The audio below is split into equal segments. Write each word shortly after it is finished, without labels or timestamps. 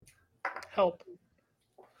help.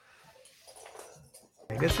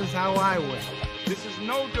 This is how I win. This is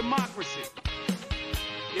no democracy.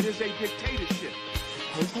 It is a dictatorship.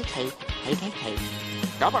 Hate.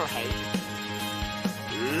 Double hate.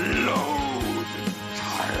 Load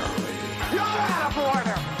entirely. You're out of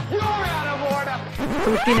order! You're out of order!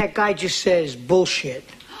 Everything that guy just said is bullshit.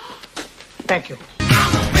 Thank you.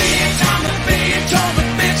 I'm a bitch, all the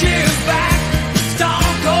bitches back.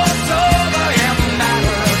 Stone cold sober, as a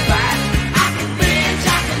matter of fact. I can bitch,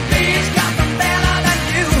 got the better than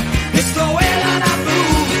you. It's the way that I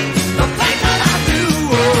move, the thing that I do.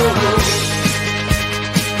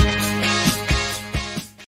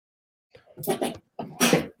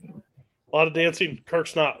 A lot of dancing.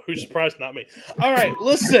 Kirk's not. Who's surprised? Not me. All right,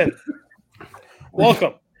 listen.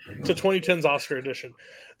 Welcome to 2010's Oscar edition.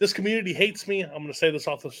 This community hates me. I'm going to say this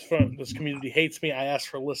off the front. This community hates me. I asked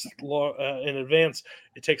for a list in advance.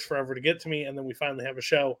 It takes forever to get to me, and then we finally have a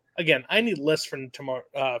show. Again, I need lists for tomorrow,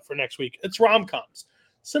 for next week. It's rom-coms.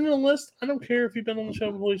 Send in a list. I don't care if you've been on the show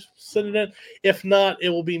before. Send it in. If not, it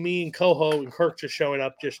will be me and Coho and Kirk just showing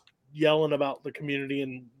up, just yelling about the community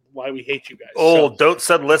and why we hate you guys. Oh, don't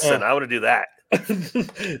send listen. I want to do that.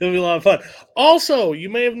 It'll be a lot of fun. Also, you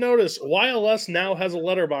may have noticed YLS now has a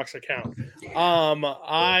Letterboxd account.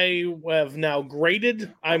 I have now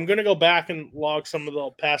graded. I'm going to go back and log some of the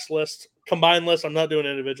past lists, combined lists. I'm not doing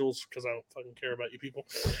individuals because I don't fucking care about you people.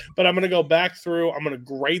 But I'm going to go back through. I'm going to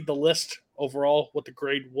grade the list overall, what the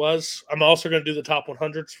grade was. I'm also going to do the top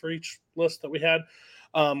 100s for each list that we had.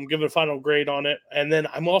 Give it a final grade on it. And then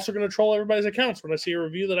I'm also going to troll everybody's accounts when I see a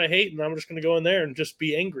review that I hate, and I'm just going to go in there and just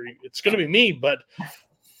be angry. It's going to be me, but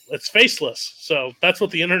it's faceless. So that's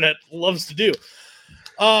what the internet loves to do.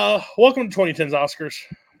 Welcome to 2010's Oscars.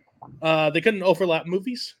 They couldn't overlap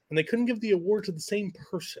movies, and they couldn't give the award to the same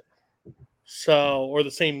person. Or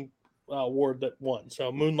the same award that won.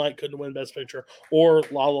 So Moonlight couldn't win Best Picture, or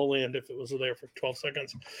La La Land if it was there for 12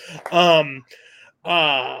 seconds.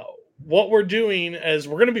 What we're doing is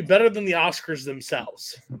we're going to be better than the Oscars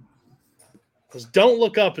themselves. Because Don't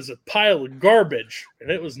Look Up is a pile of garbage, and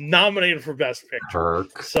it was nominated for Best Picture.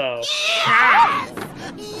 So,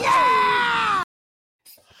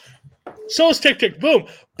 so is Tick, Tick, Boom.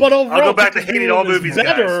 But overall, I'll go back to hating all movies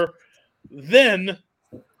better than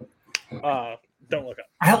Don't Look Up.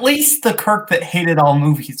 At least the Kirk that hated all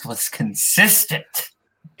movies was consistent.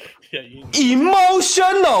 Yeah,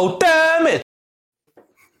 Emotional, damn it!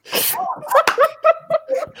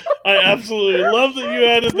 I absolutely love that you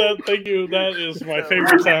added that. Thank you. That is my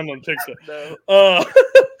favorite sound on TikTok.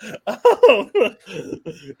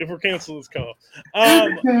 If we're canceled, let's go.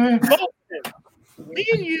 Me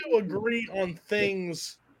and you agree on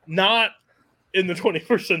things not in the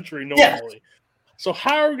 21st century normally. Yeah. So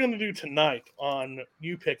how are we going to do tonight on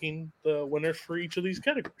you picking the winners for each of these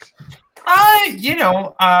categories?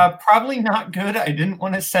 Probably not good. I didn't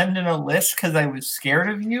want to send in a list because I was scared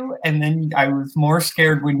of you, and then I was more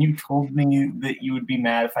scared when you told me that you would be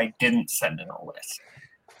mad if I didn't send in a list.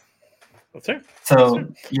 That's it. So,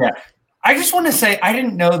 yeah. I just want to say I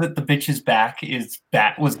didn't know that The Bitch Is Back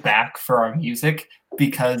was back for our music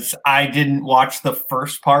because I didn't watch the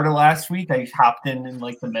first part of last week. I hopped in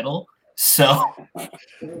like the middle. So,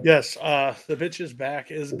 yes, The Bitch Is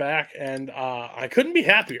Back, and I couldn't be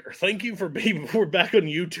happier. Thank you for being. We're back on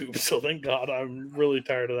YouTube, so thank God. I'm really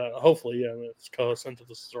tired of that. Hopefully, it's co-sent to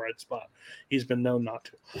this is the right spot. He's been known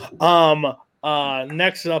not to.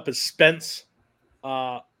 Next up is Spence.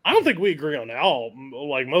 I don't think we agree on all,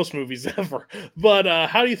 like most movies ever. But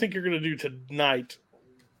how do you think you're going to do tonight,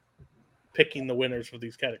 picking the winners for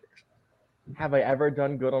these categories? Have I ever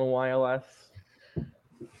done good on YLS?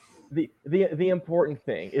 The important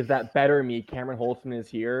thing is that Better Me, Cameron Holtzman is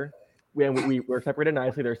here. We're separated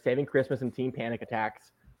nicely. They're saving Christmas and Teen Panic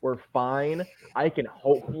Attacks. We're fine. I can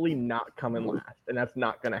hopefully not come in last, and that's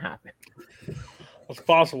not going to happen. It's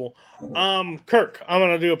possible. Kirk, I'm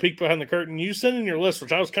going to do a peek behind the curtain. You sent in your list,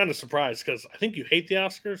 which I was kind of surprised because I think you hate the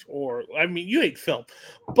Oscars, you hate film.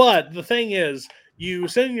 But the thing is, you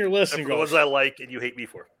send in your list and for go, the ones I like and you hate me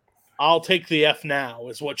for. I'll take the F now,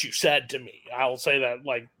 is what you said to me. I'll say that,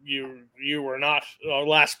 like, you were not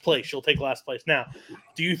last place. You'll take last place. Now,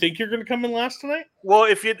 do you think you're going to come in last tonight? Well,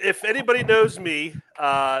 if anybody knows me,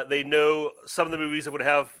 they know some of the movies I would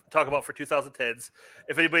talk about for 2010s.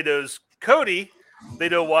 If anybody knows Cody, they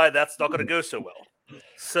know why that's not going to go so well.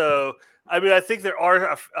 So, I think there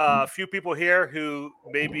are a few people here who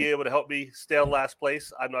may be able to help me stay on last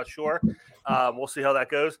place. I'm not sure. We'll see how that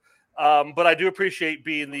goes. But I do appreciate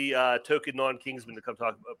being the token non-Kingsman to come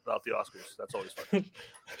talk about the Oscars. That's always fun.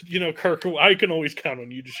 Kirk, I can always count on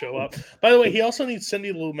you to show up. By the way, he also needs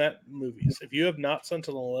Cindy Lumet movies. If you have not sent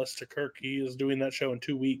on the list to Kirk, he is doing that show in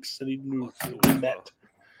 2 weeks. Cindy Lumet.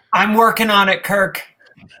 I'm working on it, Kirk.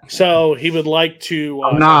 So he would like to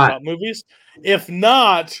talk about movies. If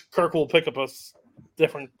not, Kirk will pick up a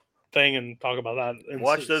different thing and talk about that.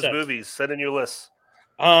 Watch those movies. Send in your lists.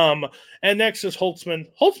 And next is Holtzman.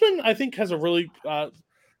 Holtzman, I think, has a really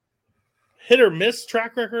hit or miss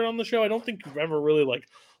track record on the show. I don't think you've ever really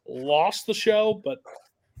lost the show, but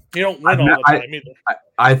you don't win all the time either.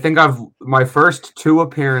 I think my first 2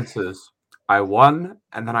 appearances, I won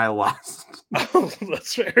and then I lost. Oh,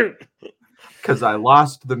 that's fair. Because I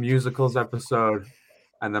lost the musicals episode,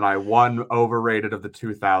 and then I won overrated of the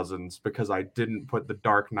 2000s because I didn't put The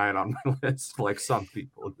Dark Knight on my list like some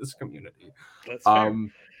people in this community. That's fair.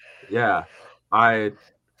 Yeah, I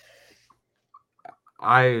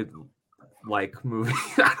like movies.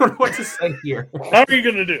 I don't know what to say here. How are you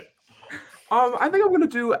gonna do? I think I'm gonna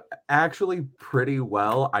do actually pretty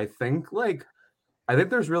well. I think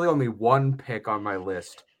there's really only one pick on my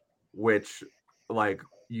list, which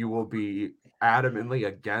you will be adamantly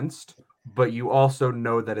against, but you also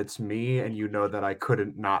know that it's me, and you know that I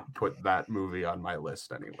couldn't not put that movie on my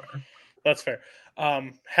list anywhere. That's fair.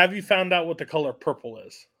 Have you found out what The Color Purple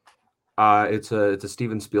is? It's a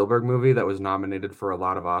Steven Spielberg movie that was nominated for a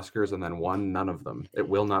lot of Oscars and then won none of them. It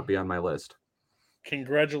will not be on my list.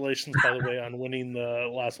 Congratulations, by the way, on winning the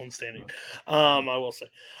last one standing. I will say.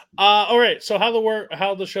 All right. So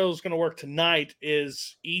how the show is going to work tonight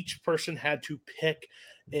is each person had to pick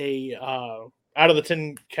a out of the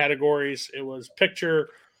 10 categories. It was picture,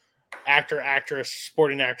 actor, actress,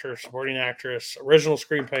 supporting actress, original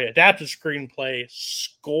screenplay, adapted screenplay,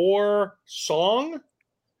 score, song,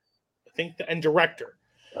 I think, and director.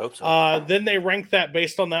 I hope so. Then they ranked that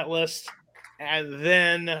based on that list. And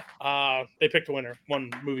then they picked a winner,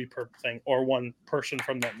 one movie per thing, or one person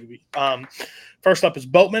from that movie. First up is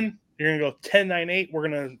Boatman. You're going to go 10, 9, 8. We're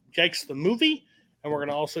going to yikes the movie, and we're going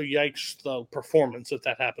to also yikes the performance if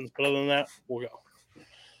that happens. But other than that, we'll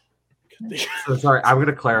go. So sorry, I'm going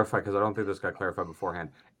to clarify because I don't think this got clarified beforehand.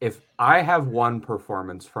 If I have one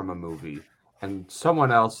performance from a movie and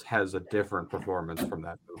someone else has a different performance from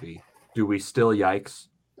that movie, do we still yikes?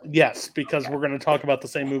 Yes, because we're going to talk about the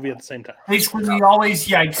same movie at the same time. Basically, we always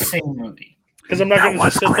yikes same movie. Because I'm not going to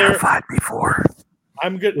sit there. Before.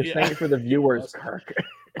 I'm good. We're saying it for the viewers, Kirk.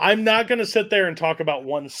 I'm not going to sit there and talk about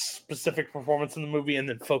one specific performance in the movie and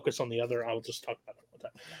then focus on the other. I'll just talk about it one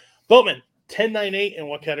time. Boatman, 10, 9, 8, and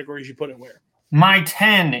what categories you put it where? My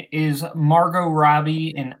 10 is Margot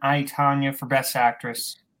Robbie in I, Tonya for Best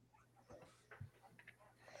Actress.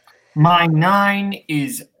 My 9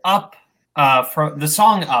 is Up. From the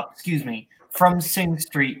song Up, from Sing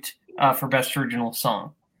Street for Best Original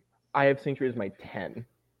Song. I have Sing Street as my 10.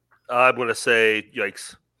 I'm going to say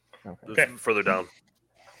yikes. Okay. Further down.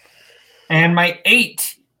 And my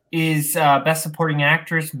 8 is Best Supporting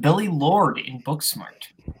Actress, Billy Lord in Booksmart.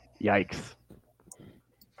 Yikes.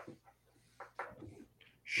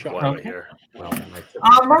 Okay.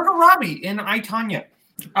 Margot Robbie in I, Tonya.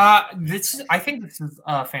 I think this is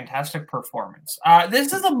a fantastic performance.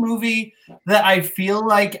 This is a movie that I feel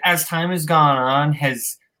like as time has gone on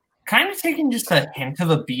has kind of taken just a hint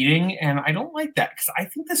of a beating, and I don't like that because I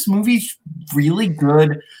think this movie's really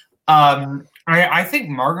good. I think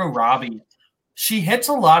Margot Robbie, she hits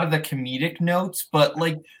a lot of the comedic notes, but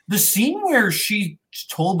the scene where she's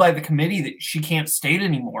told by the committee that she can't state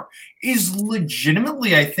anymore is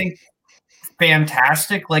legitimately, I think,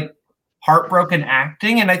 fantastic. Heartbroken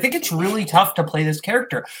acting, and I think it's really tough to play this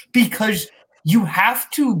character because you have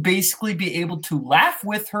to basically be able to laugh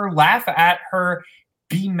with her, laugh at her,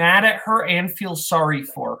 be mad at her, and feel sorry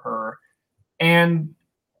for her, and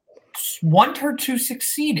want her to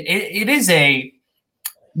succeed. It is a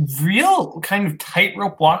real kind of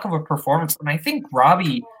tightrope walk of a performance, and I think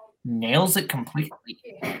Robbie nails it completely.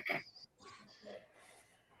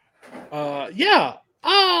 Yeah.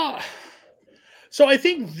 So I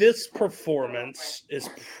think this performance is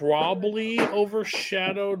probably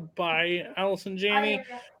overshadowed by Allison Janney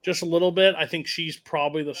just a little bit. I think she's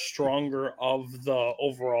probably the stronger of the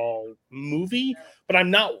overall movie, but I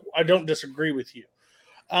don't disagree with you.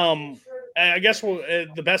 I guess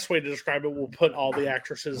the best way to describe it, we'll put all the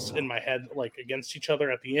actresses in my head against each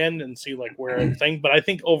other at the end and see where everything. But I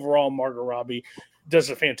think overall Margot Robbie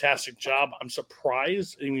does a fantastic job. I'm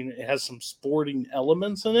surprised. I mean, it has some sporting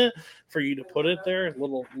elements in it for you to put it there. A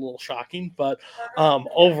little shocking, but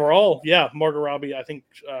overall, yeah, Margot Robbie, I think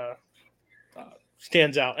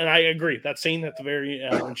stands out. And I agree. That scene at the very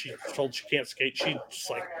end when she's told she can't skate, she's just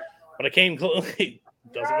like, but I came clearly.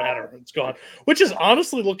 Doesn't matter. It's gone. Which is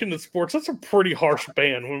honestly, looking at sports, that's a pretty harsh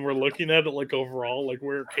ban when we're looking at it like overall, like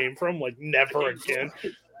where it came from, like never again.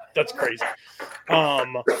 That's crazy.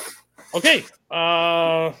 Okay.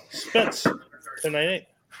 Spence, 10-9-8.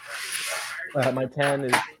 My 10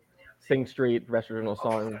 is Sing Street, best original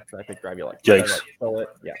song. I think Grab You Like. Yikes. It.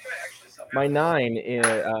 Yeah. My 9 is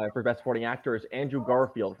for best supporting actor is Andrew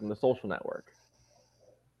Garfield from The Social Network.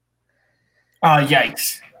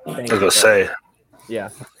 Yikes. I was gonna say. Yeah.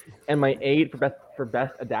 And my 8 for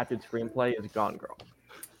best adapted screenplay is Gone Girl.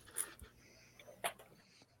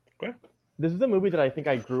 Okay. This is a movie that I think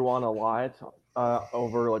I grew on a lot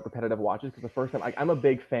over like repetitive watches because the first time I'm a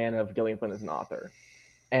big fan of Gillian Flynn as an author.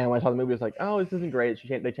 And when I saw the movie, I was like, oh, this isn't great.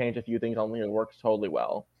 They changed a few things on it. It works totally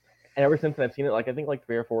well. And ever since then, I've seen it I think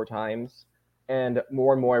 3 or 4 times. And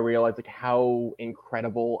more I realized like how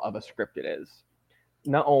incredible of a script it is.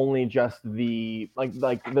 Not only just the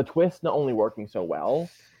the twist not only working so well,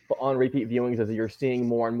 but on repeat viewings as you're seeing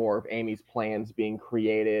more and more of Amy's plans being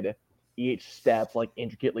created, each step like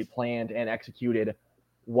intricately planned and executed,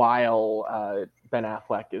 while Ben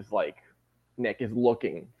Affleck is Nick is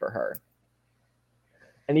looking for her.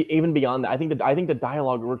 And even beyond that, I think the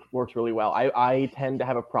dialogue works really well. I tend to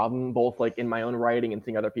have a problem both in my own writing and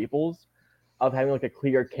seeing other people's of having a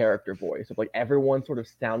clear character voice of everyone sort of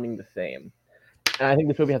sounding the same. And I think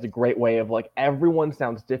this movie has a great way of everyone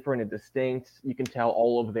sounds different and distinct. You can tell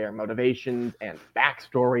all of their motivations and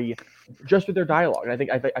backstory just with their dialogue.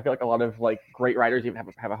 And I feel like a lot of great writers even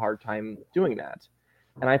have a hard time doing that.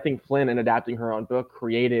 And I think Flynn, in adapting her own book,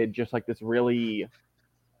 created just this really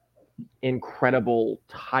incredible,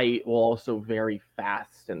 tight, while also very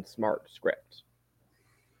fast and smart script.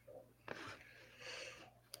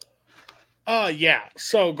 Yeah.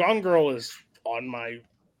 So Gone Girl is on my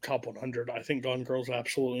top 100. I think Gone Girl is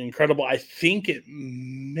absolutely incredible. I think it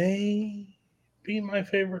may be my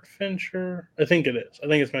favorite Fincher. I think it is. I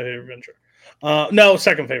think it's my favorite Fincher. No,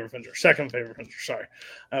 second favorite Fincher. Sorry.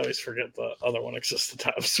 I always forget the other one exists at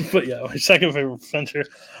times. But yeah, my second favorite Fincher.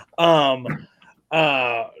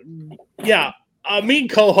 Yeah. Me and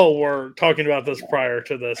Coho were talking about this prior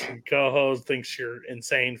to this, and Coho thinks you're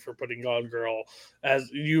insane for putting Gone Girl as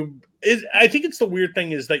you. I think it's the weird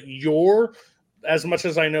thing is that you're, as much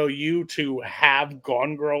as I know you, to have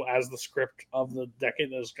Gone Girl as the script of the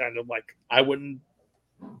decade is kind of I wouldn't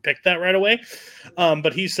pick that right away.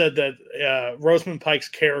 But he said that Rosamund Pike's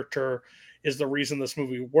character is the reason this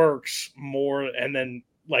movie works more, and then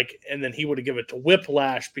he would have given it to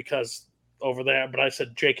Whiplash because over there, but I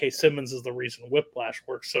said J.K. Simmons is the reason Whiplash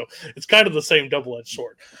works, so it's kind of the same double-edged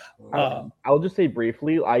sword. I'll just say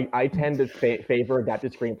briefly, I tend to favor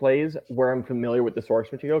adapted screenplays where I'm familiar with the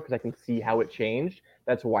source material because I can see how it changed.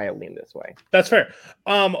 That's why I lean this way. That's fair.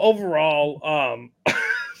 Overall,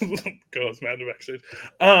 goes mad to backstage.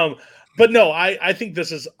 But no, I think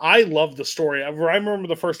this is. I love the story. I remember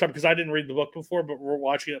the first time because I didn't read the book before, but we're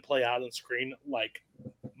watching it play out on screen,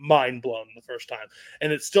 mind blown the first time,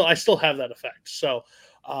 and I still have that effect. So,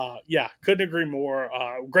 yeah, couldn't agree more.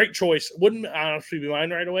 Great choice. Wouldn't honestly be mine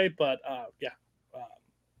right away, but yeah,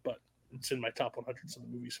 but it's in my top 100. So the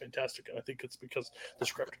movie's fantastic, and I think it's because the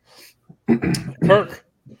script. Kirk,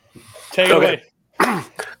 take it away.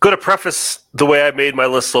 Going to preface the way I made my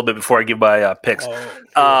list a little bit before I give my picks.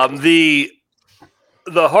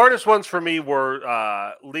 The hardest ones for me were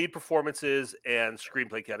lead performances and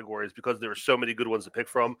screenplay categories because there were so many good ones to pick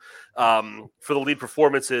from. For the lead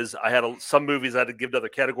performances, I had some movies I had to give to other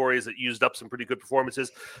categories that used up some pretty good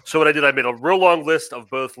performances. So what I did, I made a real long list of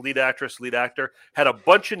both lead actress, lead actor, had a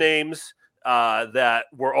bunch of names that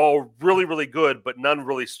were all really, really good, but none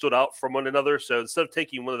really stood out from one another. So instead of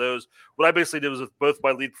taking one of those, what I basically did was with both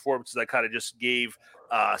my lead performances, I kind of just gave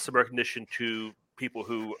some recognition to people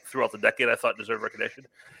who throughout the decade I thought deserved recognition.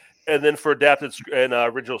 And then for adapted and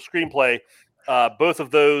original screenplay, both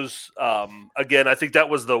of those, again, I think that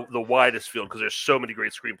was the widest field because there's so many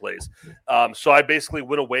great screenplays. So I basically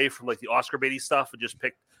went away from the Oscar baity stuff and just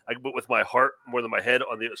I went with my heart more than my head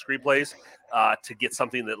on the screenplays to get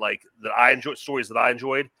something that I enjoyed, stories that I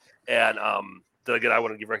enjoyed, and that again I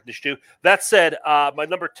want to give recognition to. That said, my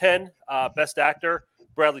number 10 best actor,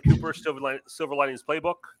 Bradley Cooper, Silver Linings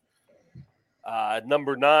Playbook.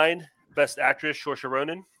 Number 9 best actress, Saoirse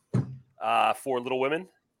Ronan for Little Women.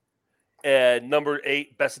 And number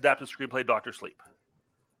 8, best adapted screenplay, Dr. Sleep.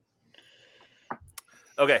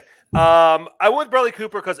 Okay. I went Bradley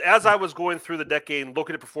Cooper because as I was going through the decade and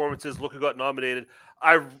looking at performances, looking who got nominated,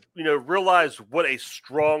 I realized what a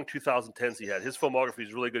strong 2010s he had. His filmography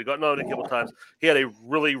is really good. He got nominated a couple times. He had a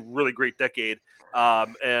really, really great decade.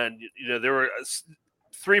 And there were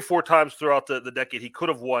 3-4 times throughout the decade he could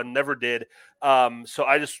have won, never did. So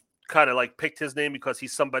I just kind of like picked his name because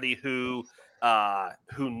he's somebody who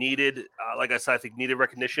needed, like I said, I think needed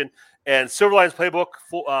recognition. And Silver Linings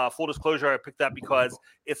Playbook, full disclosure, I picked that because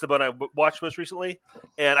it's the one I watched most recently,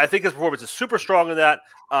 and I think his performance is super strong in that.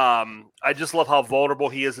 I just love how vulnerable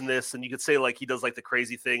he is in this, and you could say like he does like the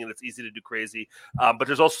crazy thing, and it's easy to do crazy, but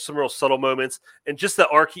there's also some real subtle moments, and just the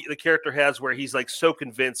arc the character has where he's like so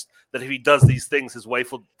convinced that if he does these things, his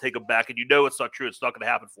wife will take him back, and it's not true, it's not going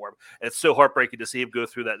to happen for him, and it's so heartbreaking to see him go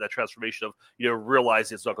through that transformation of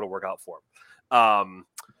realizing it's not going to work out for him.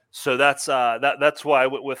 So that's why I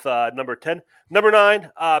went with number 10. Number 9,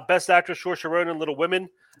 Best Actress, Saoirse Ronan, Little Women.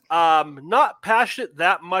 Not passionate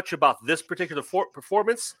that much about this particular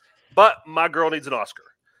performance, but my girl needs an Oscar.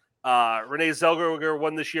 Renee Zellweger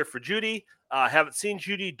won this year for Judy. Haven't seen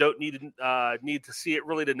Judy. Don't need to see it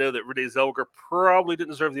really to know that Renee Zellweger probably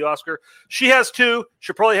didn't deserve the Oscar. She has 2.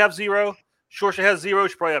 She'll probably have 0. Saoirse has 0.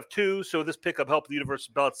 She'll probably have 2. So this pickup helped the universe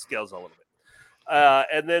balance the scales a little bit.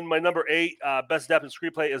 And then my number 8, Best Adapted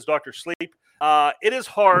Screenplay is Dr. Sleep. It is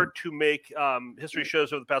hard to make history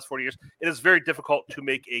shows over the past 40 years. It is very difficult to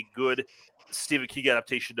make a good Stephen King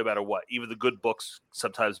adaptation no matter what. Even the good books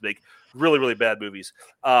sometimes make really, really bad movies.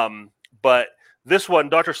 But this one,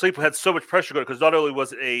 Dr. Sleep, had so much pressure going because not only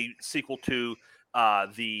was it a sequel to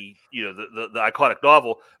the iconic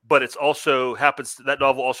novel, but it's also that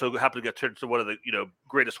novel also happened to get turned into one of the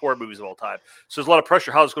greatest horror movies of all time. So there's a lot of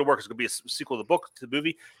pressure. How it's going to work? It's going to be a sequel to the book to the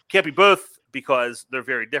movie. Can't be both because they're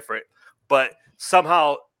very different. But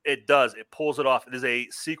somehow it does. It pulls it off. It is a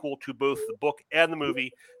sequel to both the book and the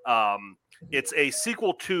movie. It's a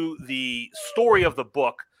sequel to the story of the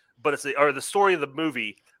book, but the story of the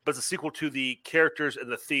movie, but it's a sequel to the characters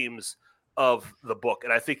and the themes of the book.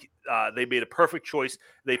 And I think they made a perfect choice.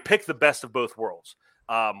 They picked the best of both worlds.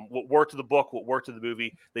 What worked in the book, what worked in the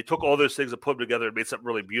movie. They took all those things and put them together and made something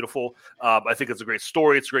really beautiful. I think it's a great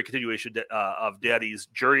story. It's a great continuation of Daddy's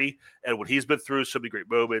journey and what he's been through. So many great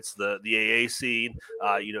moments. The AA scene,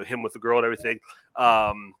 him with the girl and everything.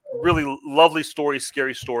 Really lovely story,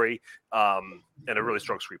 scary story, and a really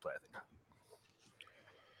strong screenplay, I think.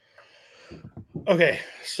 Okay,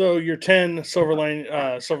 so your 10 Silver Linings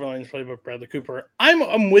Playbook, Bradley Cooper.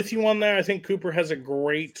 I'm with you on that. I think Cooper has a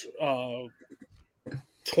great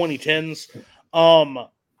 2010s.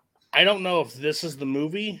 I don't know if this is the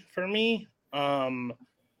movie for me.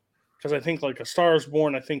 Because I think like A Star Is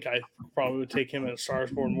Born, I think I probably would take him in A Star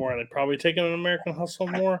Is Born more, and I'd probably take him in American Hustle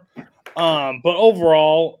more. But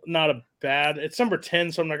overall, not a bad. It's number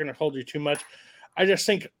 10, so I'm not going to hold you too much. I just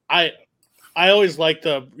think I always like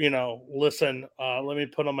to, listen, let me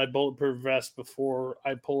put on my bulletproof vest before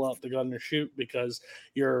I pull out the gun to shoot, because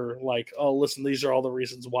you're like, oh, listen, these are all the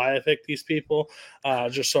reasons why I picked these people,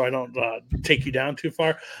 just so I don't take you down too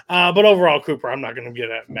far. But overall, Cooper, I'm not going to get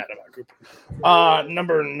mad about Cooper.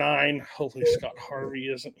 Number 9, hopefully Scott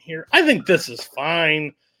Harvey isn't here. I think this is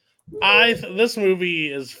fine. This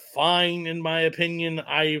movie is fine, in my opinion.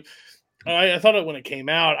 I thought it when it came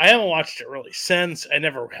out. I haven't watched it really since. I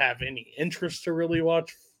never have any interest to really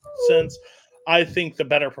watch since. I think the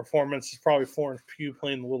better performance is probably Florence Pugh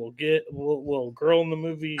playing the little girl in the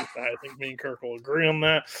movie. I think me and Kirk will agree on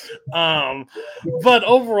that. But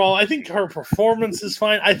overall, I think her performance is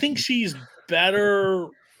fine. I think she's better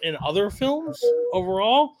in other films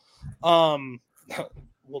overall.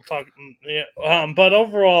 We'll talk. Yeah. But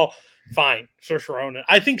overall, fine. Saoirse Ronan.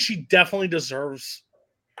 I think she definitely deserves.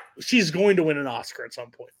 She's going to win an Oscar at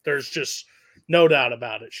some point. There's just no doubt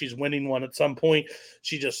about it. She's winning one at some point.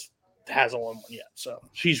 She just hasn't won one yet. So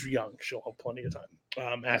she's young. She'll have plenty of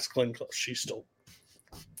time. Ask Glenn Close. She's still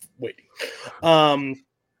waiting.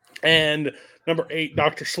 And number 8,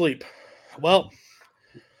 Dr. Sleep. Well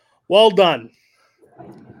done.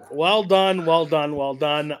 Well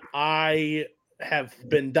done. I have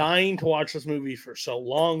been dying to watch this movie for so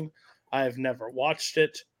long. I have never watched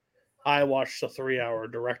it. I watched the 3-hour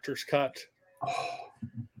director's cut.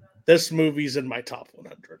 This movie's in my top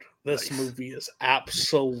 100. This movie is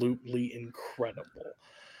absolutely incredible.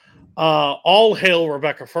 All hail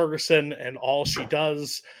Rebecca Ferguson and all she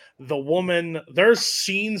does. The woman, there's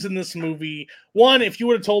scenes in this movie. One, if you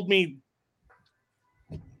would have told me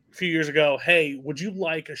a few years ago, hey, would you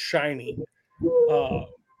like a Shining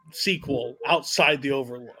sequel outside the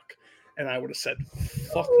Overlook? And I would have said,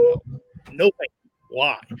 fuck no. No thank you.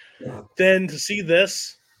 Why? Then to see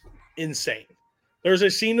this, insane. There's a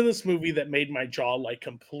scene in this movie that made my jaw like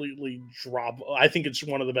completely drop. I think it's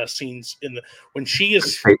one of the best scenes when she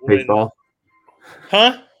is Baseball.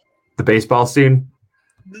 Huh? The baseball scene.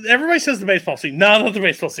 Everybody says the baseball scene. No, not the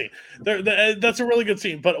baseball scene. That's a really good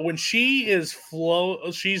scene. But when she is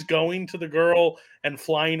she's going to the girl and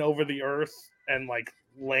flying over the earth and like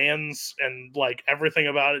lands and like everything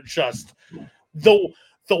about it, just the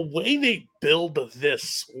way they build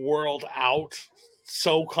this world out,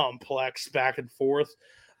 so complex back and forth,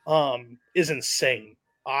 is insane.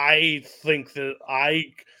 I think that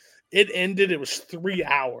it ended. It was 3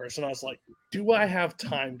 hours, and I was like, "Do I have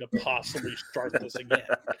time to possibly start this again?"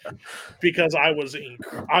 Because I was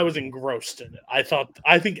engrossed in it.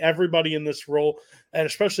 I think everybody in this role, and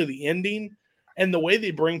especially the ending, and the way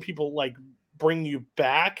they bring you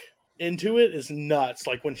back into it is nuts.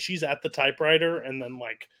 Like when she's at the typewriter, and then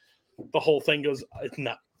like the whole thing goes, it's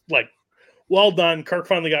not like, well done. Kirk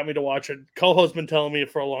finally got me to watch it. Coho's been telling me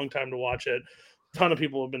for a long time to watch it. A ton of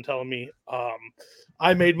people have been telling me.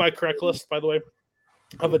 I made my correct list, by the way,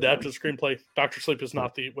 of adapted screenplay. Dr. Sleep is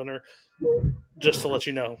not the winner. Just to let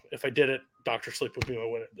you know, if I did it, Dr. Sleep would be my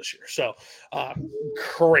winner this year. So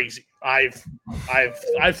crazy. I've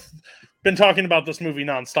been talking about this movie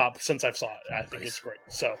nonstop since I saw it. I think it's great.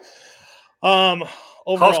 So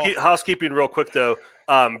overall, housekeeping real quick though.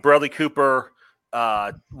 Bradley Cooper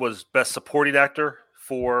was Best Supporting Actor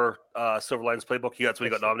for Silver Linings Playbook. That's what he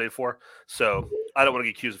got nominated for. So I don't want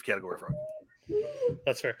to get accused of category fraud.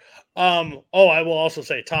 That's fair. I will also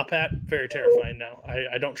say Top Hat, very terrifying now.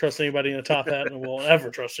 I don't trust anybody in a top hat and won't ever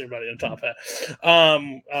trust anybody in a top hat.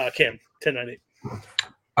 Cam, 1098.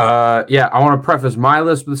 Yeah, I want to preface my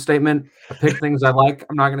list with a statement. I pick things I like.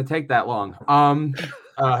 I'm not going to take that long.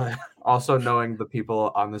 Also knowing the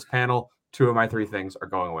people on this panel, 2 of my 3 things are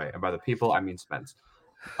going away. And by the people, I mean Spence.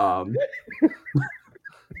 That's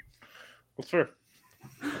fair.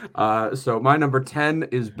 So my number 10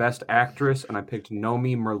 is Best Actress, and I picked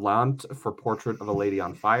Nomi Merlant for Portrait of a Lady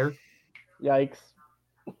on Fire. Yikes.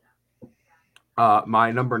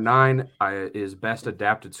 My number 9 is Best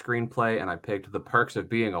Adapted Screenplay, and I picked The Perks of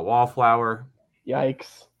Being a Wallflower.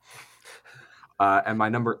 Yikes. And my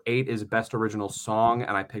number 8 is Best Original Song,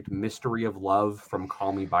 and I picked Mystery of Love from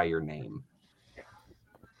Call Me By Your Name.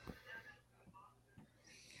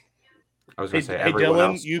 I was going to say, hey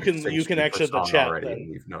Dylan, you can exit the chat.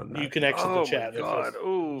 You can exit the chat. God.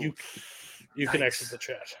 You can exit the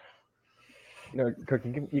chat. No, Kirk,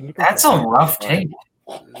 you can That's a rough take.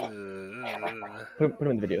 Put him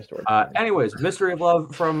in the video store. Anyways, Mystery of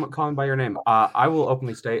Love from Calling By Your Name. I will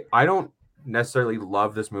openly state, I don't necessarily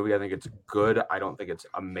love this movie. I think it's good. I don't think it's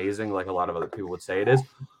amazing like a lot of other people would say it is.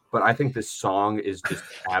 But I think this song is just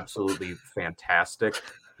absolutely fantastic.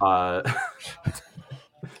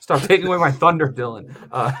 Stop taking away my thunder, Dylan.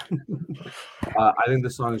 I think the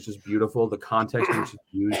song is just beautiful. The context in which it's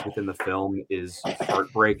used within the film is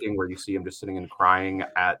heartbreaking, where you see him just sitting and crying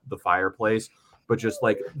at the fireplace. But just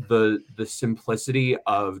like the simplicity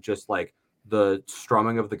of just like the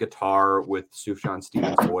strumming of the guitar with Sufjan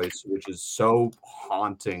Stevens' voice, which is so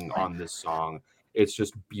haunting on this song. It's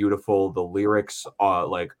just beautiful. The lyrics,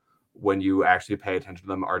 like when you actually pay attention to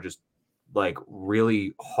them, are just like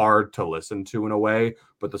really hard to listen to in a way,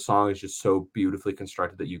 but the song is just so beautifully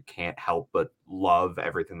constructed that you can't help but love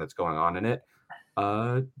everything that's going on in it.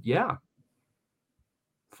 Yeah.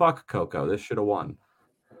 Fuck Coco. This should have won.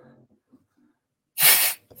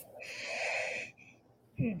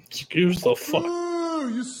 Excuse the fuck.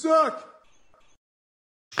 Ooh, you suck.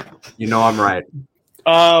 You know I'm right.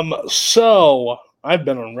 So I've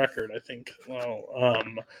been on record, I think. Well,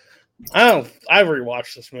 I've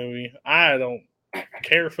rewatched this movie. I don't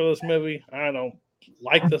care for this movie. I don't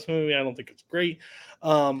like this movie. I don't think it's great.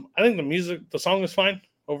 I think the song is fine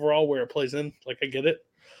overall where it plays in. Like, I get it.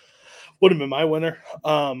 Would have been my winner.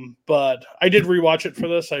 But I did rewatch it for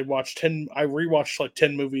this. I rewatched like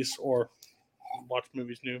 10 movies or watched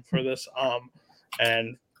movies new for this.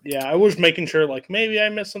 And yeah, I was making sure like maybe I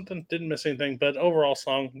missed something. Didn't miss anything. But overall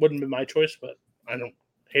song wouldn't be my choice, but I don't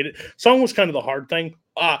hate it. Song was kind of the hard thing.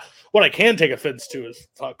 What I can take offense to is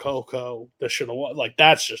Coco. This should have won. Like,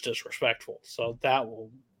 that's just disrespectful. So that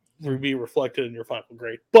will be reflected in your final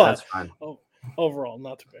grade. But that's fine. Overall,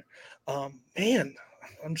 not too bad. Man,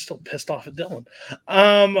 I'm still pissed off at Dylan.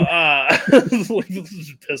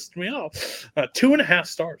 This pissed me off. 2.5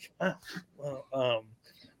 stars. Wow.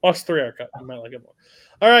 Watch the 3-hour cut. You might like it more.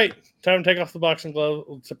 All right, time to take off the boxing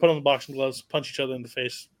gloves. To put on the boxing gloves, punch each other in the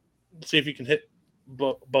face. See if you can hit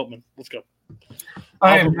Boatman. Let's go.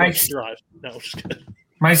 Your eyes. No, just kidding.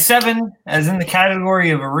 My 7, as in the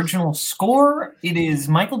category of original score, it is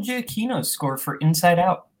Michael Giacchino's score for Inside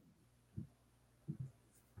Out.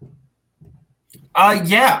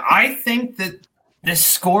 Yeah, I think that this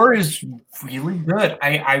score is really good.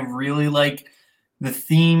 I really like the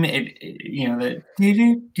theme. The do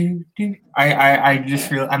do do do. I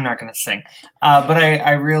just really, I'm not gonna sing, but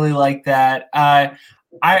I really like that. I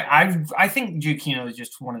think Giacchino is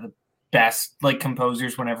just one of the best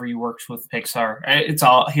composers whenever he works with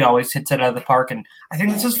Pixar. He always hits it out of the park, and I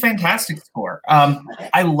think this is a fantastic score.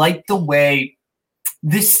 I like the way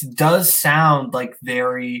this does sound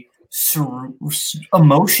very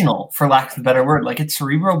emotional, for lack of a better word. It's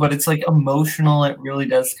cerebral, but it's emotional. It really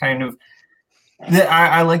does kind of.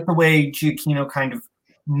 I like the way Giacchino kind of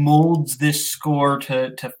molds this score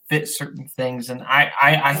to fit certain things, and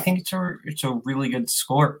I think it's a really good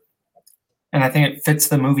score, and I think it fits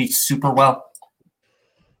the movie super well.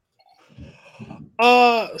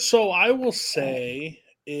 So I will say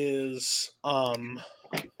is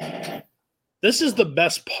this is the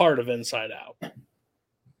best part of Inside Out.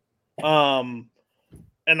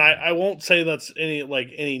 And I won't say that's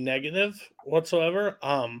any negative whatsoever.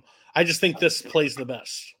 I just think this plays the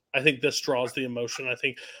best. I think this draws the emotion. I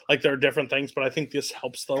think there are different things, but I think this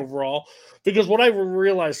helps the overall. Because what I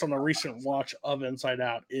realized on the recent watch of Inside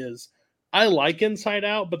Out is I like Inside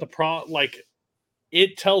Out, but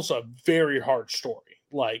it tells a very hard story,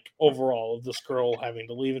 overall, of this girl having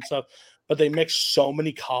to leave and stuff. But they mix so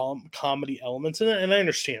many comedy elements in it, and I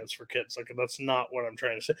understand it's for kids. That's not what I'm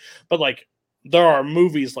trying to say. But there are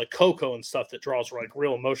movies like Coco and stuff that draws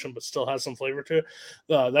real emotion, but still has some flavor to it.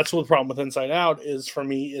 That's what the problem with Inside Out is for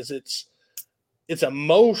me. Is it's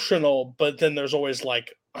emotional, but then there's always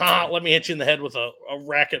let me hit you in the head with a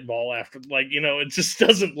racquetball after, it just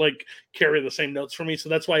doesn't carry the same notes for me. So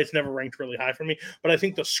that's why it's never ranked really high for me. But I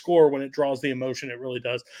think the score, when it draws the emotion, it really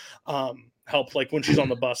does help. When she's on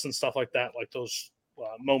the bus and stuff like that, those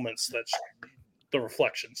moments, that's the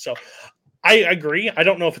reflection. So I agree. I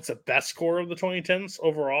don't know if it's the best score of the 2010s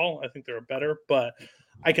overall. I think they're better, but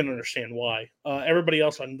I can understand why. Everybody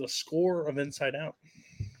else on the score of Inside Out.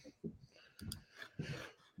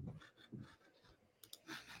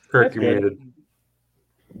 Kirk, you muted.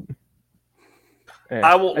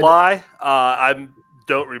 I won't lie. I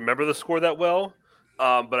don't remember the score that well,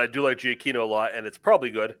 but I do like Giacchino a lot, and it's probably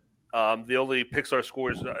good. The only Pixar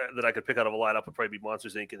scores that I could pick out of a lineup would probably be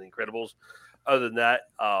Monsters, Inc. and Incredibles. Other than that,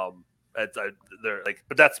 they're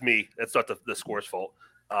but that's me. That's not the score's fault.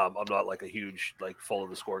 I'm not a huge follow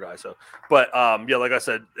the score guy. So, but yeah, like I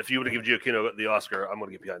said, if you were to give Giacchino the Oscar, I'm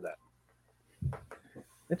going to get behind that.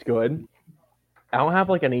 It's good. I don't have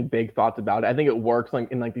any big thoughts about it. I think it works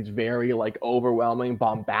in these very overwhelming,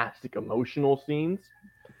 bombastic, emotional scenes.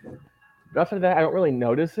 But outside of that, I don't really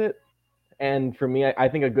notice it. And for me, I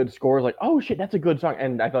think a good score is oh shit, that's a good song.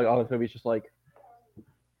 And I feel this movie's just oh,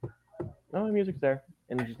 the music's there,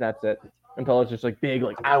 and that's it. Until it's just big,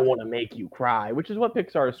 I want to make you cry, which is what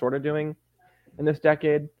Pixar is sort of doing in this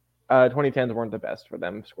decade. 2010s weren't the best for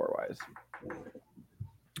them score-wise.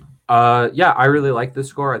 Yeah, I really like this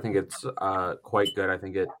score. I think it's quite good. I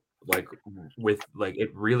think it it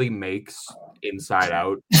really makes Inside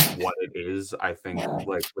Out what it is. I think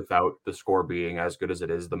without the score being as good as it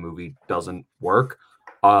is, the movie doesn't work.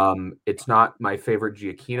 It's not my favorite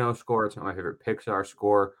Giacchino score. It's not my favorite Pixar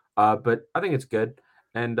score. But I think it's good.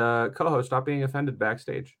 And co-host, stop being offended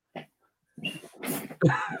backstage.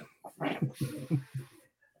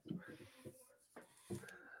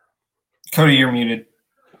 Cody, you're muted.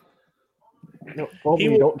 No,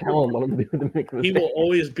 don't tell him what I'm doing to make a He mistake. will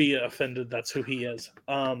always be offended. That's who he is.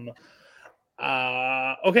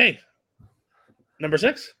 Okay. Number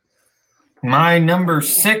 6. My number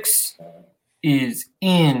 6 is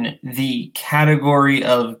in the category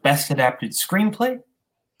of Best Adapted Screenplay.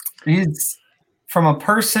 It's from a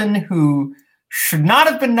person who should not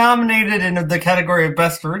have been nominated in the category of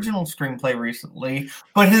Best Original Screenplay recently,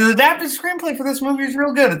 but his adapted screenplay for this movie is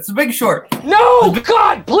real good. It's The Big Short. No!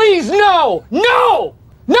 God, please, no! No!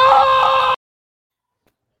 No!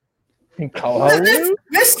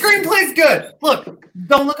 This screenplay is good. Look,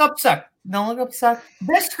 don't look upset. Don't look upset.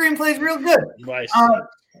 This screenplay is real good. Nice.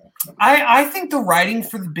 I think the writing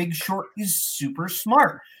for The Big Short is super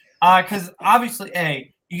smart. Because obviously,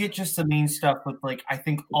 you get just the main stuff with I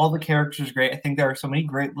think all the characters are great. I think there are so many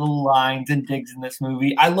great little lines and digs in this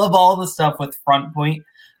movie. I love all the stuff with Front Point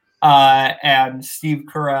and Steve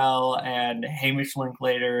Carell and Hamish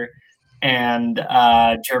Linklater and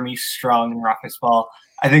Jeremy Strong and Rufus Ball.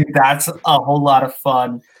 I think that's a whole lot of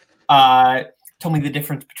fun. Told me the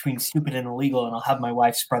difference between stupid and illegal, and I'll have my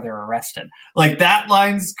wife's brother arrested. That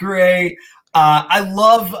line's great. I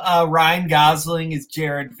love Ryan Gosling as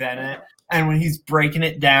Jared Bennett. And when he's breaking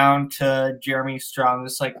it down to Jeremy Strong,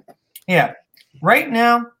 it's yeah, right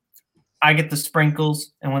now, I get the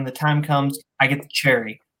sprinkles, and when the time comes, I get the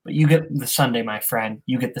cherry. But you get the sundae, my friend.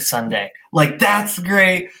 You get the sundae. Like, that's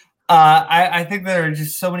great. I think there are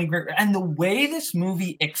just so many great, and the way this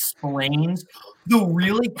movie explains the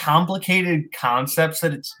really complicated concepts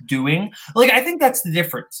that it's doing, like, I think that's the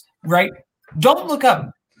difference, right? Don't Look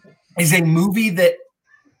Up is a movie that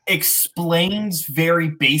explains very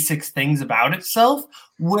basic things about itself,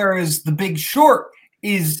 whereas The Big Short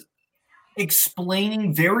is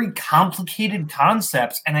explaining very complicated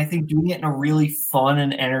concepts, and I think doing it in a really fun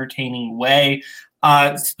and entertaining way.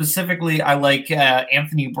 Specifically, I like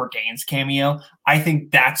Anthony Bourdain's cameo. I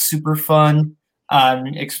think that's super fun.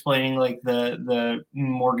 Explaining like the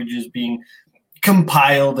mortgages being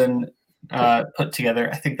compiled and put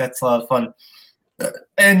together. I think that's a lot of fun.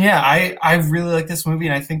 And yeah, I really like this movie,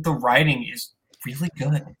 and I think the writing is really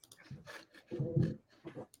good.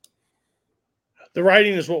 The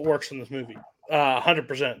writing is what works in this movie.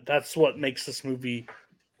 100%. That's what makes this movie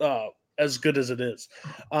as good as it is.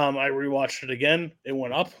 I rewatched it again. It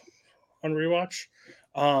went up on rewatch.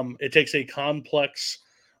 It takes a complex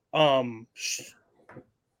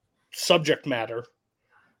subject matter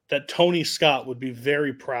that Tony Scott would be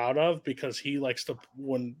very proud of, because he likes to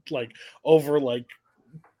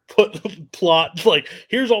put plot, like,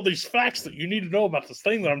 here's all these facts that you need to know about this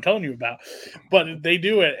thing that I'm telling you about. But they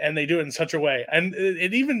do it, and they do it in such a way. And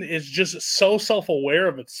it even is just so self-aware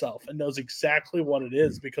of itself and knows exactly what it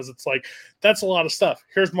is, because it's like, that's a lot of stuff.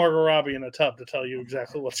 Here's Margot Robbie in a tub to tell you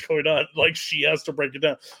exactly what's going on. Like, she has to break it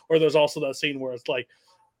down. Or there's also that scene where it's like,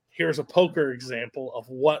 here's a poker example of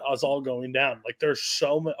what is all going down. Like, there's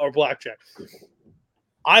so many, or blackjack.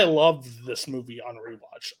 I love this movie on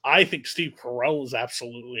rewatch. I think Steve Carell is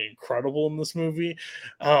absolutely incredible in this movie.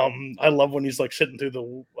 I love when he's like sitting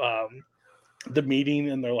through the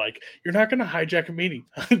meeting, and they're like, "You're not going to hijack a meeting."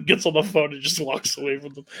 Gets on the phone and just walks away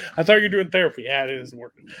from them. I thought you were doing therapy. Yeah, it isn't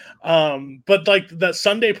working. But like that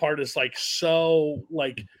Sunday part is like, so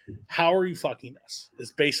like, how are you fucking us?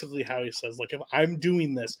 Is basically how he says, like, if I'm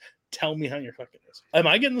doing this, tell me how you're fucking this. Am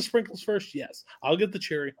I getting the sprinkles first? Yes. I'll get the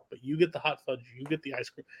cherry, but you get the hot fudge, you get the ice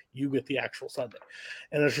cream, you get the actual sundae.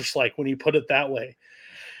 And it's just like, when you put it that way.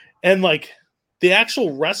 And like, the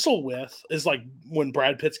actual wrestle with is like when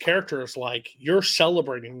Brad Pitt's character is like, you're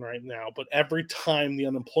celebrating right now, but every time the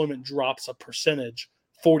unemployment drops a percentage,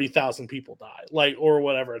 40,000 people die. Like, or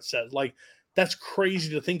whatever it says. Like, that's crazy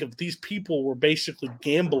to think of. These people were basically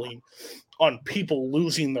gambling on people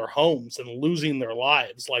losing their homes and losing their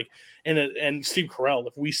lives. Like, and Steve Carell,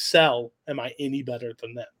 if we sell, am I any better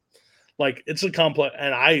than them? Like, it's a complex,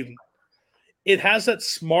 and it has that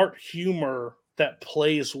smart humor that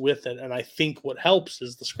plays with it. And I think what helps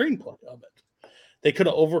is the screenplay of it. They could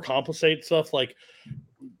have overcompensated stuff, like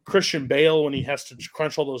Christian Bale when he has to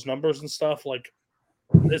crunch all those numbers and stuff. Like,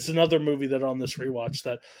 it's another movie that on this rewatch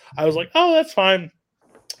that I was like, oh, that's fine.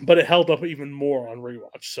 But it held up even more on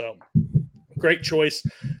rewatch. So great choice.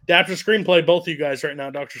 Adapted screenplay, both of you guys right now,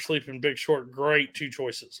 Dr. Sleep and Big Short, great two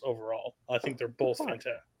choices overall. I think they're both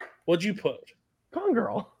fantastic. What'd you put? Gone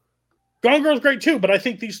Girl. Gone Girl's great too, but I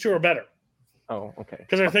think these two are better. Oh, okay.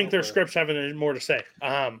 Because I think their scripts have more to say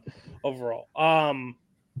overall.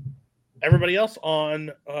 Everybody else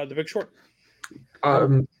on The Big Short?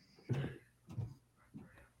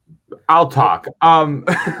 I'll talk. So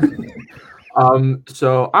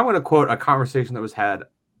I'm going to quote a conversation that was had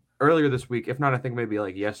earlier this week, if not, I think maybe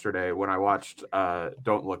like yesterday when I watched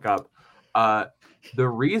Don't Look Up. The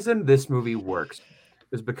reason this movie works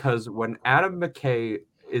is because when Adam McKay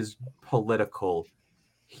is political,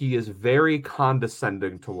 he is very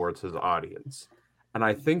condescending towards his audience. And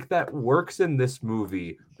I think that works in this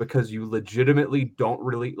movie because you legitimately don't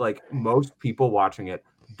really, like, most people watching it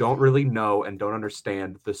don't really know and don't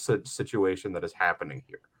understand the situation that is happening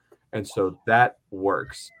here. And so that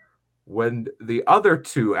works. When the other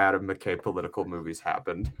two Adam McKay political movies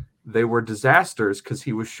happened, they were disasters because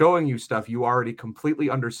he was showing you stuff you already completely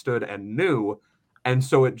understood and knew. And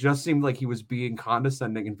so it just seemed like he was being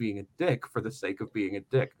condescending and being a dick for the sake of being a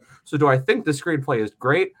dick. So do I think the screenplay is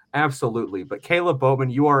great? Absolutely. But Caleb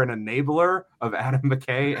Bowman, you are an enabler of Adam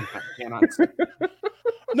McKay, and I cannot say.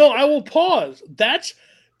 No, I will pause. That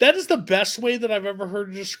is the best way that I've ever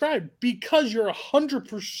heard it described, because you're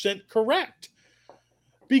 100% correct.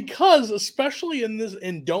 Because especially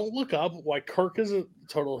in Don't Look Up, why Kirk is a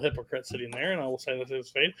total hypocrite sitting there, and I will say that to his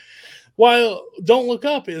face. While Don't Look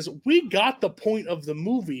Up is, we got the point of the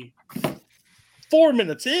movie 4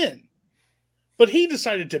 minutes in, but he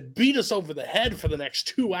decided to beat us over the head for the next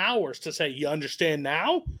 2 hours to say, you understand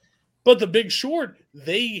now? But The Big Short,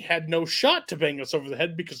 they had no shot to bang us over the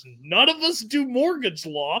head because none of us do mortgage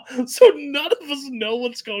law, so none of us know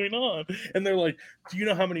what's going on. And they're like, do you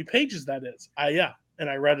know how many pages that is? Yeah, and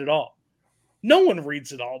I read it all. No one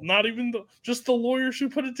reads it all, not even just the lawyers who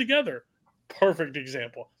put it together. Perfect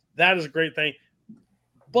example. That is a great thing.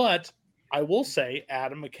 But I will say,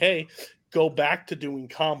 Adam McKay, go back to doing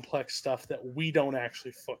complex stuff that we don't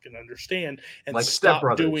actually fucking understand and Like stop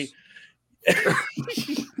Step doing.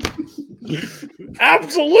 Brothers.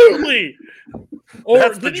 Absolutely. Or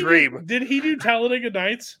That's the dream. Did he do Talladega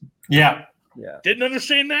Nights? Yeah. Yeah. Didn't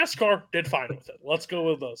understand NASCAR. Did fine with it. Let's go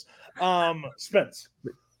with those. Spence.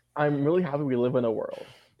 I'm really happy we live in a world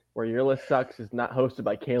where Your List Sucks is not hosted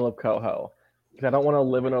by Caleb Coho. Because I don't want to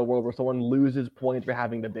live in a world where someone loses points for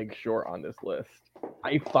having The Big Short on this list.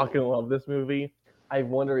 I fucking love this movie. I've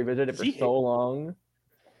wanted to revisit it for so long.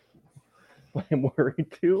 But I'm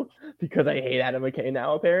worried too because I hate Adam McKay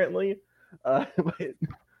now, apparently. But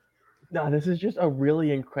no, this is just a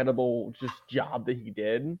really incredible job that he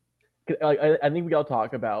did. I think we all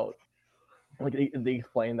talk about they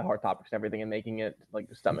explain the hard topics and everything and making it like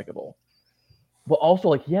stomachable. But also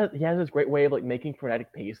like he has this great way of like making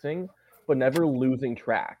frenetic pacing, but never losing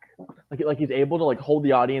track. Like he's able to like hold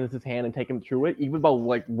the audience's hand and take him through it, even while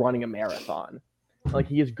like running a marathon. Like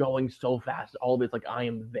he is going so fast, all this like I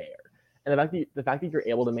am there. And the fact that you're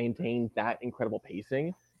able to maintain that incredible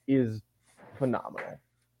pacing is phenomenal.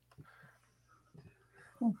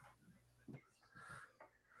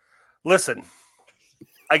 Listen,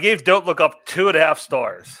 I gave Don't Look Up 2.5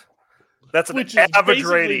 stars. That's an Which is average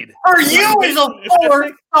basically- rating. For you, is a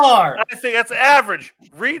 4-star. I think that's average.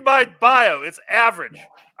 Read my bio. It's average.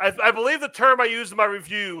 I believe the term I used in my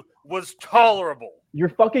review was tolerable. Your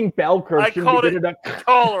fucking bell curve I shouldn't called be it good enough.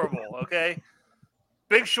 tolerable, okay?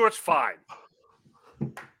 Big Short's fine.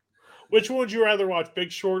 Which one would you rather watch,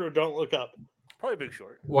 Big Short or Don't Look Up? Probably Big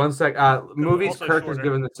Short. One sec. Movies Also Kirk has shorter.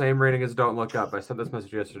 given the same rating as Don't Look Up. I sent this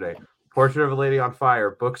message yesterday. Portrait of a Lady on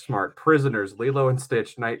Fire, Booksmart, Prisoners, Lilo and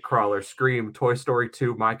Stitch, Nightcrawler, Scream, Toy Story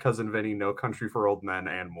 2, My Cousin Vinny, No Country for Old Men,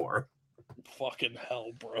 and more. Fucking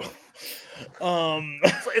hell, bro.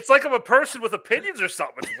 It's like I'm a person with opinions or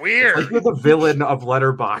something. It's weird. Like you're the villain of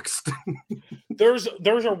Letterboxd. There's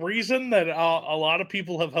a reason that a lot of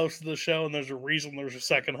people have hosted the show, and there's a reason there's a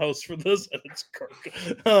second host for this, and it's Kirk,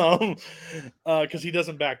 because he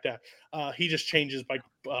doesn't back down. He just changes by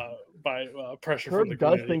pressure from the Kirk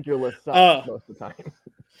does community. think your list sucks most of the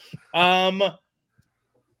time.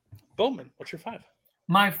 Bowman, what's your 5?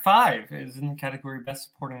 My 5 is in the category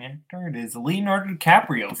Best Supporting Actor. It is Leonardo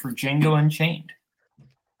DiCaprio for Django Unchained.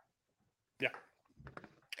 Yeah,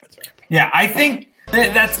 that's right. Yeah, I think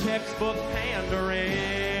that's Textbook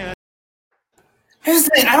pandering. Here's the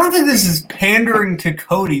thing. I don't think this is pandering to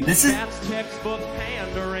Cody. This is That's textbook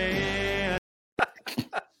pandering.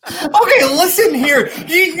 okay. Listen here.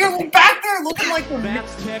 You're back there looking like the.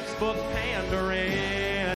 That's textbook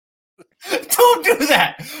pandering. Don't do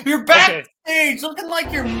that. You're backstage looking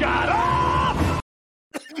like you're. Shut up.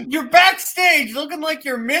 You're backstage looking like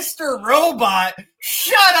you're Mr. Robot.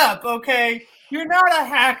 Shut up, okay? You're not a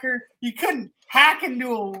hacker. You couldn't hack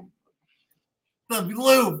into the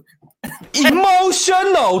loop.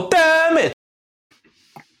 Emotional, damn it!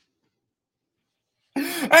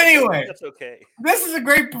 Anyway, That's okay. this is a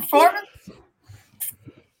great performance.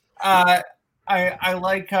 I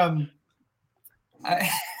like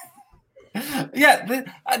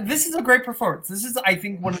this is a great performance. This is, I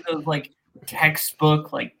think, one of those like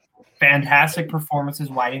textbook like fantastic performances.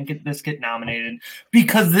 Why didn't get nominated?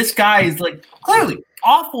 Because this guy is like clearly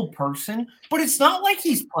awful person, but it's not like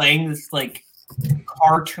he's playing this like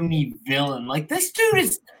cartoony villain. Like this dude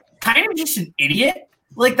is kind of just an idiot.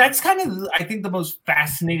 Like that's kind of, I think, the most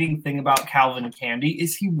fascinating thing about Calvin Candy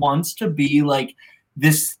is he wants to be like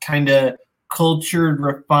this kind of cultured,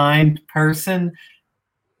 refined person,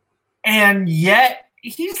 and yet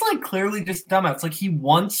he's like clearly just dumbass. Like he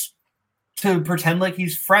wants to pretend like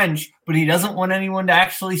he's French, but he doesn't want anyone to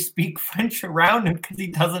actually speak French around him because he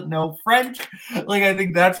doesn't know French. Like I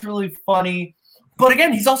think that's really funny. But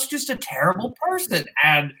again, he's also just a terrible person,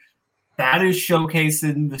 and that is showcased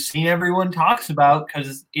in the scene everyone talks about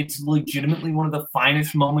because it's legitimately one of the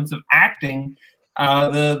finest moments of acting,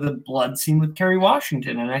 the blood scene with Kerry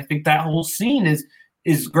Washington. And I think that whole scene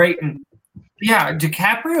is great. And yeah,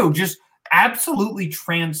 DiCaprio just absolutely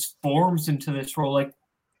transforms into this role. Like,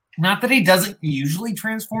 not that he doesn't usually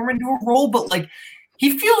transform into a role, but like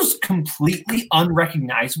he feels completely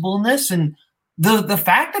unrecognizable in this. And the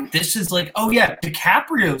fact that this is like, oh yeah,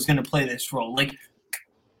 DiCaprio is going to play this role. Like,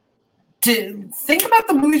 to think about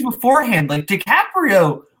the movies beforehand, like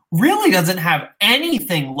DiCaprio really doesn't have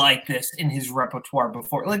anything like this in his repertoire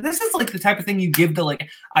before. Like, this is like the type of thing you give to like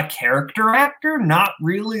a character actor, not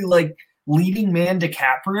really like leading man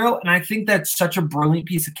DiCaprio. And I think that's such a brilliant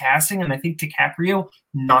piece of casting. And I think DiCaprio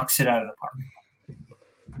knocks it out of the park.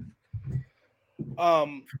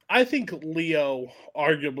 I think Leo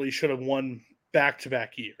arguably should have won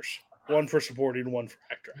back-to-back years. One for supporting, one for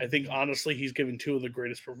actor. I think, honestly, he's given two of the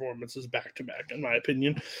greatest performances back-to-back, in my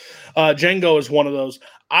opinion. Django is one of those.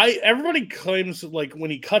 Everybody claims, like,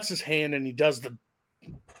 when he cuts his hand and he does the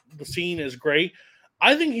scene is great.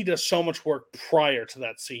 I think he does so much work prior to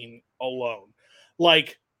that scene alone.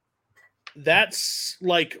 Like, that's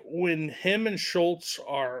like when him and Schultz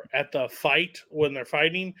are at the fight, when they're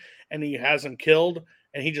fighting, and he has him killed,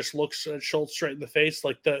 and he just looks at Schultz straight in the face.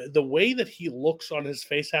 Like the way that he looks on his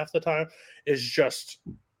face half the time is just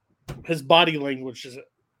his body language is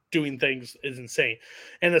doing things is insane.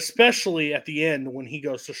 And especially at the end when he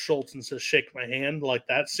goes to Schultz and says, "Shake my hand," like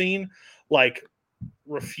that scene, like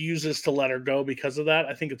refuses to let her go because of that.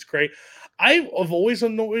 I think it's great. I've always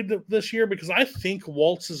annoyed this year because I think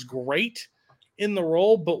Waltz is great in the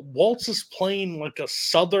role, but Waltz is playing like a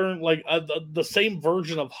Southern, like the same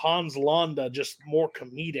version of Hans Landa, just more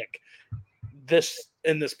comedic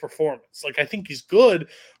in this performance. Like, I think he's good,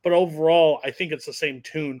 but overall, I think it's the same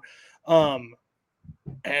tune.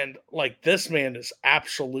 And like, this man is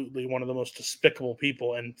absolutely one of the most despicable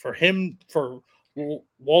people. And for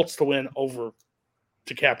Waltz to win over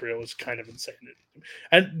DiCaprio is kind of insane.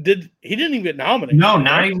 And he didn't even get nominated? No,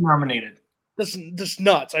 not even nominated. This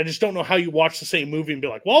nuts. I just don't know how you watch the same movie and be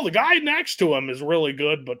like, well, the guy next to him is really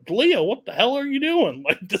good, but Leo, what the hell are you doing?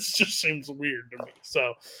 Like, this just seems weird to me.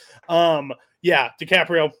 So, yeah,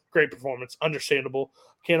 DiCaprio, great performance, understandable.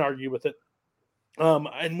 Can't argue with it.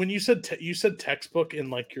 And when you said textbook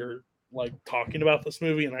in like you're like talking about this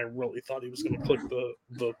movie, and I really thought he was going to click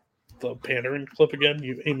the pandering clip again.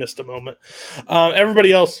 He missed a moment.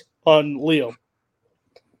 Everybody else on Leo.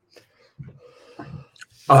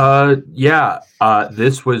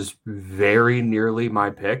 This was very nearly my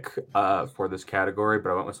pick for this category,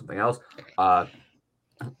 but I went with something else.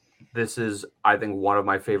 This is, I think, one of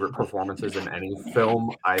my favorite performances in any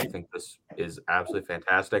film. I think this is absolutely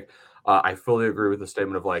fantastic. I fully agree with the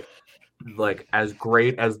statement of like as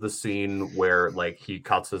great as the scene where like he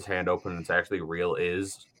cuts his hand open and it's actually real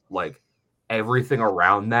is, like everything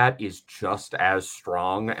around that is just as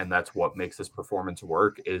strong, and that's what makes this performance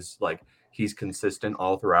work. Is like he's consistent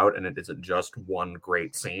all throughout, and it isn't just one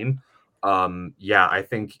great scene. I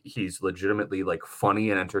think he's legitimately like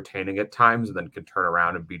funny and entertaining at times, and then can turn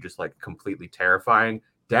around and be just like completely terrifying.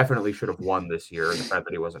 Definitely should have won this year. The fact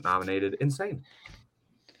that he wasn't nominated, insane.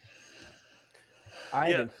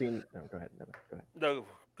 I haven't seen. No, go ahead. No, go ahead. No,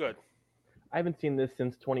 good. I haven't seen this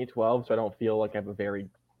since 2012, so I don't feel like I have a very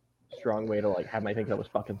strong way to like have my think I was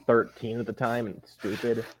fucking 13 at the time and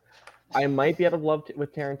stupid. I might be out of love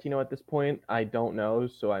with Tarantino at this point. I don't know,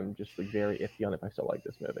 so I'm just like very iffy on if I still like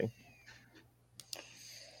this movie.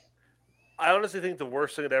 I honestly think the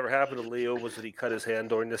worst thing that ever happened to Leo was that he cut his hand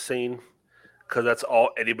during this scene, because that's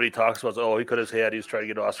all anybody talks about. Is, oh, he cut his hand. He was trying to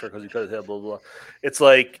get an Oscar because he cut his hand. Blah blah blah. It's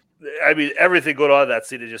like, I mean, everything going on in that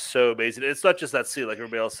scene is just so amazing. It's not just that scene, like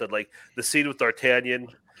everybody else said, like the scene with D'Artagnan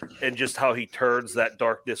and just how he turns that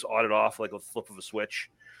darkness on and off like a flip of a switch.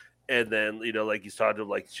 And then, you know, like he's talking to him,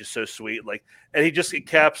 like, it's just so sweet. Like, and he just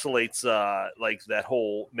encapsulates like that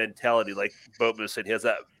whole mentality. Like Boatman said, he has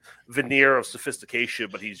that veneer of sophistication,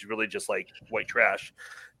 but he's really just like white trash.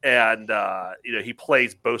 And you know, he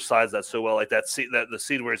plays both sides of that so well. Like that scene, the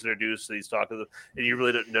scene where he's introduced and he's talking to them, and you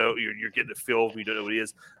really don't know, you're getting a feel of him, you don't know what he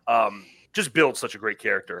is. Just builds such a great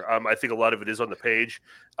character. I think a lot of it is on the page,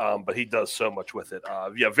 but he does so much with it.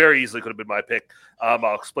 Very easily could have been my pick.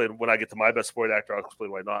 I'll explain when I get to my best supporting actor. I'll explain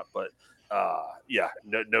why not. But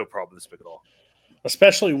no problem with this pick at all.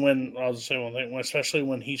 Especially when I was saying one thing, especially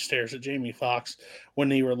when he stares at Jamie Foxx when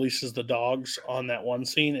he releases the dogs on that one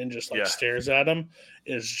scene and just like stares at him,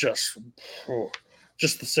 is just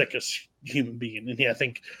the sickest human being. And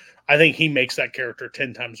I think he makes that character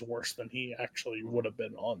 10 times worse than he actually would have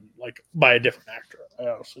been on, like, by a different actor. I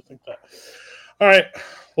honestly think that. All right,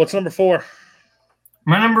 what's number 4?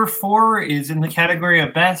 My number 4 is in the category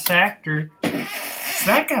of Best Actor. It's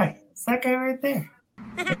that guy. It's that guy right there.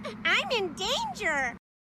 I'm in danger.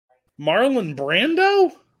 Marlon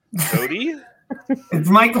Brando? Cody? It's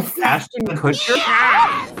Michael Ashton Kutcher?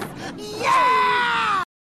 Yeah!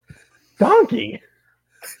 Donkey.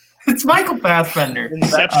 It's Michael Fassbender.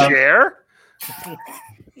 That chair?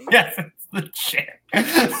 Yes, it's the chair.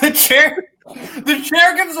 The chair. The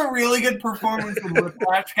chair gives a really good performance in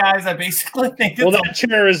Whiplash, guys. I basically think Well, it's that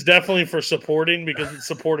chair is definitely for supporting because it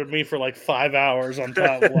supported me for like 5 hours on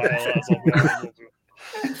top of YLS. I'll be honest with you.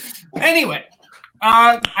 Anyway,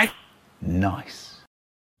 Nice.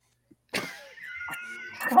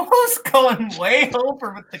 I was going way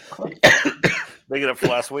over with the clip. Making up for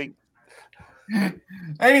last week.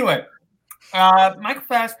 Anyway, Michael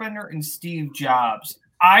Fassbender and Steve Jobs.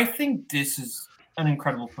 I think this is an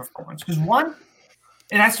incredible performance because one,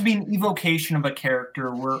 it has to be an evocation of a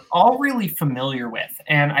character we're all really familiar with,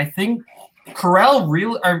 and I think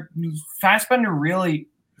Fassbender really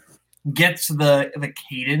gets the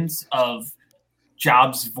cadence of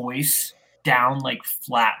Jobs' voice down like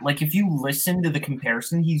flat. Like if you listen to the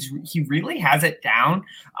comparison, he really has it down,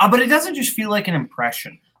 but it doesn't just feel like an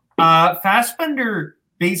impression. Fassbender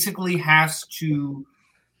basically has to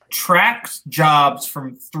track Jobs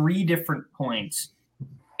from 3 different points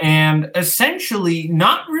and essentially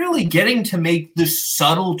not really getting to make the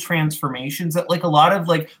subtle transformations that like a lot of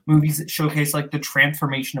like movies that showcase like the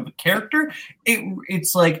transformation of a character.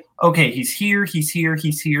 It's like, okay, he's here, he's here,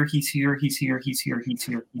 he's here, he's here, he's here, he's here, he's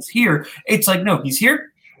here, he's here. It's like, no, he's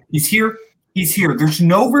here, he's here, he's here. There's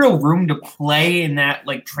no real room to play in that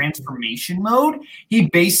like transformation mode. He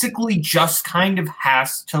basically just kind of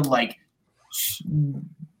has to like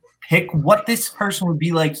pick what this person would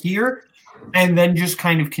be like here and then just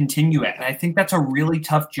kind of continue it. And I think that's a really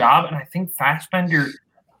tough job. And I think Fassbender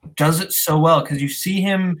does it so well because you see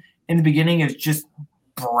him in the beginning as just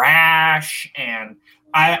brash. And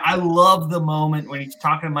I love the moment when he's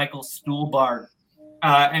talking to Michael Stuhlbarg.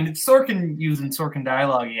 And it's Sorkin using Sorkin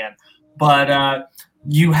dialogue again. But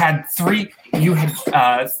you had 3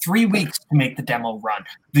 weeks to make the demo run.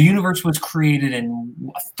 The universe was created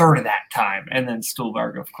in a third of that time. And then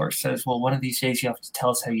Stuhlbarg, of course, says, well, one of these days you have to tell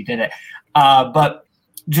us how you did it. But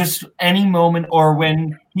just any moment, or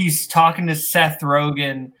when he's talking to Seth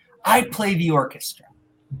Rogen, I play the orchestra.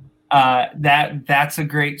 That's a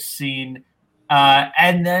great scene.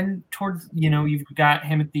 And then towards, you've got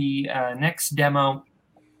him at the next demo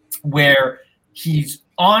where he's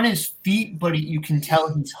on his feet, but you can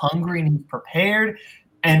tell he's hungry and he's prepared.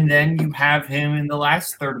 And then you have him in the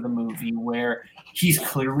last third of the movie where he's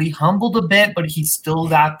clearly humbled a bit, but he's still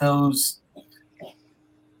got those,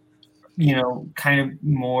 kind of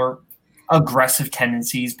more aggressive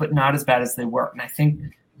tendencies, but not as bad as they were. And I think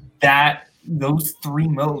that those 3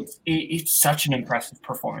 modes, it's such an impressive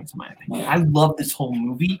performance in my opinion. I love this whole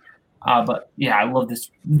movie, but yeah, I love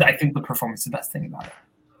this. I think the performance is the best thing about it.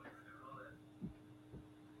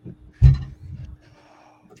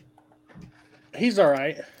 He's all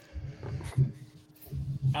right.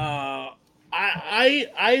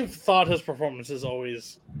 I've thought his performance is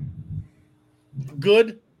always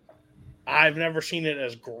good. I've never seen it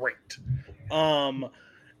as great. And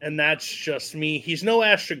that's just me. He's no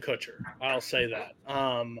Ashton Kutcher. I'll say that.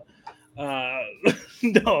 No,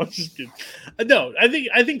 I'm just kidding. No, I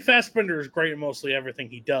think Fassbender is great in mostly everything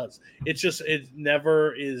he does. It's just it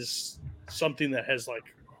never is something that has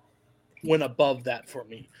like went above that for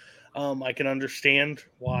me. I can understand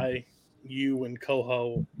why you and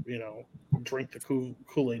Coho, drink the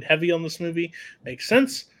Kool-Aid heavy on this movie. Makes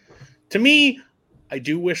sense. To me, I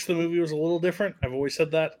do wish the movie was a little different. I've always said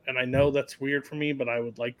that, and I know that's weird for me, but I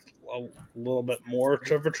would like a little bit more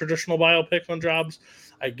of a traditional biopic on Jobs.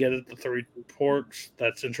 I get it, the 3 ports,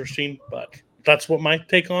 that's interesting, but that's what my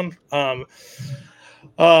take on.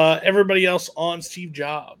 Everybody else on Steve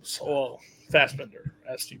Jobs. Well, Fassbender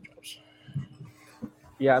as Steve Jobs.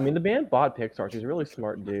 Yeah, I mean, the man bought Pixar. He's a really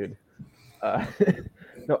smart dude.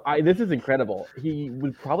 This is incredible. He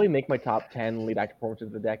would probably make my top 10 lead actor performances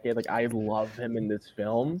of the decade. Like, I love him in this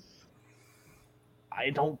film.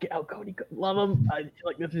 I don't get how Cody could love him. I feel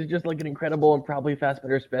like this is just like an incredible and probably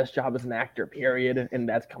Fassbender's best job as an actor, period. And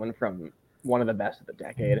that's coming from one of the best of the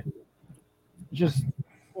decade. Just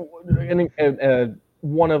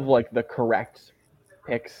one of like the correct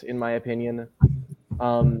picks, in my opinion.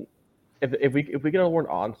 If we get a word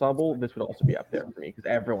ensemble, this would also be up there for me because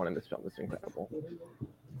everyone in this film is incredible.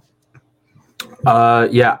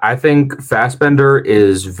 Yeah, I think Fassbender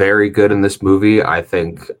is very good in this movie. I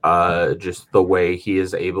think just the way he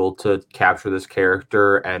is able to capture this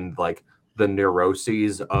character and like the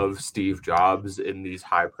neuroses of Steve Jobs in these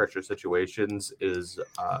high pressure situations is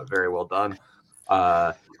very well done.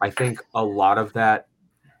 I think a lot of that.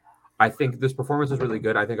 I think this performance is really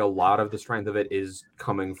good. I think a lot of the strength of it is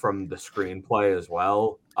coming from the screenplay as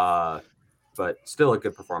well, but still a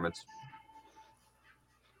good performance.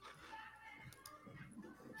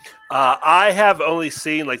 I have only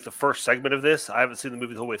seen like the first segment of this. I haven't seen the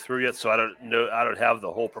movie the whole way through yet, so I don't know. I don't have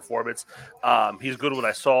the whole performance. He's good when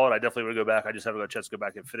I saw it. I definitely want to go back. I just haven't got a chance to go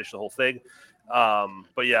back and finish the whole thing.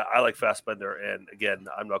 But yeah, I like Fassbender, and again,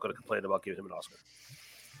 I'm not going to complain about giving him an Oscar.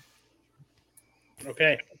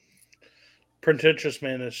 Okay. Pretentious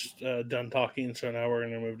Man is done talking, so now we're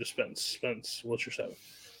going to move to Spence. Spence, what's your 7?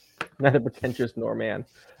 Neither pretentious nor man.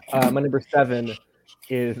 My number 7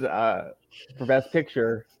 is for Best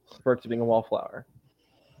Picture, Perks of Being a Wallflower.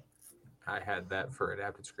 I had that for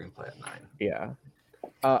adapted screenplay at 9. Yeah.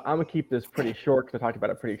 I'm going to keep this pretty short because I talked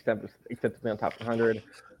about it pretty extensively on Top 100.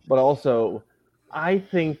 But also, I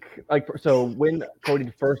think, so when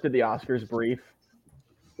Cody first did the Oscars brief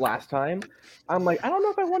last time, I'm like, I don't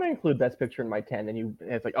know if I want to include Best Picture in my 10. And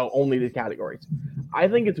it's like, oh, only these categories. I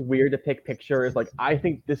think it's weird to pick picture. Like, I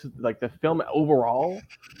think this is like the film overall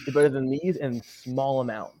is better than these in small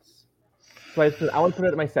amounts. So I want to put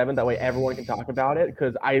it at my 7. That way everyone can talk about it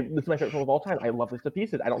because this is my favorite film of all time. I love this to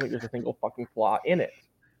pieces. I don't think there's a single fucking flaw in it.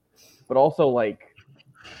 But also, like,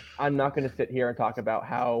 I'm not going to sit here and talk about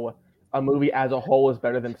how a movie as a whole is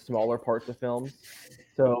better than smaller parts of films.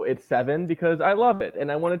 So it's 7 because I love it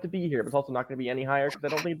and I want it to be here. But it's also not going to be any higher because I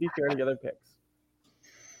don't think it'd be fair to the other picks.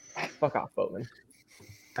 Fuck off, Boatman.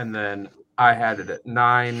 And then I had it at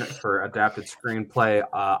 9 for adapted screenplay.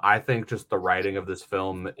 I think just the writing of this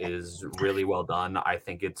film is really well done. I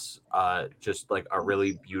think it's just like a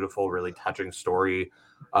really beautiful, really touching story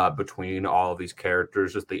between all of these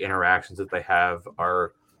characters. Just the interactions that they have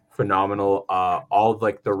are phenomenal. All of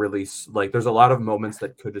like the really like there's a lot of moments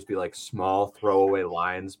that could just be like small throwaway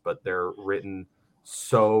lines, but they're written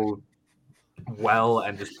so well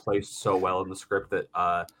and just placed so well in the script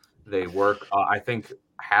that they work. I think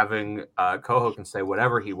having Coho can say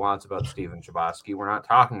whatever he wants about Steven Chbosky. We're not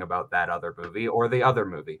talking about that other movie or the other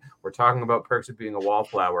movie. We're talking about Perks of Being a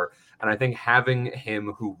Wallflower. And I think having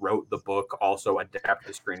him who wrote the book also adapt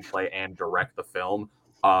the screenplay and direct the film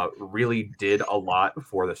really did a lot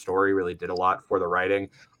for the story, really did a lot for the writing.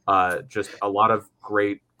 Just a lot of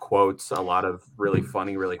great quotes, a lot of really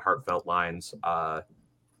funny, really heartfelt lines. Yeah,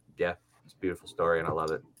 it's a beautiful story and I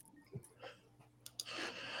love it.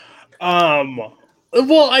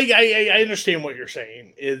 Well, I understand what you're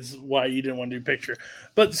saying is why you didn't want to do picture,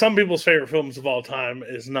 but some people's favorite films of all time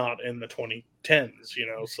is not in the 2010s, you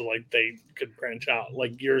know, so like they could branch out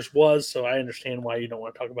like yours was. So I understand why you don't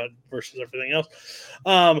want to talk about it versus everything else.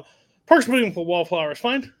 Perks of Being a Wallflower is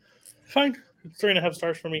fine. It's 3.5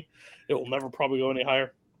 stars for me. It will never probably go any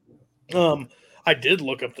higher. I did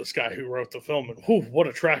look up this guy who wrote the film, and whew, what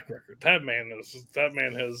a track record! That man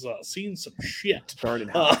has seen some shit. Started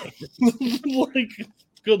high. Like,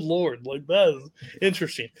 good lord, like that is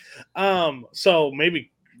interesting. So maybe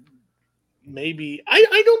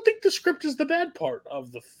I don't think the script is the bad part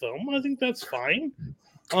of the film. I think that's fine.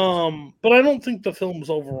 But I don't think the film's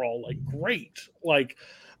overall like great. Like,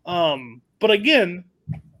 but again,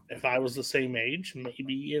 if I was the same age,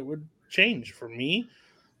 maybe it would change for me.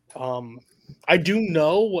 I do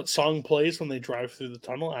know what song plays when they drive through the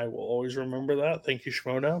tunnel. I will always remember that. Thank you,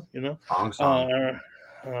 Shimono. You know, song.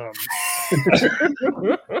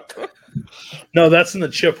 No, that's in the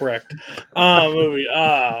Chipwrecked movie.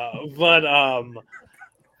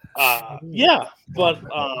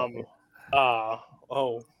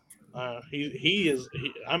 He is.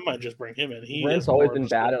 I might just bring him in. Brent's always been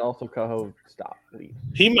bad, and also Coho leave.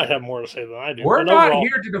 He might have more to say than I do. We're not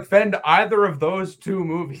here to defend either of those two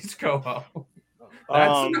movies, Coho.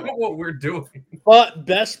 That's not what we're doing. But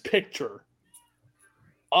Best Picture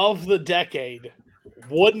of the decade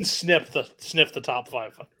wouldn't sniff the top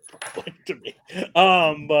 5 to me.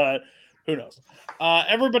 But who knows?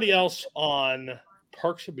 Everybody else on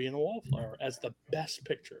Perks of Being a Wallflower as the Best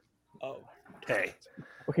Picture of. Okay,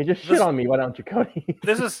 just shit on me. Why don't you, Cody?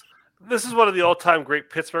 This is one of the all-time great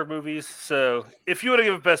Pittsburgh movies. So if you want to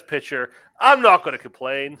give it Best Picture, I'm not going to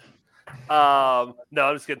complain. No,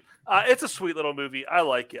 I'm just kidding. It's a sweet little movie. I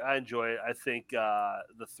like it. I enjoy it. I think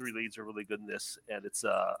the 3 leads are really good in this, and it's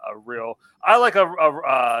a real. I like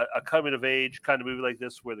a coming of age kind of movie like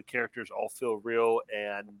this where the characters all feel real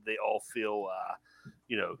and they all feel,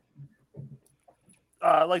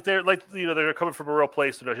 like they're coming from a real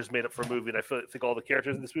place and they're just made up for a movie. And I think all the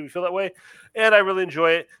characters in this movie feel that way, and I really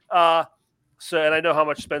enjoy it. And I know how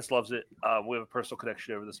much Spence loves it. We have a personal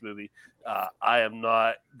connection over this movie. I am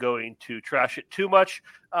not going to trash it too much.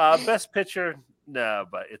 Best Picture, no,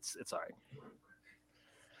 but it's all right.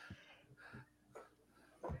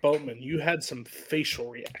 Boatman, you had some facial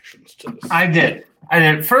reactions to this. I did.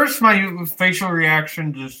 First, my facial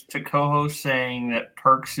reaction just to Coho saying that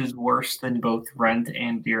Perks is worse than both Rent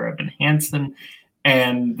and Dear Evan Hansen.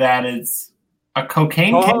 and that is a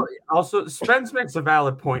cocaine Oh, king. also, Spence makes a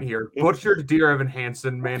valid point here. Butchered Dear Evan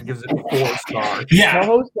Hansen, man gives it 4 stars. Yeah.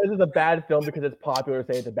 Co-host says it's a bad film because it's popular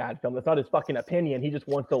to say it's a bad film. That's not his fucking opinion. He just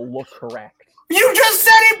wants to look correct. You just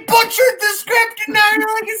said he butchered the script, and now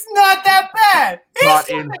you're like, it's not that bad. Not It's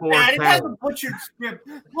in not bad. It 410. has a butchered script.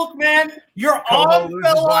 Look, man, your Coho arm is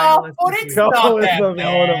fell the off, violence but it's Co not is that the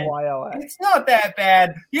villain of bad. YLS. It's not that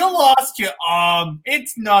bad. You lost your arm.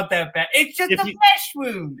 It's not that bad. It's just If a you- flesh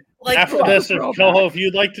wound. Like, After this, if throwback. Coho, if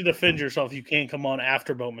you'd like to defend yourself, you can come on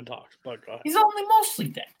after Bowman talks. But go ahead. he's only mostly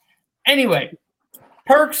dead. Anyway,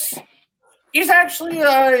 Perks is actually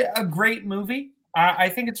a great movie. I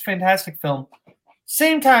think it's a fantastic film.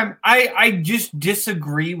 Same time, I just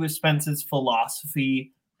disagree with Spence's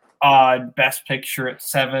philosophy on Best Picture at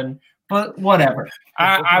 7, but whatever.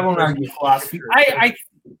 I won't argue philosophy.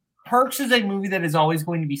 Perks is a movie that is always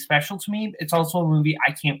going to be special to me. It's also a movie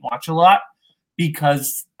I can't watch a lot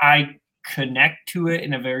because I connect to it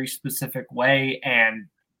in a very specific way, and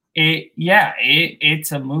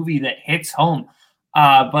it's a movie that hits home.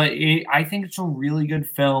 But I think it's a really good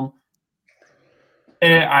film.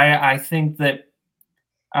 I think that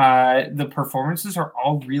the performances are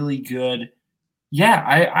all really good. Yeah,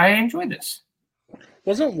 I enjoy this.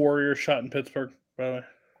 Wasn't Warrior shot in Pittsburgh, by the way?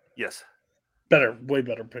 Yes. Better, way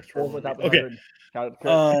better picture. Over the top of Okay. 100. Shout out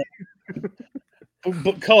to Chris.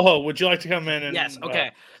 But Coho, would you like to come in and Yes,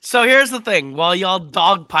 okay. So here's the thing. While y'all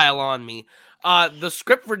dogpile on me, the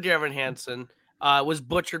script for Dear Evan Hansen was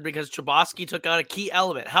butchered because Chbosky took out a key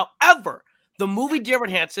element. However, the movie Dear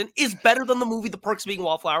Evan Hansen is better than the movie The Perks of Being a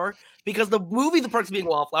Wallflower because the movie The Perks of Being a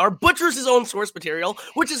Wallflower butchers his own source material,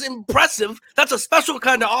 which is impressive. That's a special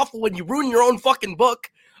kind of awful when you ruin your own fucking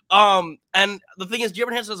book. And the thing is, Dear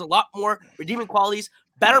Evan Hansen has a lot more redeeming qualities,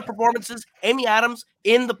 better performances. Amy Adams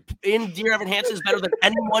in Dear Evan Hansen is better than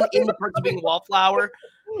anyone in The Perks of Being a Wallflower.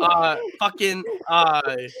 I'll take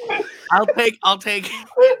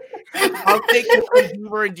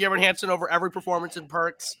Bieber and Dear Evan Hansen over every performance in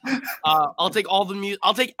Perks. I'll take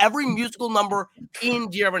every musical number in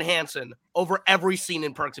Dear Evan Hansen over every scene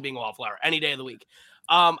in Perks of Being a Wallflower any day of the week.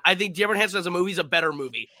 I think Dear Evan Hansen as a movie is a better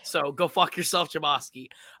movie. So go fuck yourself, Chbosky.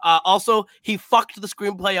 Also, he fucked the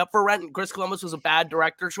screenplay up for Rent. And Chris Columbus was a bad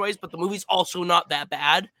director choice, but the movie's also not that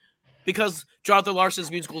bad because Jonathan Larson's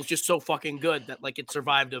musical is just so fucking good that like it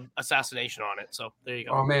survived an assassination on it. So there you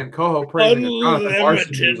go. Oh man, Coho praising the Jonathan Larson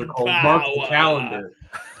Unlimited musical. Mark the power. calendar.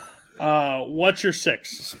 What's your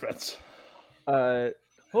 6, Spence?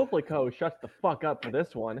 Hopefully Coho shuts the fuck up for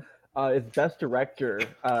this one. It's Best Director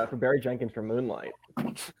for Barry Jenkins for Moonlight.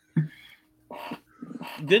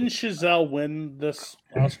 Didn't Chazelle win this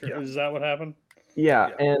Oscar? Yeah. Is that what happened? Yeah,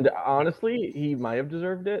 and honestly, he might have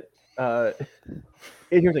deserved it. Here's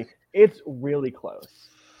the thing. It's really close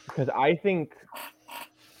because I think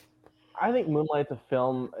Moonlight's a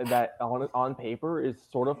film that on paper is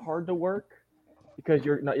sort of hard to work because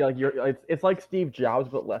it's like Steve Jobs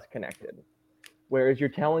but less connected. Whereas you're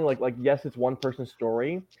telling like yes, it's one person's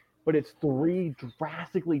story, but it's 3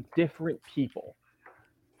 drastically different people.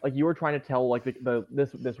 Like you were trying to tell like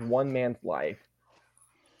this one man's life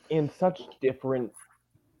in such different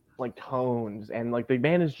like tones, and like the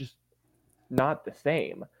man is just not the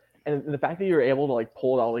same. And the fact that you're able to like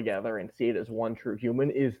pull it all together and see it as one true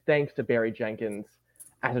human is thanks to Barry Jenkins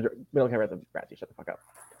as a middle character. Shut the fuck up.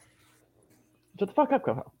 Shut the fuck up,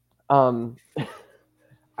 Coho.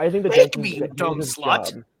 I think that Make Jenkins me, did dumb his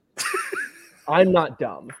slut. job. I'm not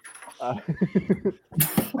dumb. I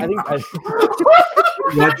think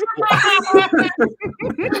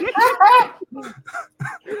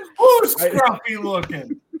Who's scruffy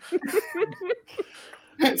looking?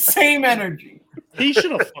 Same energy. He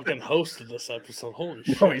should have fucking hosted this episode. Holy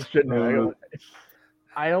shit! No, he shouldn't have.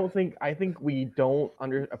 I think we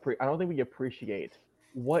appreciate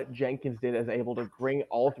what Jenkins did as able to bring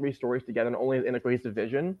all 3 stories together, not only in a cohesive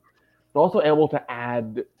vision, but also able to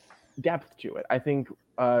add depth to it. I think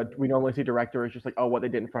we normally see directors just like, oh, what they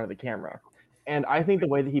did in front of the camera. And I think the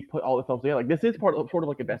way that he put all the films together, like this is sort of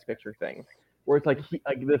like a Best Picture thing, where it's like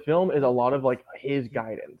the film is a lot of like his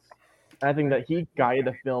guidance. And I think that he guided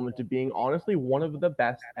the film into being honestly one of the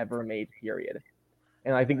best ever made, period.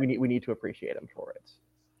 And I think we need to appreciate him for it.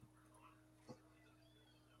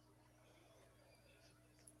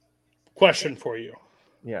 Question for you.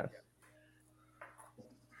 Yes.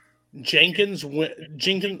 Jenkins.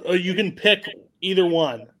 You can pick either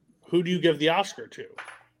one. Who do you give the Oscar to?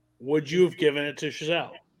 Would you have given it to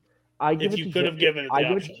Chazelle? If you could have given it the I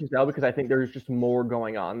give it option. to Chazelle because I think there's just more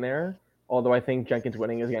going on there. Although I think Jenkins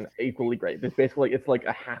winning is again equally great. It's basically like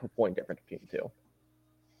a half a point difference between the two.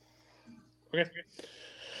 Okay.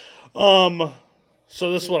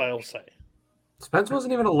 So this is what I will say. Spence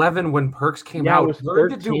wasn't even 11 when Perks came Yeah, it out. was Learn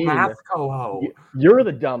to do 13. math, Coho. You're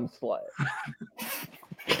the dumb slut.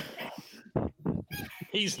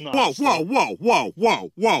 He's not. Whoa, whoa, whoa, whoa,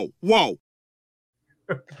 whoa, whoa,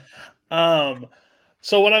 whoa.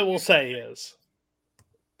 So what I will say is,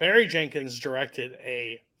 Barry Jenkins directed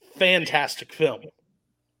a fantastic film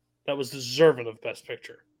that was deserving of Best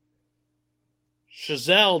Picture.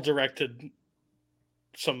 Chazelle directed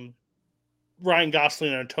some Ryan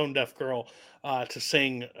Gosling and a tone-deaf girl to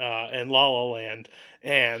sing in La La Land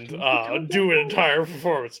and do an entire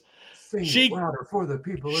performance. Sing louder for the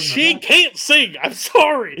people. She can't sing. I'm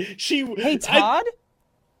sorry. Hey Todd,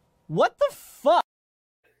 what the fuck?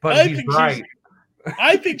 But he's right.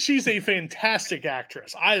 I think she's a fantastic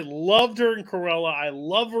actress. I loved her in Cruella. I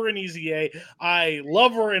love her in Easy A. I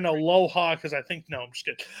love her in Aloha because I'm just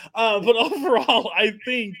kidding. But overall, I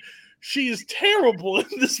think she's terrible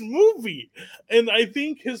in this movie, and I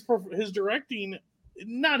think his directing,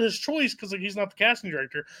 not his choice because he's not the casting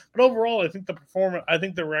director, but overall, I think the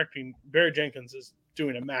directing, Barry Jenkins is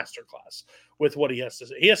doing a masterclass with what he has to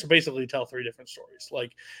say. He has to basically tell 3 different stories,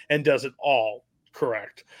 and does it all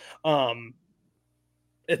correct.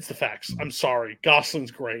 It's the facts. I'm sorry.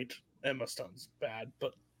 Gosling's great. Emma Stone's bad,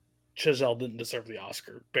 but Chazelle didn't deserve the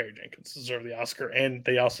Oscar. Barry Jenkins deserved the Oscar, and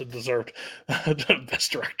they also deserved the Best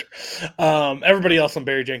Director. Everybody else on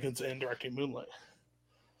Barry Jenkins and directing Moonlight.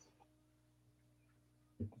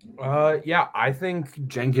 Yeah, I think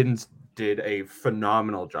Jenkins did a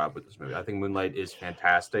phenomenal job with this movie. I think Moonlight is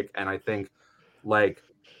fantastic, and I think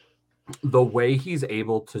the way he's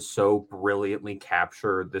able to so brilliantly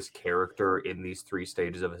capture this character in these 3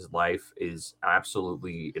 stages of his life is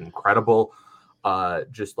absolutely incredible.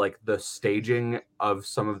 Just the staging of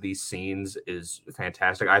some of these scenes is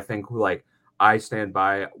fantastic. I think I stand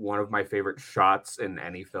by one of my favorite shots in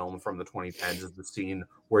any film from the 2010s is the scene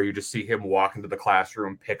where you just see him walk into the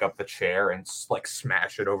classroom, pick up the chair, and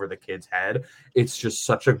smash it over the kid's head. It's just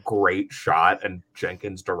such a great shot, and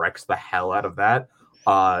Jenkins directs the hell out of that.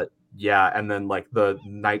 Yeah, and then the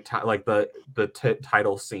nighttime, the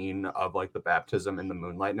title scene of the baptism in the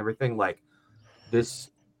moonlight and everything.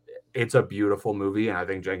 It's a beautiful movie, and I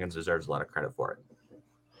think Jenkins deserves a lot of credit for it.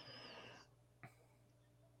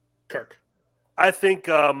 Kirk, I think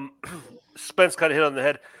Spence kind of hit on the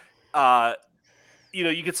head.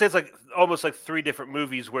 You could say it's almost 3 different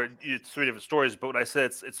movies where it's 3 different stories. But when I say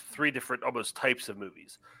it's 3 different almost types of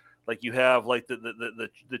movies. You have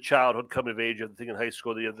the childhood coming of age, of the thing in high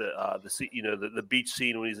school. You have the beach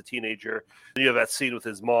scene when he's a teenager. Then you have that scene with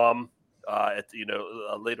his mom.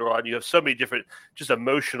 Later on, you have so many different just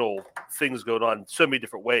emotional things going on, so many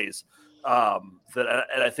different ways. And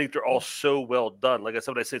I think they're all so well done. Like I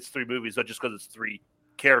said, when I say it's 3 movies, not just because it's 3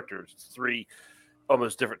 characters, it's 3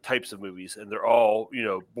 almost different types of movies, and they're all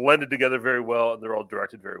blended together very well, and they're all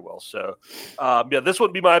directed very well. So, this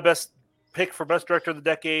wouldn't be my best pick for Best Director of the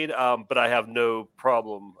Decade, but I have no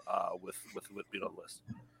problem with being on the list.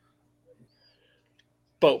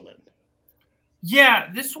 Boatman. Yeah,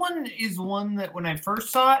 this one is one that when I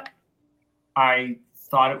first saw it, I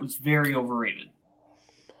thought it was very overrated.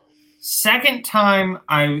 Second time,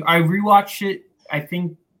 I rewatched it, I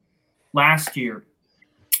think, last year.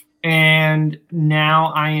 And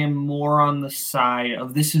now I am more on the side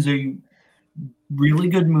of this is a really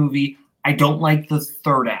good movie. I don't like the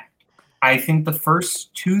third act. I think the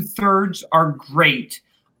first 2/3 are great.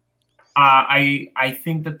 I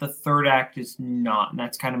think that the third act is not, and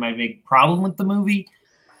that's kind of my big problem with the movie.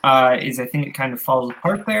 Is I think it kind of falls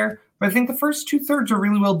apart there. But I think the first 2/3 are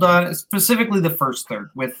really well done, specifically the first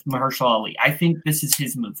third with Mahershala Ali. I think this is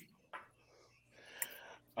his movie.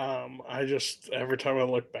 Every time I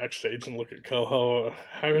look backstage and look at Coho,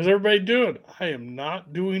 how is everybody doing? I am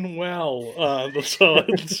not doing well. So I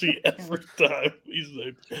can see every time he's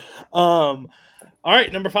there. All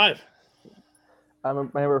right, number 5. My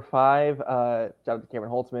number 5, shout out to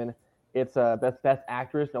Cameron Holtzman. It's best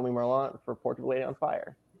actress, Naomi Merlant for Portrait of a Lady on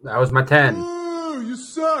Fire. That was my 10. Ooh, you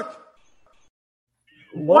suck.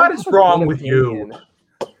 What is wrong with you?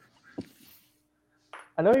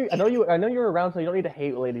 I know you're around, so you don't need to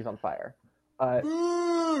hate Ladies on Fire.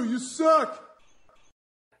 Ooh, you suck.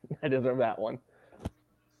 I deserve that one.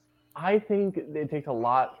 I think it takes a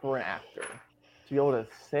lot for an actor to be able to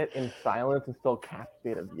sit in silence and still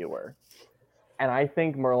captivate a viewer. And I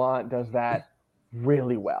think Merlant does that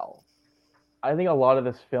really well. I think a lot of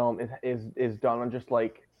this film is done on just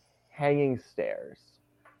hanging stares.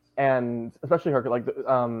 And especially her,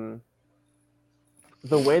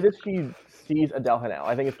 the way that she sees Adele Haenel,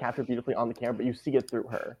 I think it's captured beautifully on the camera, but you see it through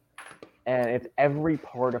her. And it's every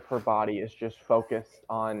part of her body is just focused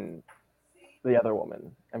on the other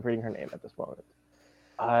woman. I'm forgetting her name at this moment.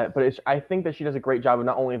 But I think that she does a great job of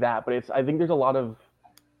not only that, but I think there's a lot of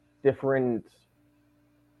different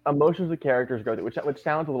emotions the characters go through, which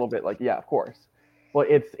sounds a little bit like, yeah, of course. But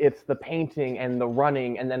it's the painting and the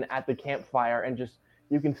running, and then at the campfire, and just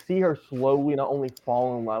you can see her slowly not only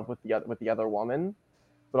fall in love with the other woman,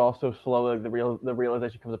 but also slowly the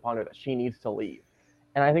realization comes upon her that she needs to leave.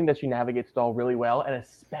 And I think that she navigates it all really well, and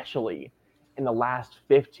especially in the last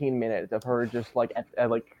 15 minutes of her just like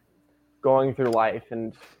like going through life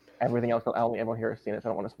and everything else. Only everyone here has seen it, so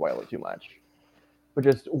I don't want to spoil it too much. But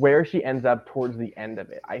just where she ends up towards the end of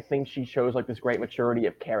it, I think she shows like this great maturity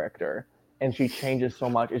of character, and she changes so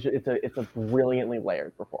much. It's a brilliantly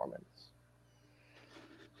layered performance.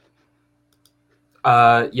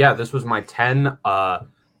 Yeah, this was my 10.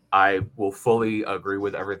 I will fully agree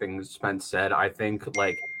with everything Spence said. I think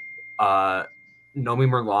like Nomi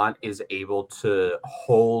Merlant is able to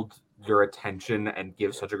hold your attention and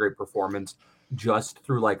give such a great performance just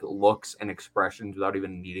through like looks and expressions without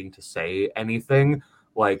even needing to say anything.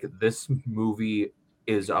 Like this movie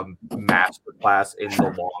is a masterclass in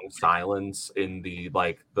the long silence, in the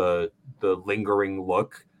like the lingering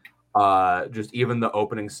look. Just even the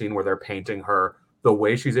opening scene where they're painting her, the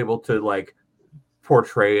way she's able to like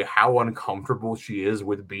portray how uncomfortable she is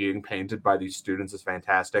with being painted by these students is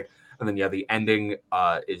fantastic. And then, yeah, the ending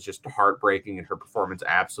is just heartbreaking, and her performance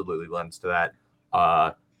absolutely lends to that.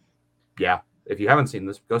 Yeah, if you haven't seen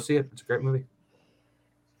this, go see it. It's a great movie.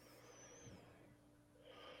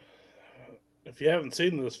 If you haven't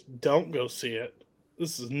seen this, don't go see it.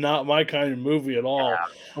 This is not my kind of movie at all.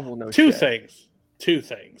 Two things.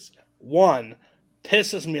 One,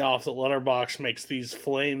 pisses me off that Letterboxd makes these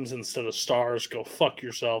flames instead of stars. Go fuck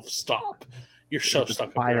yourself. Stop. You're so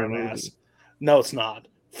stuck up your own ass. No, it's not.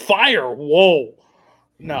 Fire. Whoa.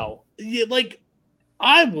 No. Like,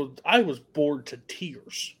 I was bored to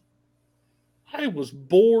tears. I was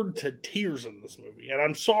bored to tears in this movie. And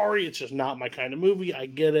I'm sorry, it's just not my kind of movie. I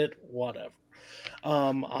get it. Whatever.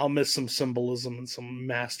 I'll miss some symbolism and some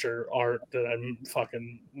master art that I'm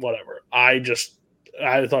fucking whatever. I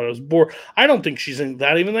thought it was bored. I don't think she's even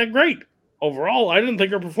that great overall. I didn't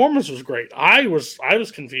think her performance was great. I was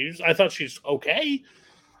confused. I thought she's okay,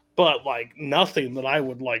 but like nothing that I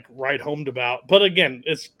would like write home about. But again,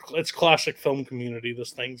 it's classic film community.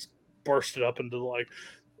 This thing's bursted up into like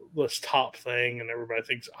this top thing, and everybody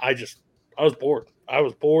thinks I was bored. I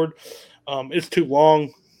was bored. It's too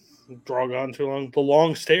long. Drag on too long. The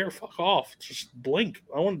long stare. Fuck off. Just blink.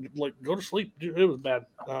 I wanted to like go to sleep. Dude, it was bad.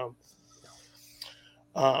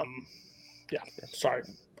 Yeah, sorry.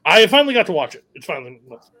 I finally got to watch it. It's finally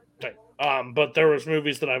okay. But there was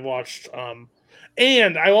movies that I've watched.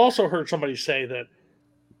 And I also heard somebody say that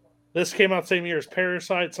this came out the same year as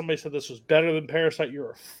Parasite. Somebody said this was better than Parasite.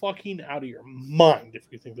 You're fucking out of your mind if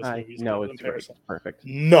you think this movie is better than Parasite. Perfect.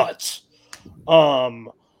 Nuts.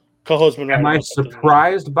 Co-host Am I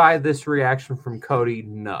surprised by this reaction from Cody?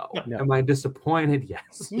 No. Am I disappointed?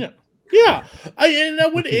 Yes. Yeah. Yeah,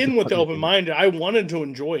 I went in with the open mind. I wanted to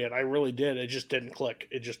enjoy it. I really did. It just didn't click.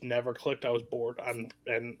 It just never clicked. I was bored.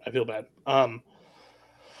 And I feel bad.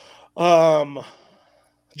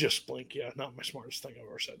 Just blink. Yeah, not my smartest thing I've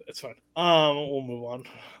ever said. It's fine. We'll move on.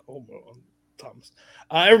 Thomas.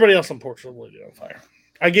 Everybody else on Portugal Lady on Fire.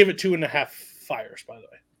 I gave it 2.5 fires. By the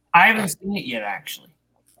way, I haven't seen it yet. Actually,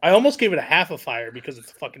 I almost gave it a half a fire because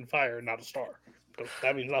it's a fucking fire and not a star.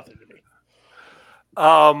 That means nothing to me.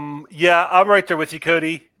 Yeah, I'm right there with you,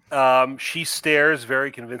 Cody. She stares very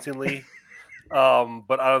convincingly,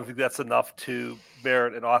 but I don't think that's enough to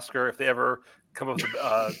merit an Oscar. If they ever come up with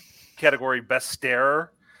a category Best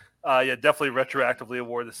Starer, yeah, definitely retroactively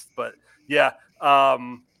award this. But yeah,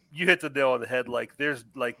 you hit the nail on the head. Like, there's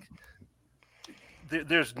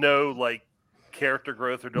no like character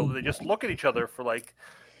growth or no. They just look at each other for like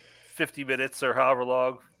 50 minutes or however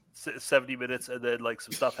long. 70 minutes, and then like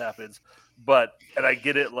some stuff happens, and I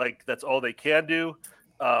get it, like that's all they can do,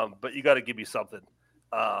 but you got to give me something.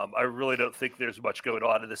 I really don't think there's much going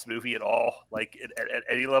on in this movie at all, like at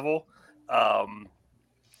any level,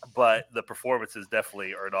 but the performances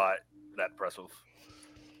definitely are not that impressive.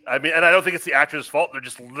 I mean, and I don't think it's the actor's fault. They're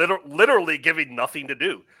just literally giving nothing to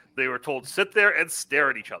do. They were told sit there and stare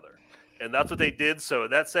at each other, and that's what they did. So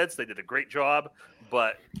in that sense, they did a great job,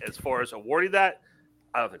 but as far as awarding that,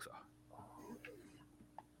 I don't think so.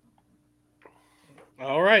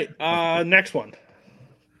 All right. Next one.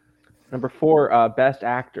 Number 4, Best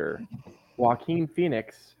Actor. Joaquin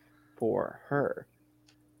Phoenix for Her.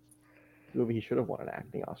 Movie he should have won an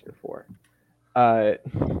acting Oscar for.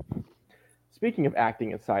 Speaking of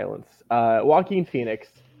acting in silence, Joaquin Phoenix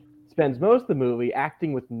spends most of the movie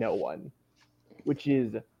acting with no one. which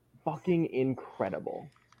is fucking incredible.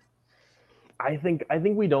 I think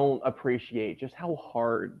we don't appreciate just how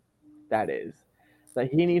hard that is.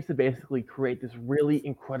 That he needs to basically create this really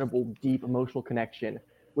incredible, deep emotional connection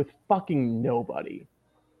with fucking nobody.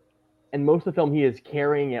 And most of the film, he is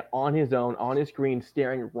carrying it on his own, on his screen,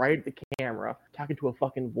 staring right at the camera, talking to a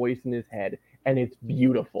fucking voice in his head, and it's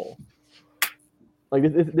beautiful. Like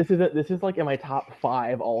this is like in my top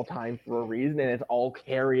 5 all time for a reason, and it's all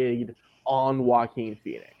carried on Joaquin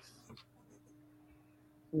Phoenix.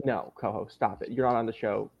 No, co-host, stop it. You're not on the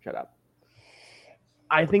show. Shut up.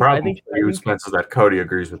 I think Spence, is that Cody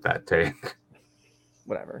agrees with that take.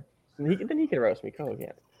 Whatever. Then he can roast me. Cody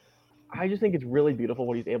can't. I just think it's really beautiful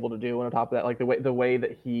what he's able to do. And on top of that, like the way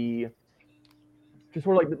that he just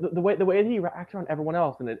sort of like the way that he reacts around everyone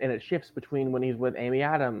else, and it shifts between when he's with Amy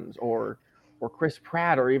Adams or Chris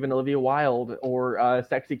Pratt or even Olivia Wilde or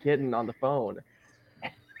Sexy Kitten on the phone.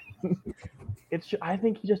 I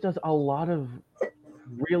think he just does a lot of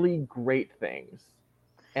really great things,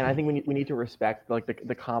 and I think we need to respect like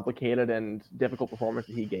the complicated and difficult performance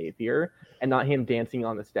that he gave here, and not him dancing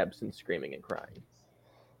on the steps and screaming and crying.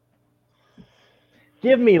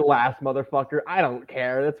 Give me last, motherfucker. I don't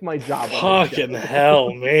care. That's my job. Fucking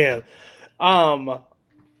hell, man.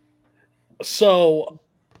 So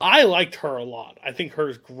I liked her a lot. I think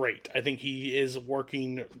her's great. I think he is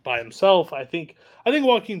working by himself. I think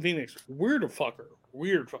Joaquin Phoenix, weird fucker.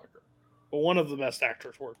 But one of the best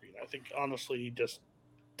actors working. I think honestly he just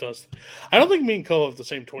does. I don't think me and Cole have the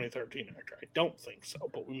same 2013 actor. I don't think so,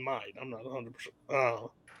 but we might. I'm not 100%.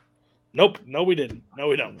 Nope. No, we didn't. No,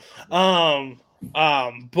 we don't.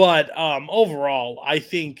 But overall, I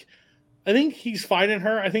think he's finding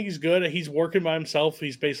her. I think he's good. He's working by himself.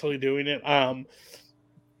 He's basically doing it.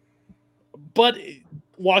 But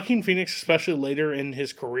Joaquin Phoenix, especially later in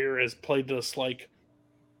his career, has played this like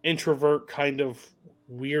introvert kind of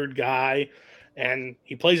weird guy, and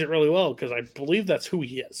he plays it really well because I believe that's who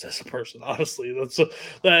he is as a person. Honestly,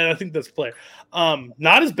 I think that's player.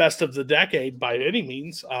 Not his best of the decade by any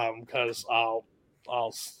means, because I'll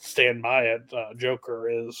stand by it. Joker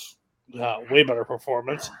is way better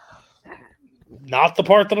performance. Not the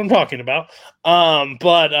part that I'm talking about.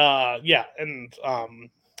 But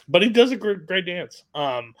he does a great dance.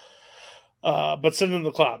 But Send in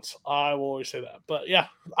the Clouds. I will always say that. But yeah,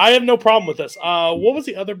 I have no problem with this. What was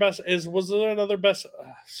the other best? Was there another best?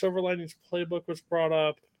 Silver Linings Playbook was brought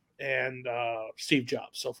up, and Steve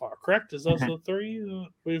Jobs so far. Correct? Is those the 3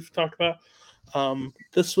 we've talked about?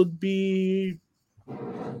 This would be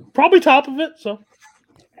probably top of it. So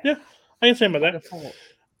yeah, I can stand by that.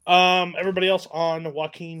 Everybody else on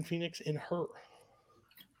Joaquin Phoenix in Her.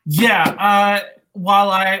 Yeah, while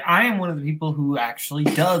I am one of the people who actually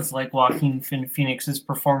does like Joaquin Phoenix's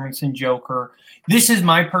performance in Joker, this is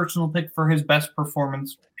my personal pick for his best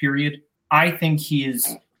performance, period. I think he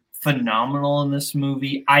is phenomenal in this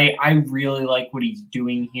movie. I really like what he's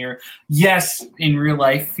doing here. Yes, in real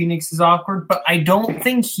life, Phoenix is awkward, but I don't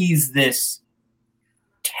think he's this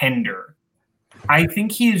tender. I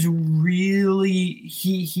think he is really,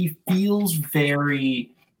 he feels very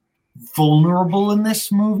vulnerable in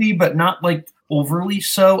this movie, but not like overly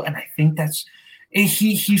so. And I think that's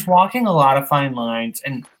he's walking a lot of fine lines,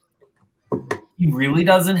 and he really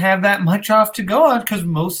doesn't have that much off to go on because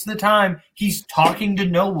most of the time he's talking to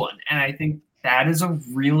no one. And I think that is a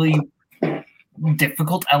really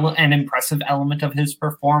difficult and impressive element of his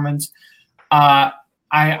performance.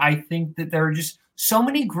 I think that there are just so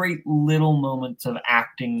many great little moments of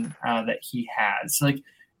acting that he has, like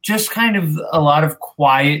just kind of a lot of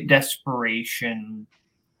quiet desperation.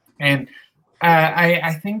 And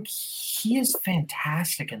I think he is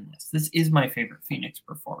fantastic in this. This is my favorite Phoenix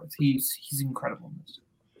performance. He's incredible in this.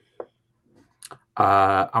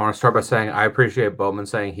 I want to start by saying I appreciate Bowman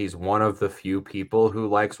saying he's one of the few people who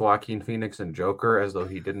likes Joaquin Phoenix and Joker, as though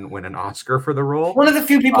he didn't win an Oscar for the role. One of the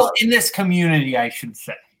few people in this community, I should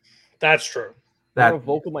say. That's true. That's a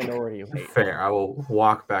vocal minority. Fair. I will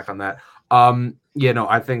walk back on that.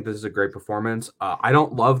 I think this is a great performance. I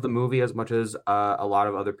don't love the movie as much as a lot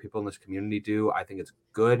of other people in this community do. I think it's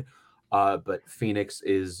good, but Phoenix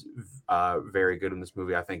is very good in this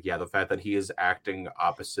movie. I think, the fact that he is acting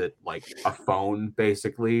opposite like a phone,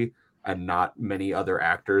 basically, and not many other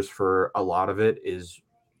actors for a lot of it is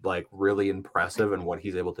like really impressive, and what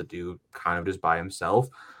he's able to do kind of just by himself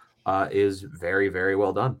is very, very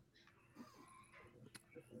well done.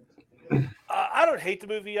 I don't hate the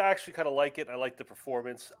movie. I actually kind of like it. I like the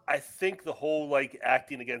performance. I think the whole like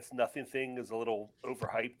acting against nothing thing is a little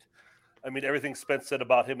overhyped. I mean, everything Spence said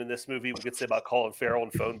about him in this movie, we could say about Colin Farrell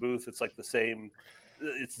and Phone Booth. It's like the same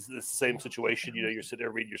it's the same situation. You know, you're sitting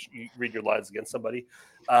there you read your lines against somebody.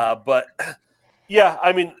 But yeah,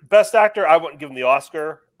 I mean, best actor, I wouldn't give him the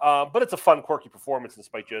Oscar, but it's a fun, quirky performance in the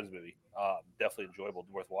Spike Jonze movie. Definitely enjoyable,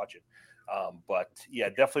 worth watching. But yeah,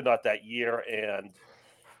 definitely not that year. And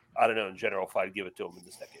I don't know in general if I'd give it to him in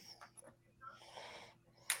this decade.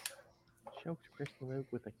 Choked Kristen Wiig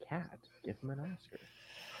with a cat. Give him an Oscar.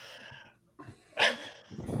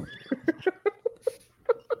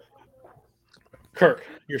 Kirk,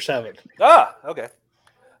 you're 7. Okay.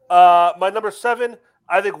 My number 7,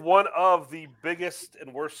 I think one of the biggest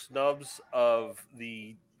and worst snubs of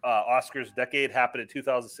the Oscars decade happened in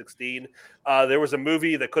 2016. There was a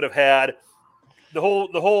movie that could have had the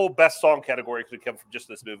whole best song category could have come from just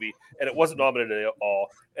this movie, and it wasn't nominated at all,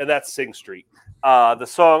 and that's Sing Street. The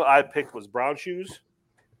song I picked was Brown Shoes.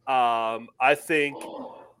 I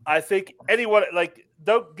think anyone, like,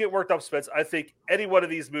 don't get worked up, Spence. I think any one of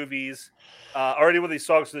these movies or any one of these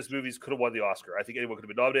songs for this movies could have won the Oscar. I think anyone could have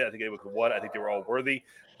been nominated. I think anyone could have won. I think they were all worthy.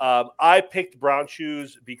 I picked Brown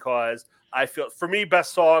Shoes because I feel, for me,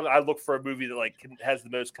 best song, I look for a movie that like has the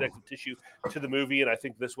most connective tissue to the movie, and I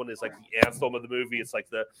think this one is like the anthem of the movie. It's like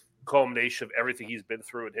the culmination of everything he's been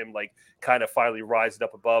through and him like kind of finally rising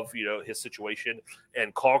up above, you know, his situation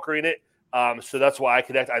and conquering it. So that's why I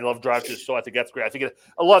connect. I love Brown Shoes, so I think that's great. I think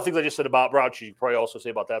a lot of things I just said about Brown Shoes, you probably also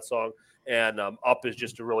say about that song. And Up is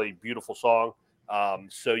just a really beautiful song.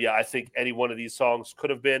 So yeah, I think any one of these songs could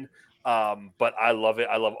have been, but I love it.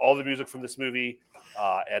 I love all the music from this movie,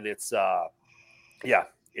 and it's a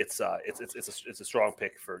strong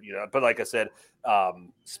pick for, you know. But like I said,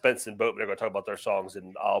 Spence and Boatman are going to talk about their songs,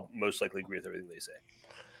 and I'll most likely agree with everything they say.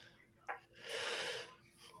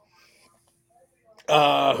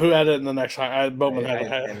 Who had it in the next one? Bowman had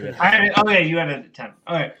it. I had it. Oh yeah, you had it at 10.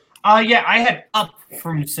 All right. Yeah, I had Up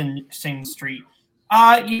from Sing Street.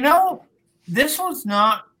 You know, this was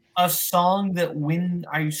not a song that when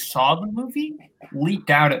I saw the movie leaped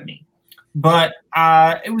out at me, but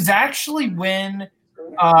it was actually when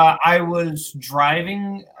I was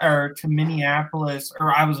driving to Minneapolis,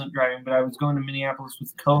 or I wasn't driving, but I was going to Minneapolis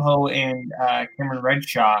with Coho and Cameron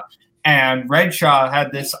Redshaw, and Redshaw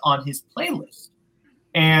had this on his playlist.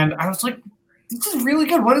 And I was like, this is really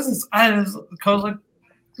good. What is this? I was like,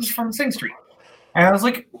 this is from Sing Street. And I was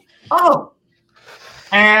like, oh.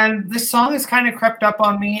 And this song has kind of crept up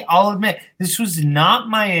on me. I'll admit, this was not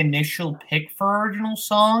my initial pick for original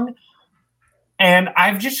song. And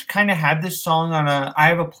I've just kind of had this song I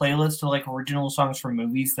have a playlist of like original songs from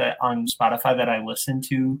movies that on Spotify that I listen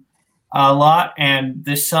to a lot. And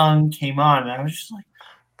this song came on and I was just like,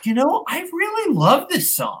 you know, I really love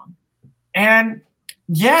this song. And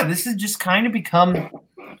yeah, this has just kind of become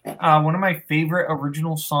one of my favorite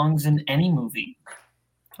original songs in any movie.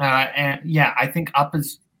 And yeah, I think Up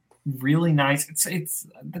is really nice. It's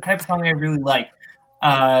the type of song I really like.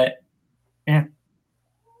 Yeah.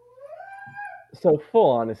 So full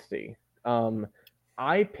honesty,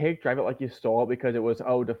 I picked Drive It Like You Stole It because it was,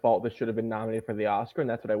 default, this should have been nominated for the Oscar, and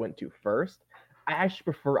that's what I went to first. I actually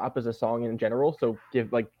prefer Up as a song in general, so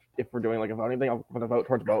if we're doing like a voting thing, I'll put a vote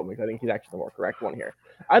towards Boatman because I think he's actually the more correct one here.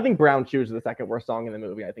 I think Brown Shoes is the second worst song in the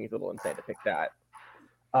movie. I think it's a little insane to pick that.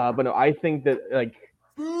 But no, I think that like,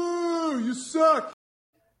 Boo, you suck.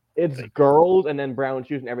 It's Girls and then Brown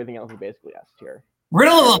Shoes and everything else is basically S tier.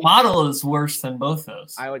 Riddle of the Model is worse than both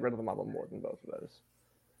those. I like Riddle of the Model more than both of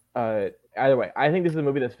those. Either way, I think this is a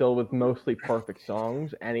movie that's filled with mostly perfect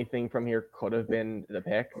songs. Anything from here could have been the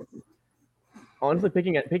pick. Honestly,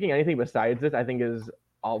 picking anything besides this, I think is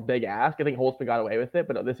a big ask. I think Holtzman got away with it,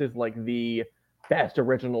 but no, this is like the best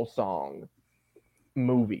original song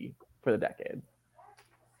movie for the decade.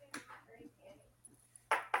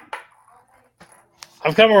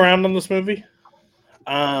 I've come around on this movie.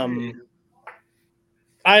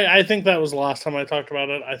 I think that was the last time I talked about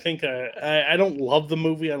it. I think I don't love the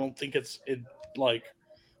movie. I don't think it's like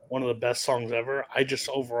one of the best songs ever. I just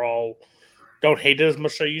overall don't hate it as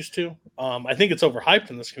much as I used to. I think it's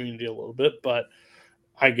overhyped in this community a little bit, but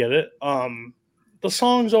I get it. The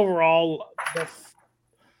songs overall,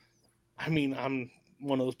 I'm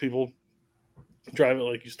one of those people. Drive It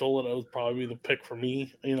Like You Stole It. That would probably be the pick for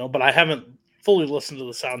me, but I haven't fully listened to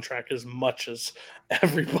the soundtrack as much as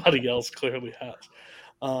everybody else clearly has.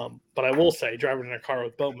 But I will say, driving in a car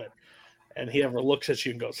with Boatman, and he ever looks at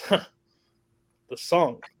you and goes, the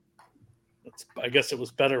song. I guess it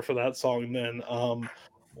was better for that song than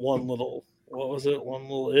one little what was it? One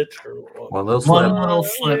little itch or what? One little slip. One little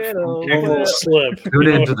slip. One little slip. Tune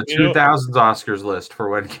into the 2000s Oscars list for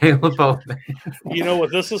when Caleb opened. You know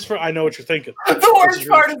what this is for? I know what you're thinking. The worst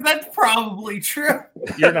part is that's probably true.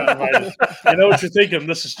 You're not invited. I know what you're thinking.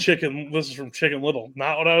 This is chicken. This is from Chicken Little.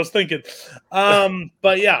 Not what I was thinking.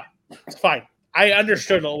 But yeah, it's fine. I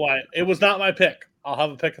understood why. It was not my pick. I'll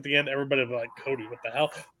have a pick at the end. Everybody will be like, Cody, what the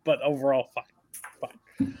hell? But overall,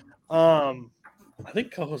 fine. I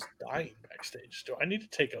think Coho's dying backstage. Do I need to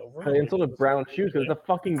take over? And so of Brown Shoes, because it's a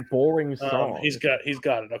fucking boring song. He's got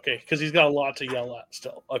it. Okay, because he's got a lot to yell at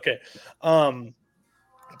still. Okay.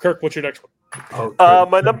 Kirk, what's your next one? Oh,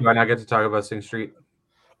 do I not get to talk about Sing Street?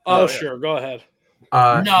 Oh, sure. Go ahead.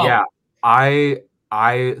 No. Yeah,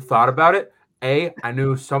 I thought about it. I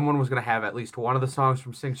knew someone was going to have at least one of the songs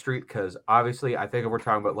from Sing Street because obviously I think if we're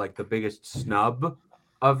talking about like the biggest snub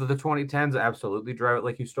of the 2010s, absolutely Drive It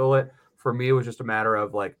Like You Stole It. For me, it was just a matter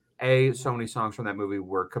of like, so many songs from that movie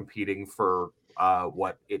were competing for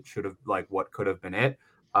what it should have, like what could have been it.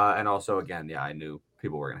 And also, again, yeah, I knew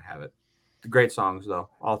people were going to have it. Great songs, though.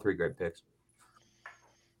 All three great picks.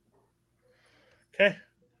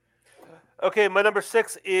 Okay, my number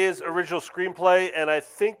 6 is original screenplay, and I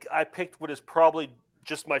think I picked what is probably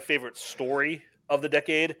just my favorite story of the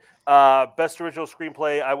decade. Best original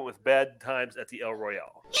screenplay, I went with Bad Times at the El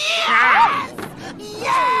Royale.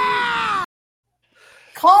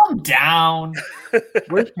 Calm down.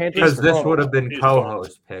 Because this would have been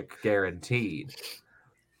co-host pick, guaranteed.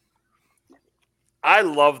 I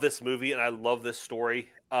love this movie, and I love this story.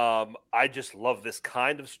 I just love this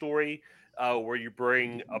kind of story. Where you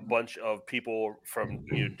bring a bunch of people from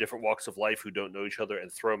different walks of life who don't know each other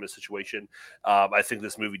and throw them in a situation. I think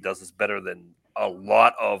this movie does this better than a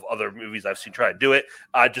lot of other movies I've seen try to do it.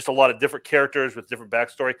 Just a lot of different characters with different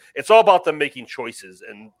backstory. It's all about them making choices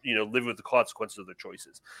and living with the consequences of their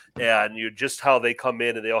choices. And just how they come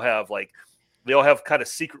in and they all have kind of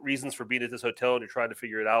secret reasons for being at this hotel and you're trying to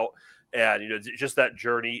figure it out. And just that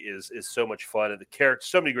journey is so much fun, and the characters,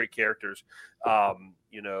 so many great characters.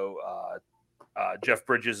 Jeff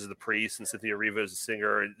Bridges is the priest, and Cynthia Erivo is the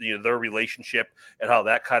singer. And, their relationship and how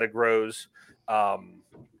that kind of grows. And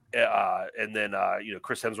then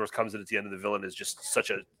Chris Hemsworth comes in at the end of the villain is just such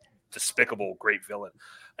a despicable, great villain,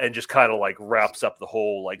 and just kind of like wraps up the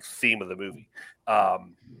whole like theme of the movie.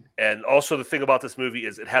 And also the thing about this movie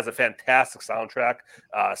is it has a fantastic soundtrack.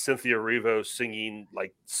 Cynthia Erivo singing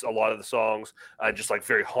like a lot of the songs, just like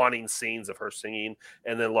very haunting scenes of her singing,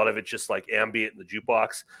 and then a lot of it just like ambient in the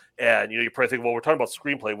jukebox. And you probably think, well, we're talking about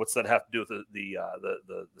screenplay. What's that have to do with the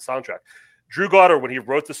soundtrack? Drew Goddard, when he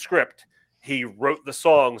wrote the script, he wrote the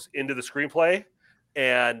songs into the screenplay,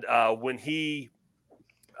 and when he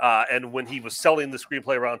was selling the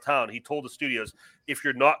screenplay around town, he told the studios, if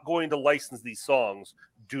you're not going to license these songs,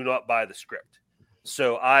 do not buy the script.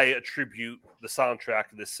 So I attribute the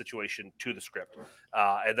soundtrack in this situation to the script.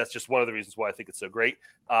 And that's just one of the reasons why I think it's so great.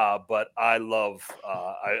 But I love,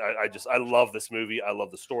 I love this movie. I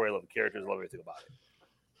love the story. I love the characters. I love everything about it.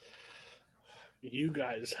 You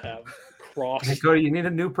guys have crossed. Hey, Cody, you need a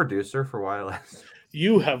new producer for YLS.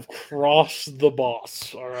 You have crossed the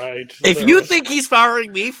boss, all right? If you think he's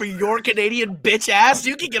firing me for your Canadian bitch ass,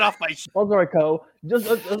 you can get off my shit. Oh, sorry, Co.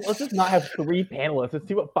 Let's just not have 3 panelists. Let's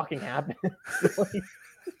see what fucking happens.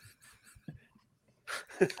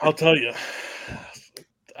 I'll tell you.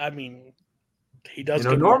 I mean, he does.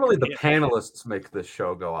 Normally the panelists make this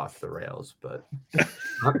show go off the rails, but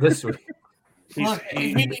not this week. Look,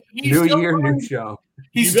 New year, new show.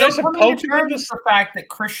 He's still coming to terms with the fact that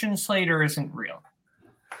Christian Slater isn't real.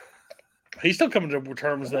 He's still coming to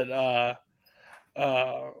terms that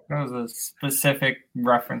that was a specific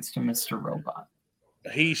reference to Mr. Robot.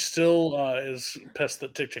 He still is pissed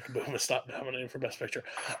that Tick Tick Boom is not nominated for Best Picture.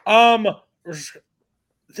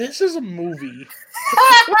 This is a movie.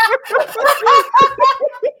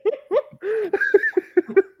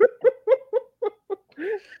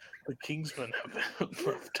 The Kingsmen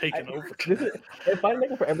have taken over. If I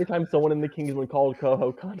nickel for every time someone in the Kingsmen called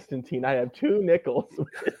Coho Constantine, I have 2 nickels.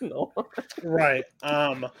 Right.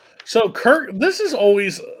 So Kirk, this is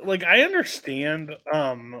always like, I understand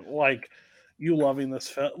like you loving this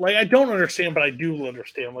film. Like, I don't understand, but I do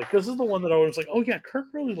understand. Like, this is the one that I was like, oh yeah, Kirk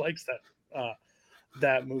really likes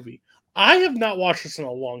that movie. I have not watched this in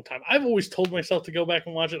a long time. I've always told myself to go back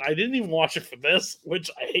and watch it. I didn't even watch it for this,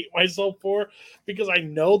 which I hate myself for, because I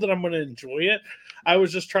know that I'm going to enjoy it. I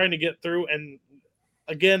was just trying to get through, and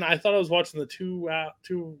again, I thought I was watching the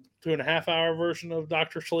 2.5 hour version of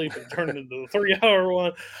Dr. Sleep. It turned into the 3 hour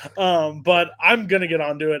one. But I'm going to get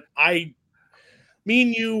onto it. Me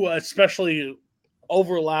and you, especially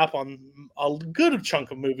overlap on a good chunk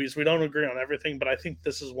of movies. We don't agree on everything, but I think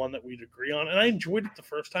this is one that we'd agree on. And I enjoyed it the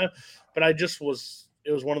first time, but it was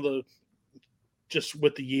one of the just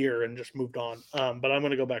with the year and just moved on. But I'm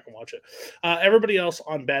going to go back and watch it. Everybody else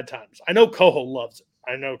on Bad Times. I know Coho loves it.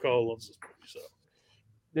 I know Coho loves this movie. So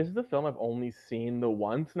this is the film I've only seen the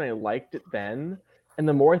once, and I liked it then. And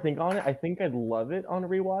the more I think on it, I think I'd love it on a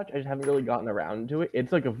rewatch. I just haven't really gotten around to it.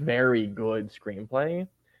 It's like a very good screenplay.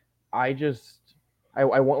 I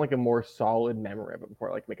want like a more solid memory of it before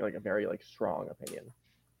like making like a very like strong opinion.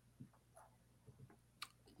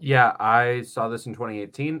 Yeah, I saw this in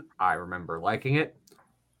 2018. I remember liking it.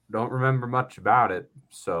 Don't remember much about it.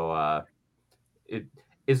 So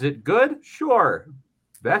is it good? Sure.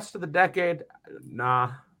 Best of the decade?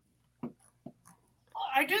 Nah.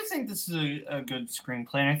 I do think this is a good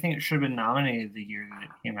screenplay, and I think it should have been nominated the year that it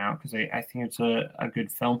came out because I think it's a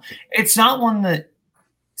good film. It's not one that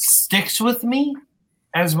sticks with me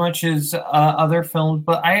as much as other films,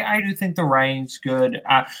 but I do think the writing's good.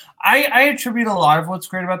 I attribute a lot of what's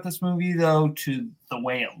great about this movie, though, to the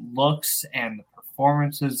way it looks and the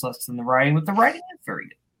performances less than the writing, but the writing is very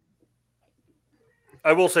good.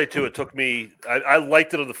 I will say, too, it took me – I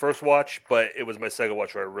liked it on the first watch, but it was my second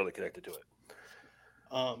watch where I really connected to it.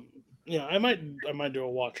 Yeah, I might do a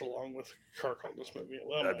watch along with Kirk on this movie.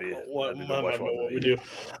 That'd be what we do.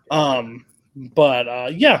 Okay.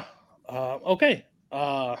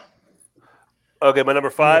 Okay, my number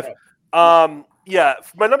 5. Yeah,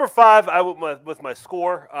 my number 5. I went with my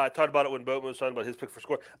score. I talked about it when Boatman was talking about his pick for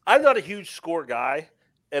score. I'm not a huge score guy,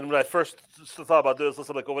 and when I first thought about this, I'm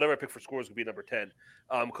like, whatever I pick for score is gonna be number 10,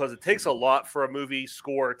 because it takes a lot for a movie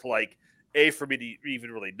score to like. A, for me to even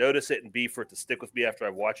really notice it, and B, for it to stick with me after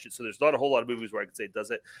I've watched it. So there's not a whole lot of movies where I can say it does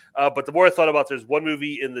it. But the more I thought about it, there's one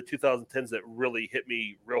movie in the 2010s that really hit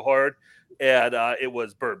me real hard, and it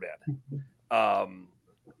was Birdman.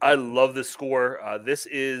 I love this score. This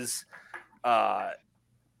is like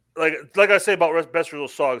I say about Best Original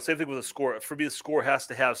Song, same thing with the score. For me, the score has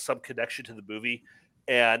to have some connection to the movie.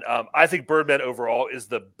 And I think Birdman overall is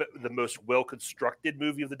the most well-constructed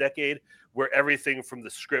movie of the decade, where everything from the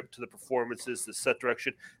script to the performances, the set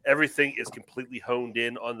direction, everything is completely honed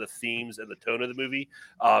in on the themes and the tone of the movie.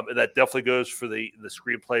 And that definitely goes for the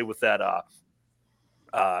screenplay with that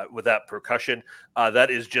percussion.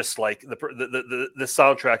 That is just like the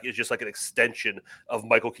soundtrack is just like an extension of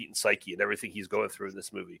Michael Keaton's psyche and everything he's going through in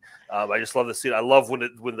this movie. I just love the scene. I love when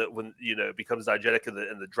it becomes diegetic and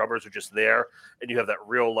the drummers are just there, and you have that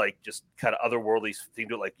real like just kind of otherworldly thing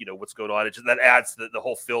to like what's going on. It just that adds to the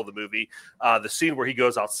whole feel of the movie. The scene where he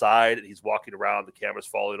goes outside and he's walking around, the camera's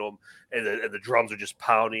following him, and the drums are just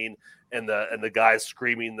pounding. And the guy's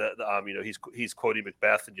screaming he's quoting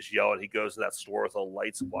Macbeth and just yelling. He goes to that store with all the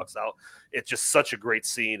lights and walks out. It's just such a great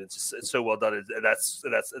scene. It's so well done. And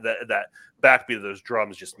that backbeat of those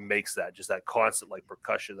drums just makes that constant like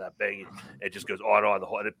percussion, that banging. It just goes on the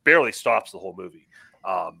whole, and it barely stops the whole movie.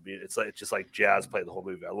 It's just like jazz playing the whole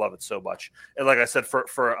movie. I love it so much. And like I said,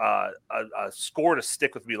 for a score to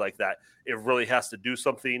stick with me like that, it really has to do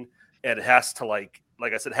something, and it has to like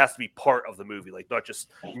I said, it has to be part of the movie, like not just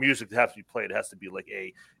music that has to be played. It has to be like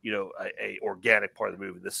a organic part of the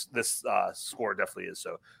movie. This score definitely is.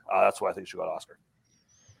 So that's why I think it should go to Oscar.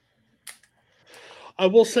 I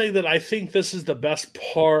will say that I think this is the best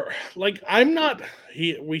part. Like,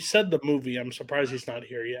 we said the movie. I'm surprised he's not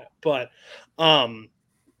here yet. But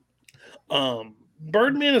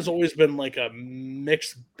Birdman has always been like a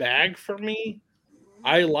mixed bag for me.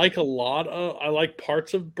 I like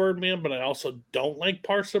parts of Birdman, but I also don't like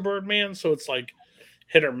parts of Birdman. So it's like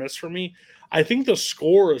hit or miss for me. I think the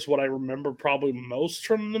score is what I remember probably most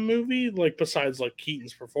from the movie, like besides like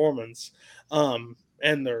Keaton's performance,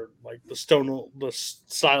 and their like the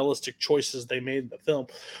stylistic choices they made in the film.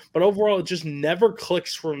 But overall, it just never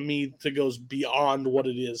clicks for me to goes beyond what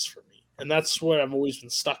it is for me, and that's what I've always been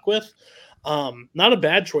stuck with. Not a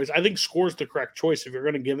bad choice. I think score is the correct choice. If you're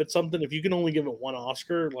going to give it something, if you can only give it one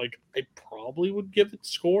Oscar, like I probably would give it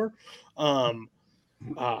score.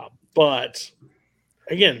 But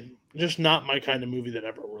again, just not my kind of movie that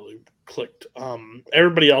ever really clicked.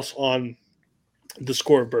 Everybody else on the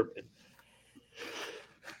score of Birdman.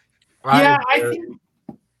 Yeah, I think.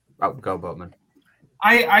 Oh, go Boatman.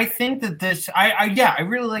 I think that this, I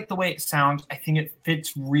really like the way it sounds. I think it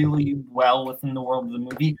fits really well within the world of the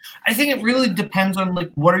movie. I think it really depends on like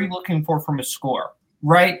what are you looking for from a score,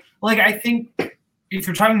 right? Like I think if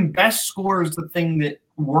you're talking best score is the thing that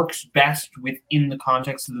works best within the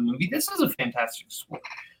context of the movie. This is a fantastic score,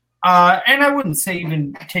 and I wouldn't say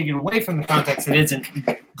even take it away from the context it isn't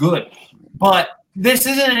good, but this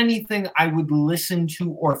isn't anything I would listen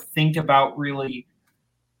to or think about really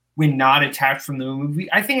when not attached from the movie.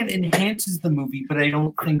 I think it enhances the movie, but I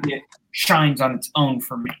don't think it shines on its own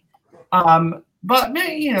for me. But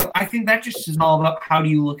I think that just is all about how do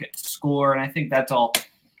you look at score, and I think that's all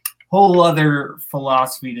whole other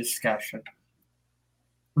philosophy discussion.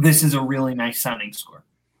 This is a really nice sounding score.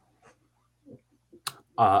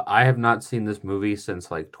 I have not seen this movie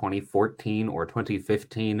since like 2014 or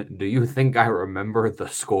 2015. Do you think I remember the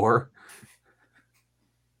score?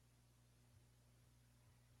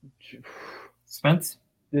 Spence?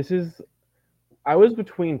 I was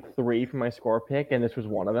between 3 for my score pick, and this was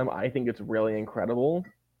one of them. I think it's really incredible.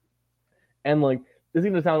 And like, this is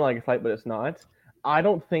going to sound like a fight, but it's not. I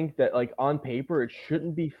don't think that, like, on paper, it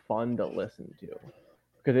shouldn't be fun to listen to.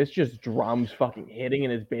 Because it's just drums fucking hitting,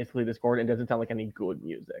 and it's basically discordant. It doesn't sound like any good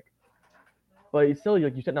music. But it's still,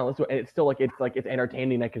 like, you sit down and listen to it, and it's still it's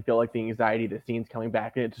entertaining. I can feel like the anxiety, the scenes coming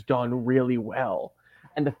back, and it's done really well.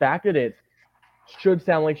 And the fact that it should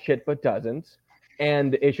sound like shit but doesn't,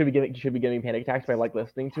 and it should be giving panic attacks by like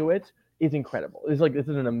listening to it, is incredible. This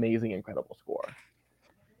is an amazing, incredible score.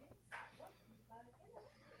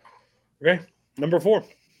 Okay, number 4.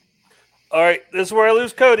 All right, this is where I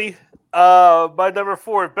lose Cody. My number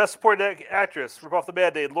 4, best supporting actress, rip off the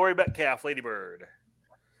Band-Aid, Laurie Metcalf, Lady Bird.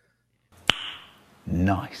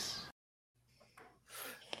 Nice.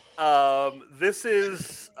 This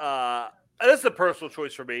is a personal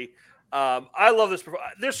choice for me. I love this.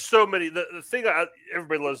 There's so many. The thing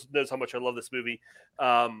everybody knows how much I love this movie,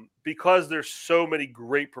 because there's so many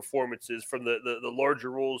great performances from the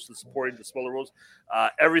larger roles, the supporting, the smaller roles.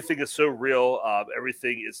 Everything is so real.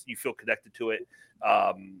 Everything is, you feel connected to it.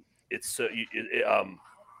 It's so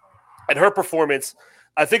and her performance,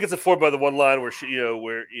 I think it's informed by the one line where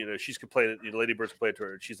she's complaining, Lady Bird's complaining to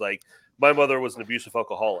her, and she's like, "My mother was an abusive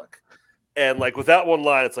alcoholic." And like with that one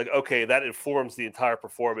line, it's like, okay, that informs the entire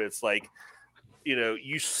performance. Like,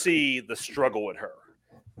 you see the struggle in her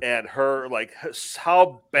and her, like,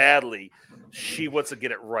 how badly she wants to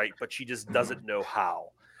get it right, but she just doesn't know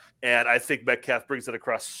how. And I think Metcalf brings it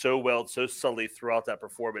across so well, so subtly throughout that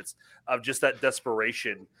performance of just that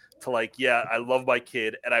desperation to, like, yeah, I love my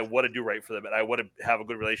kid and I want to do right for them and I want to have a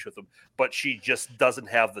good relationship with them, but she just doesn't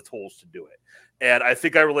have the tools to do it. And I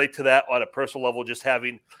think I relate to that on a personal level, just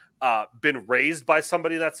having been raised by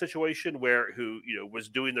somebody in that situation who was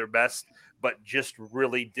doing their best, but just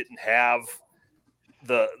really didn't have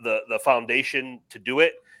the foundation to do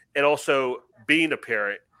it. And also being a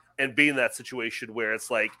parent and being in that situation where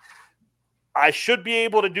it's like, I should be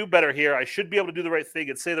able to do better here. I should be able to do the right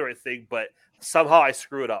thing and say the right thing, but somehow I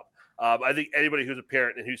screw it up. I think anybody who's a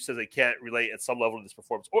parent and who says they can't relate at some level to this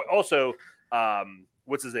performance, or also,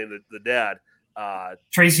 what's his name? The dad,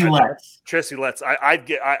 Tracy Letts. Tracy Letts.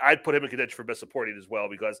 I'd put him in contention for best supporting as well,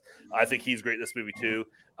 because I think he's great in this movie too.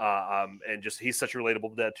 And just, he's such a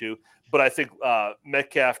relatable dad too. But I think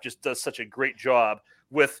Metcalf just does such a great job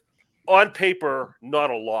with, on paper, not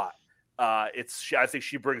a lot. I think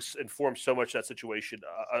she informs so much that situation,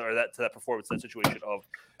 or to that performance, that situation of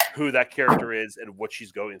who that character is and what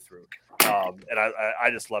she's going through. And I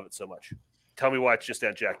just love it so much. Tell me why it's just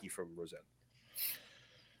Aunt Jackie from Roseanne.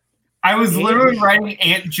 I was literally writing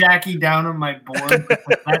Aunt Jackie down on my board.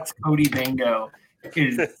 That's Cody Bingo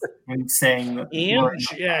is saying that. Aunt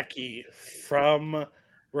Jackie from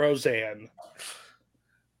Roseanne.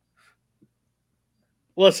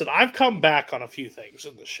 Listen, I've come back on a few things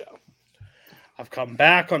in the show. I've come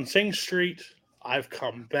back on Sing Street. I've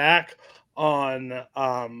come back on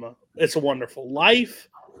It's a Wonderful Life.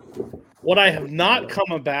 What I have not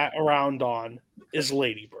come back around on is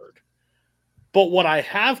Lady Bird. But what I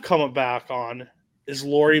have come back on is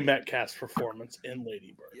Laurie Metcalf's performance in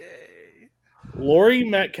Lady Bird. Yay. Laurie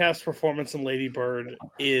Metcalf's performance in Lady Bird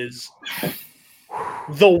is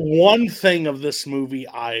the one thing of this movie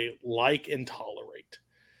I like and tolerate.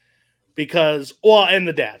 Because, and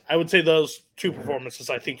the dad. I would say those two performances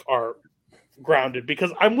I think are grounded,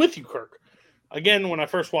 because I'm with you, Kirk. Again, when I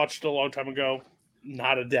first watched it a long time ago,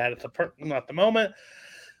 not a dad at the moment.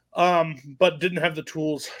 But didn't have the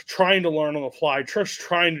tools, trying to learn on the fly, just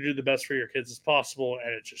trying to do the best for your kids as possible,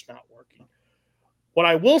 and it's just not working. What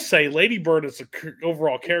I will say, Lady Bird as an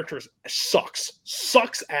overall character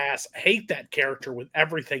sucks ass. I hate that character with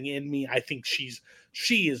everything in me. I think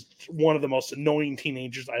she is one of the most annoying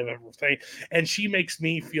teenagers I've ever seen, and she makes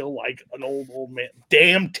me feel like an old man.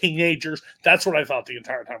 Damn teenagers! That's what I thought the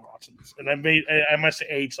entire time watching this, and I must have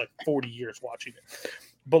aged like 40 years watching it.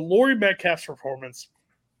 But Laurie Metcalf's performance.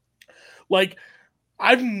 Like,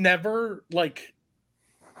 I've never,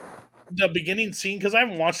 the beginning scene, because I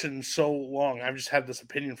haven't watched it in so long. I've just had this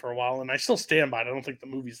opinion for a while, and I still stand by it. I don't think the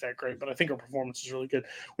movie's that great, but I think her performance is really good.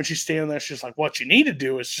 When she's standing there, she's like, "What you need to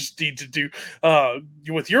do is just need to do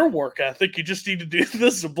with your work ethic. You just need to do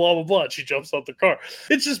this and blah blah blah." And she jumps out the car.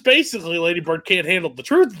 It's just basically Lady Bird can't handle the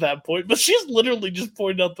truth at that point, but she's literally just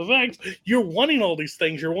pointing out the facts. You're wanting all these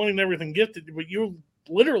things, you're wanting everything gifted, but you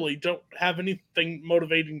literally don't have anything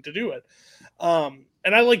motivating to do it.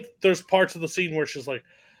 And I like there's parts of the scene where she's like,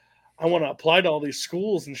 I want to apply to all these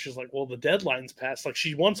schools, and she's like, well, the deadline's passed. Like,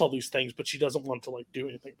 she wants all these things, but she doesn't want to like do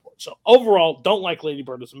anything for it. So overall, don't like Lady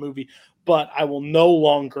Bird as a movie, but I will no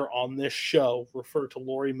longer on this show refer to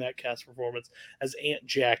Laurie Metcalf's performance as Aunt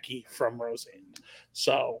Jackie from Roseanne.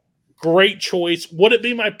 So great choice. Would it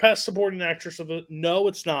be my best supporting actress of it? No,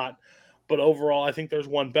 it's not. But overall, I think there's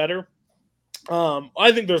one better.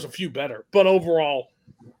 I think there's a few better, but overall,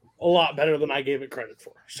 a lot better than I gave it credit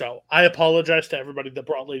for. So I apologize to everybody that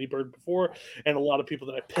brought Lady Bird before, and a lot of people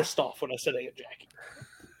that I pissed off when I said Aunt Jackie.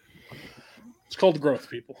 It's called growth,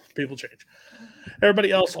 people. People change.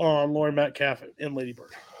 Everybody else on Laurie Metcalf and Lady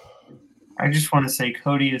Bird. I just want to say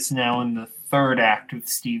Cody is now in the third act with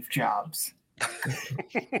Steve Jobs.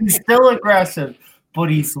 He's still aggressive,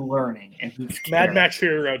 but he's learning, and he's Mad Max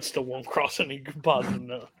Fury Road still won't cross any positive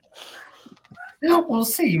note. No, we'll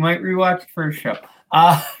see. You might rewatch the first show.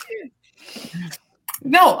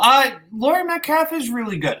 Laurie Metcalf is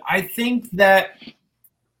really good. I think that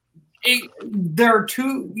there are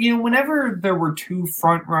two, whenever there were two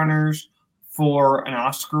front runners for an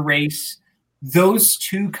Oscar race, those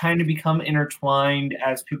two kind of become intertwined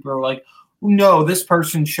as people are like, no, this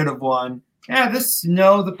person should have won. Yeah,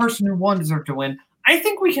 the person who won deserved to win. I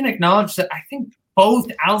think we can acknowledge that. I think both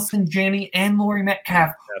Allison Janney and Laurie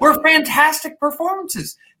Metcalf were fantastic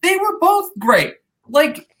performances. They were both great.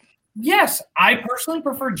 Like, yes, I personally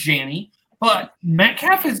prefer Janney, but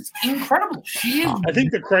Metcalf is incredible. She is. I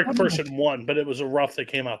think the correct person won, but it was a rough that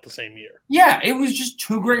came out the same year. Yeah, it was just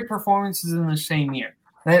two great performances in the same year.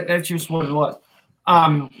 That's just what it was.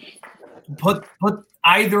 Put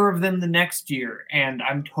either of them the next year, and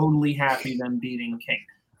I'm totally happy them beating King.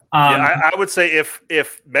 I would say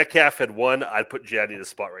if Metcalf had won, I'd put Janney in the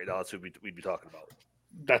spot right now. That's who we'd be talking about.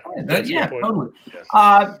 Totally.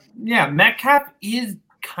 Metcalf is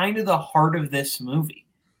kind of the heart of this movie.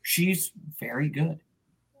 She's very good.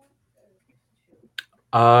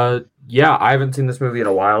 I haven't seen this movie in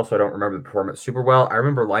a while, so I don't remember the performance super well. I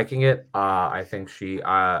remember liking it. I think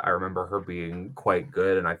I remember her being quite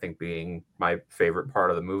good, and I think being my favorite part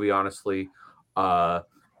of the movie, honestly. I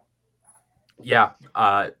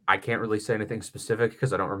can't really say anything specific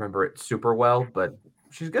because I don't remember it super well, but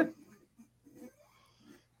she's good.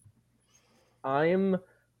 I'm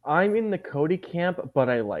in the Cody camp, but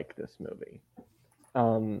I like this movie.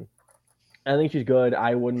 I think she's good.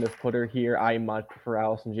 I wouldn't have put her here. I much prefer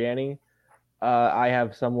Allison Janney. I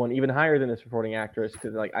have someone even higher than this supporting actress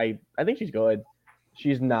because, like, I think she's good.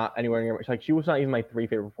 She's not anywhere near. Like, she was not even my three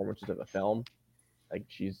favorite performances of the film. Like,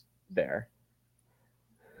 she's there.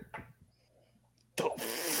 The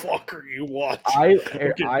fuck are you watching? I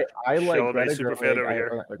like Greta super fan over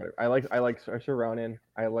here. I like Saoirse Ronan.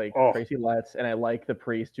 I like Tracy Letts, and I like the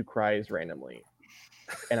priest who cries randomly.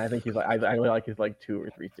 And I think he's like I really like his like 2 or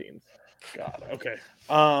 3 scenes. God, okay.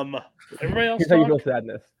 Everybody else. Here's how you feel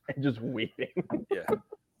sadness and just weeping.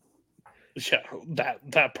 Yeah,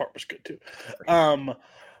 that part was good too. All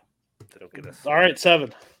right,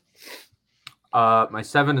 7. My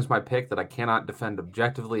 7 is my pick that I cannot defend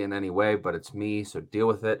objectively in any way, but it's me, so deal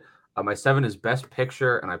with it. My 7 is Best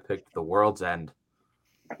Picture, and I picked The World's End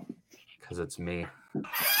because it's me.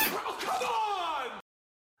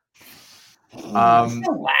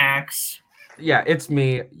 Relax. Yeah, it's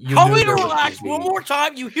me. Tell me to relax one more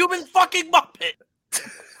time, you human fucking muppet.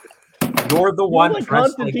 You're the one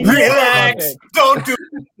wrestling. Relax. Don't do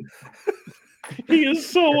it. He is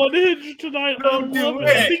so unhinged tonight. Don't do it.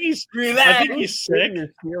 I think he's sick. Your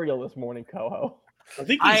cereal this morning, Coho. I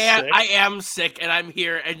think he's sick. I am sick, and I'm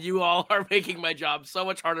here, and you all are making my job so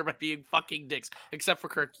much harder by being fucking dicks. Except for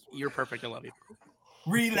Kirk, you're perfect. I love you.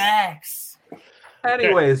 Relax.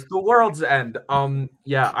 Anyways, The World's End.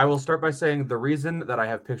 I will start by saying the reason that I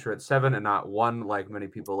have Picture at 7 and not 1, like many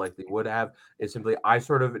people likely would have, is simply I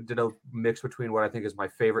sort of did a mix between what I think is my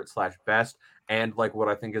favorite / best and like what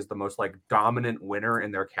I think is the most like dominant winner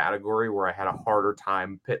in their category, where I had a harder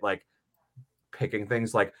time picking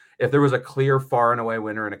things. Like if there was a clear far and away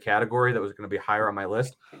winner in a category that was going to be higher on my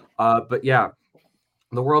list. But yeah.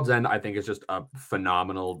 The World's End, I think, is just a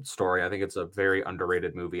phenomenal story. I think it's a very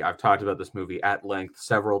underrated movie. I've talked about this movie at length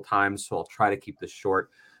several times, so I'll try to keep this short.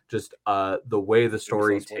 just the way the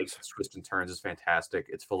story Renaissance takes Wars. its twists and turns is fantastic.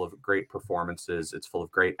 It's full of great performances. It's full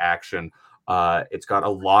of great action. It's got a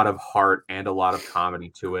lot of heart and a lot of comedy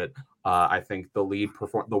to it. I think the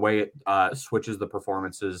way it switches the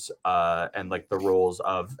performances and like the roles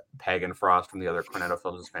of Peg and Frost from the other Cornetto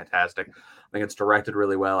films is fantastic. I think it's directed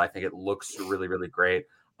really well. I think it looks really, really great.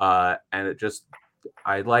 And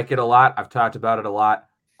I like it a lot. I've talked about it a lot.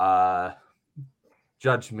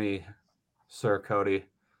 Judge me, Sir Cody.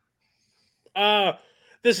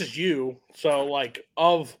 This is you. So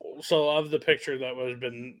of the picture that was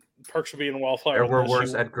been Perks of Being a Wallflower. There were this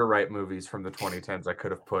worse you- Edgar Wright movies from the 2010s I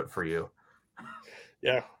could have put for you.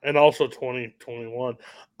 Yeah, and also 2021.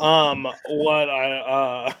 What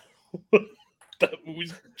I that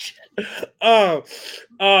movie's shit. But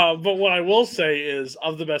what I will say is,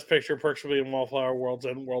 of the Best Picture, Perks of Being a Wallflower, World's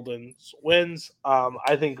End wins.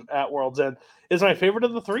 I think At World's End is my favorite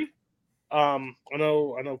of the three. I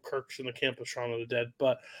know Kirk's in the camp of Shaun of the Dead,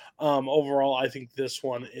 but overall, I think this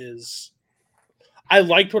one is. I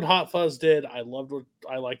liked what Hot Fuzz did. I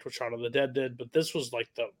liked what Shaun of the Dead did, but this was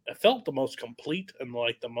it felt the most complete and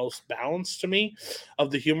the most balanced to me of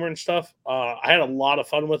the humor and stuff. I had a lot of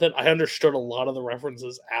fun with it. I understood a lot of the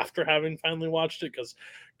references after having finally watched it because,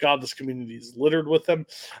 God, this community is littered with them.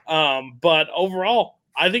 But overall,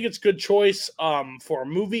 I think it's a good choice for a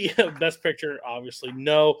movie. Best Picture, obviously,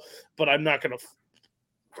 no, but I'm not gonna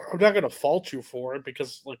fault you for it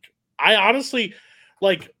because I honestly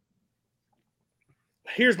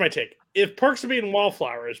here's my take. If Perks of Being a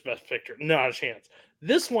Wallflower is Best Picture, not a chance.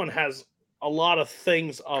 This one has a lot of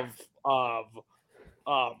things of what's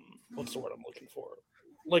the word I'm looking for?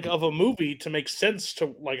 Of a movie to make sense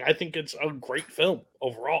to I think it's a great film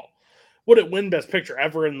overall. Would it win Best Picture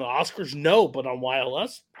ever in the Oscars? No, but on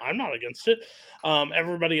YLS, I'm not against it.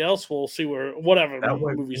 Everybody else will see whatever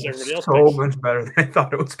movies everybody else so picks. much better than I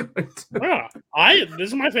thought it was going to. Yeah, this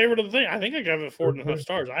is my favorite of the thing. I think I gave it 4.5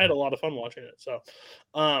 stars. I had a lot of fun watching it. So,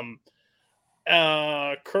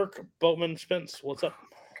 Kirk Boatman Spence, what's up?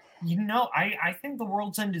 I think The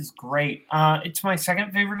World's End is great. It's my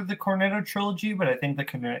second favorite of the Cornetto trilogy, but I think the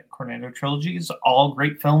Cornetto trilogy is all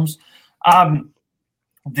great films.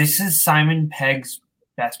 This is Simon Pegg's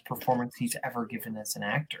best performance he's ever given as an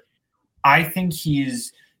actor. I think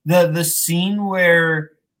he's the scene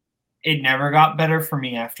where it never got better for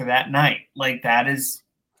me after that night. That is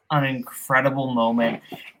an incredible moment.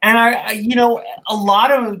 And I a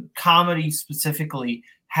lot of comedies specifically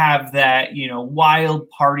have that, wild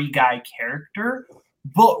party guy character,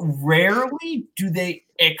 but rarely do they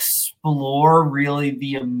explore really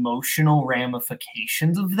the emotional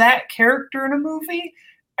ramifications of that character in a movie.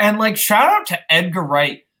 And shout out to Edgar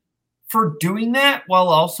Wright for doing that while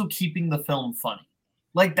also keeping the film funny.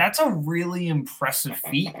 That's a really impressive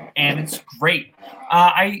feat, and it's great.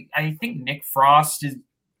 I think Nick Frost is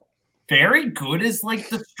very good as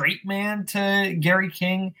the straight man to Gary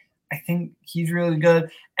King. I think he's really good.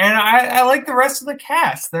 And I like the rest of the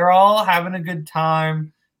cast. They're all having a good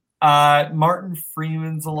time. Martin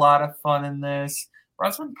Freeman's a lot of fun in this.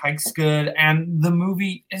 Rosamund Pike's good. And the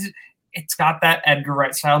movie it's got that Edgar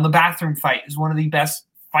Wright style. And the bathroom fight is one of the best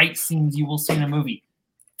fight scenes you will see in a movie.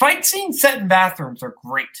 Fight scenes set in bathrooms are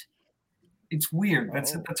great. It's weird.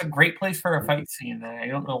 That's a great place for a fight scene. I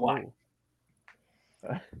don't know why.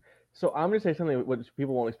 So I'm going to say something which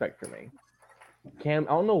people won't expect from me. Cam,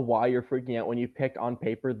 I don't know why you're freaking out when you picked on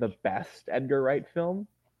paper the best Edgar Wright film.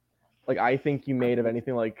 I think you made of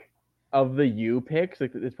anything of the you picks,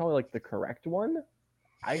 it's probably the correct one.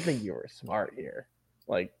 I think you were smart here.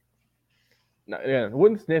 No, yeah,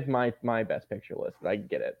 wouldn't sniff my best picture list, but I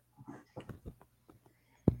get it.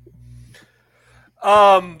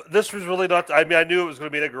 This was really not. I knew it was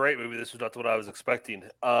going to be a great movie. This was not what I was expecting.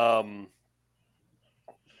 This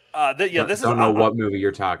is. Don't know what movie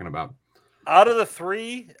you're talking about. Out of the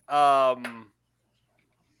three,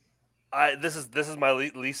 this is my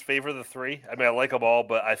least favorite of the three. I like them all,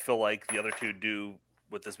 but I feel like the other two do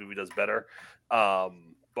what this movie does better.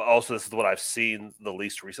 But also, this is the one I've seen the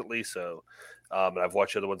least recently. So, and I've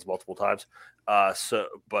watched the other ones multiple times. It's a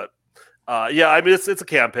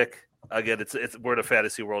Cam pick. Again, we're in a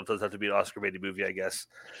fantasy world. It doesn't have to be an Oscar-baited movie, I guess.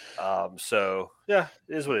 It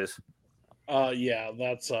is what it is.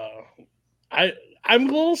 That's I'm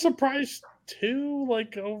a little surprised too.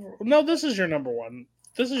 No, this is your number one.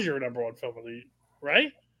 This is your number one film of the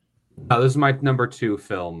right? No, this is my number 2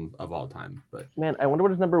 film of all time. But man, I wonder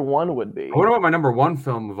what his number 1 would be. I wonder what my number 1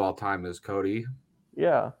 film of all time is, Cody.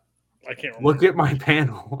 Yeah, I can't remember. Look at my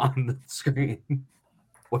panel on the screen.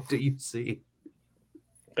 What do you see?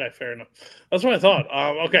 Okay, fair enough. That's what I thought.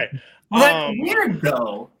 Okay. Well, that's weird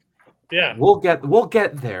though. Yeah. We'll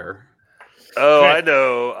get there. Oh, Okay. I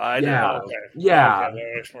know. Yeah. Okay. Yeah. Okay,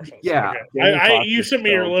 that makes more sense. Yeah. Okay. You sent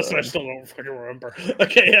me your list, and I still don't fucking remember.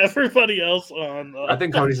 Okay, everybody else on. I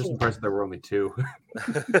think Cody's just impressed that there were only 2.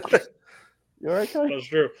 You're right, Cody? That's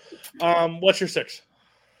true. What's your 6?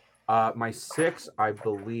 My 6, I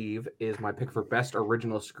believe, is my pick for best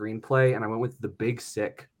original screenplay, and I went with The Big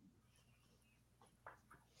Sick.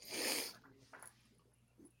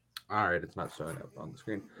 All right, it's not showing up on the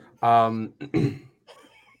screen.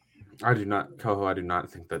 I do not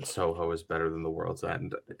think that Soho is better than The World's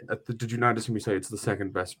End. Did you not just hear me say it's the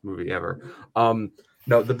second best movie ever?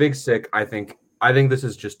 No, The Big Sick, I think this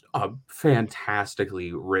is just a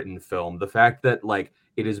fantastically written film. The fact that like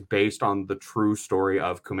it is based on the true story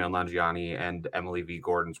of Kumail Nanjiani and Emily V.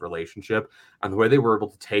 Gordon's relationship, and the way they were able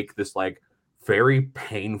to take this like very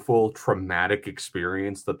painful, traumatic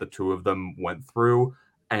experience that the two of them went through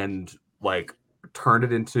and like turned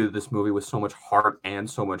it into this movie with so much heart and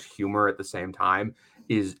so much humor at the same time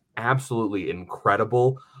is absolutely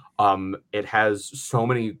incredible. It has so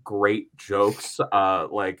many great jokes.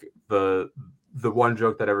 Like the one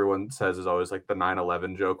joke that everyone says is always like the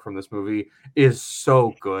 9/11 joke from this movie is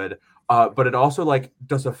so good. But it also like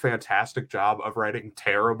does a fantastic job of writing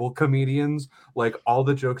terrible comedians. Like all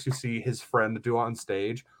the jokes you see his friend do on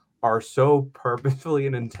stage are so purposefully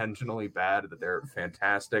and intentionally bad that they're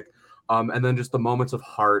fantastic. And then just the moments of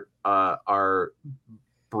heart are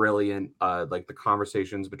brilliant. Like the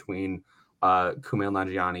conversations between Kumail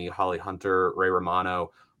Nanjiani, Holly Hunter, Ray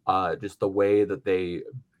Romano, just the way that they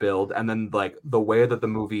build, and then like the way that the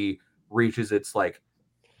movie reaches its like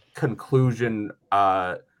conclusion,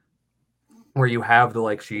 where you have the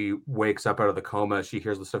like she wakes up out of the coma, she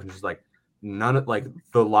hears the stuff, and she's like, none of like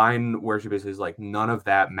the line where she basically is like, none of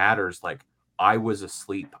that matters. Like I was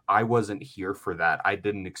asleep. I wasn't here for that. I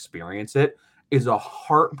didn't experience it. Is a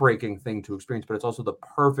heartbreaking thing to experience, but it's also the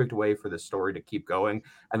perfect way for this story to keep going.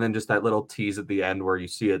 And then just that little tease at the end where you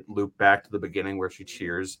see it loop back to the beginning where she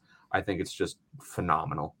cheers. I think it's just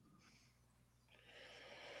phenomenal.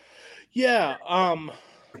 Yeah,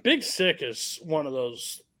 Big Sick is one of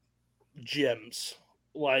those gems.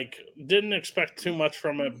 Like, didn't expect too much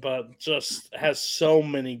from it, but just has so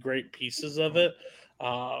many great pieces of it.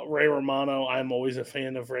 Ray Romano, I'm always a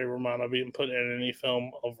fan of Ray Romano being put in any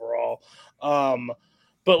film overall.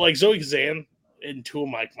 But like Zoe Kazan in two of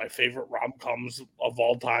my favorite rom-coms of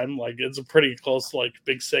all time, like it's a pretty close like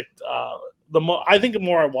Big Sick. I think the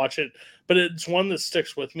more I watch it, but it's one that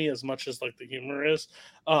sticks with me as much as like the humor is.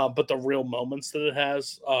 But the real moments that it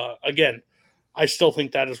has, again, I still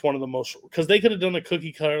think that is one of the most, because they could have done a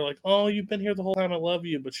cookie cutter like, oh, you've been here the whole time, I love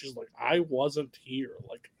you, but she's like, I wasn't here,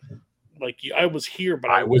 like I was here,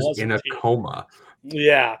 but I was wasn't in a here. coma.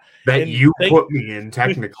 Yeah, that you put me in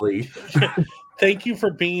technically. Thank you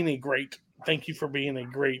for being a great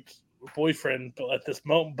boyfriend, but at this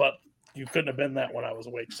moment, but you couldn't have been that when I was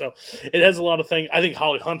awake. So it has a lot of things. I think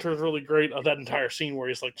Holly Hunter is really great. That entire scene where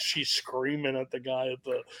he's like, she's screaming at the guy at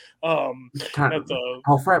the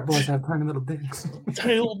all frat boys have tiny little dicks.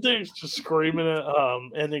 Tiny little dicks, just screaming it.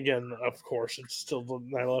 And again, of course, it's still the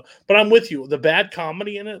 9/11. But I'm with you. The bad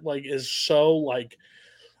comedy in it, like, is so like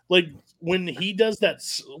when he does that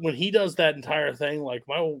entire thing, like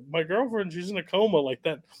my girlfriend, she's in a coma, like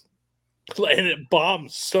that. And it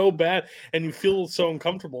bombs so bad, and you feel so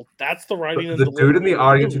uncomfortable. That's the writing. The dude in the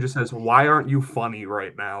audience who just says, "Why aren't you funny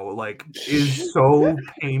right now?" Like, is so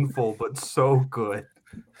painful, but so good.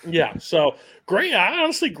 Yeah. So great.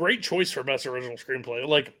 Honestly, great choice for best original screenplay.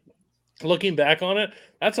 Like looking back on it,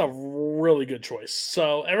 that's a really good choice.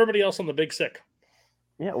 So everybody else on the Big Sick.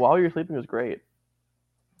 Yeah, While You're Sleeping was great.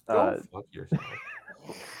 Fuck yourself.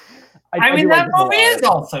 I mean, that movie is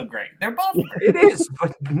also great. They're both great. It is,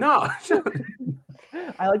 but no.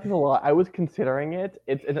 I like this a lot. I was considering it.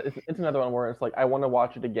 It's another one where it's like I want to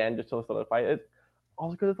watch it again just to solidify it.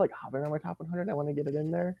 Also because it's like hovering on my top 100. I want to get it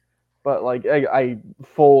in there. But like I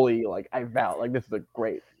fully I vow like this is a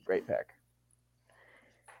great pick.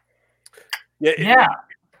 Yeah.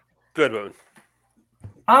 Good one.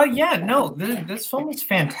 Yeah, no, this film is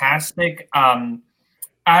fantastic.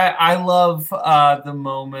 I love the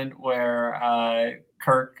moment where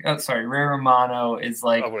Ray Romano is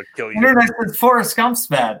like, I'm gonna kill you. Internet says Forrest Gump's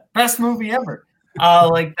bad. Best movie ever.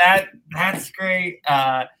 Like that's great.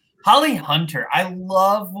 Holly Hunter. I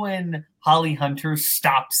love when Holly Hunter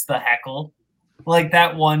stops the heckle. Like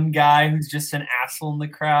that one guy who's just an asshole in the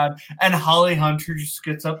crowd, and Holly Hunter just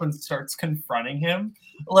gets up and starts confronting him.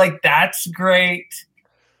 Like that's great.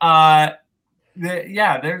 There's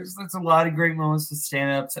a lot of great moments with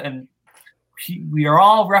stand-ups, and we are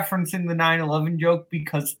all referencing the 9/11 joke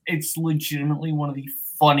because it's legitimately one of the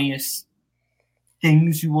funniest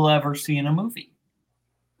things you will ever see in a movie.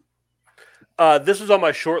 This was on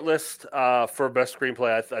my short list for best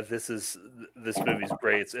screenplay. This movie's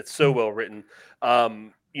great. It's so well written.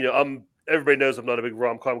 Everybody knows I'm not a big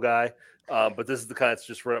rom-com guy, but this is the kind that's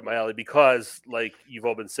just right up my alley because, like you've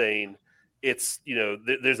all been saying, it's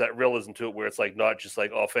there's that realism to it where it's like not just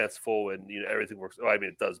like all fanciful and everything works. I mean,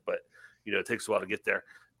 it does, but it takes a while to get there.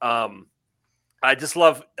 I just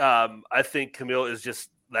love. I think Camille is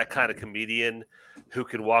just that kind of comedian who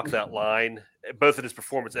can walk that line, both in his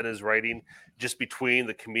performance and his writing, just between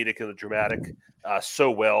the comedic and the dramatic, so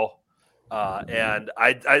well. And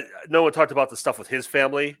I no one talked about the stuff with his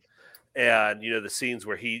family, and the scenes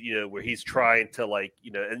where where he's trying to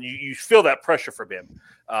and you feel that pressure from him,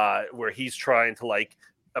 where he's trying to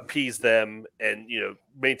appease them and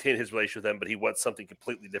maintain his relationship with them, but he wants something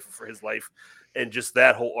completely different for his life. And just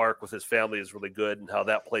that whole arc with his family is really good, and how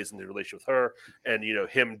that plays into the relationship with her, and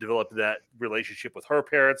him developing that relationship with her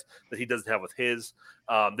parents that he doesn't have with his.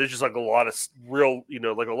 There's just a lot of real,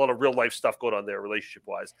 a lot of real life stuff going on there relationship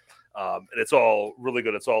wise, and it's all really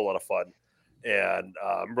good. It's all a lot of fun, and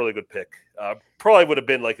really good pick. Probably would have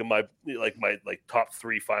been in my top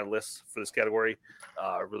 3 finalists for this category.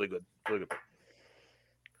 Really good pick.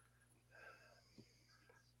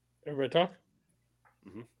 Everybody talk?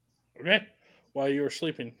 Mm-hmm. Okay. While you were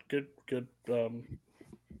sleeping. Good.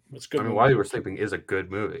 It's good. I mean, While You Were Sleeping is a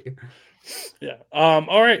good movie. Yeah.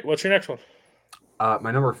 All right. What's your next one?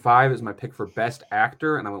 My number 5 is my pick for best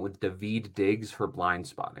actor, and I went with Daveed Diggs for Blind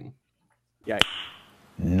Spotting. Yikes.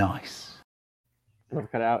 Nice. Never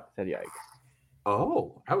cut out. Said yikes.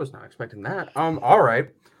 Oh, I was not expecting that. All right.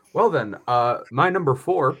 Well then, my number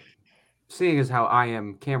 4, seeing as how I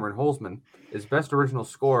am Cameron Holzman, is best original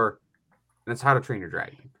score, and it's How to Train Your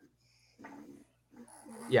Dragon.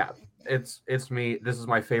 Yeah, it's me. This is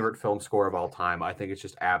my favorite film score of all time. I think it's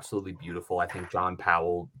just absolutely beautiful. I think John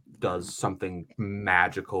Powell does something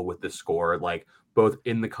magical with this score, both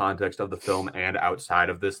in the context of the film and outside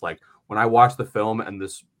of this. When I watch the film and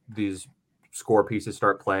these score pieces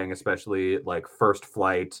start playing, especially First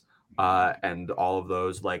Flight and all of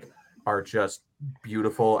those, are just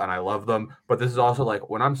beautiful, and I love them. But this is also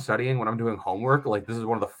when I'm studying, when I'm doing homework, this is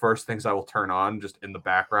one of the first things I will turn on just in the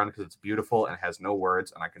background because it's beautiful and it has no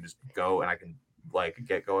words, and I can just go and I can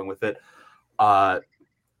get going with it. I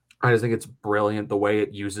just think it's brilliant the way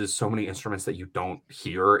it uses so many instruments that you don't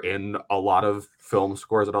hear in a lot of film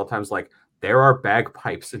scores at all times. There are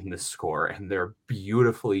bagpipes in this score, and they're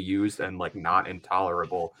beautifully used and not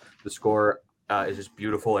intolerable. The score is just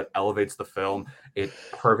beautiful. It elevates the film. It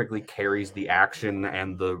perfectly carries the action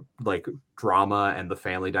and the drama and the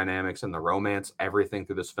family dynamics and the romance, everything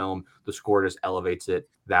through this film. The score just elevates it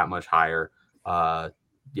that much higher.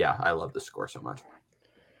 Yeah, I love this score so much.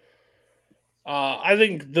 I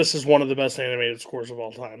think this is one of the best animated scores of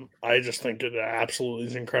all time. I just think it absolutely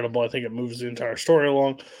is incredible. I think it moves the entire story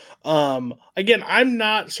along. Again, I'm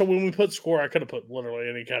not, so when we put score, I could have put literally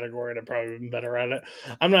any category and I'd probably been better at it.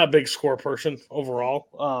 I'm not a big score person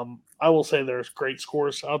overall. I will say there's great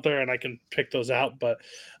scores out there and I can pick those out, but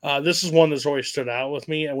this is one that's always stood out with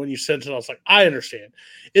me. And when you sent it, I was like, I understand.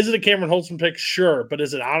 Is it a Cameron Holtzman pick? Sure. But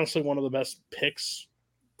is it honestly one of the best picks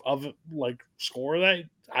of score that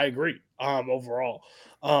I agree overall.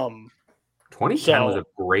 2010 was a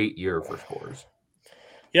great year for scores.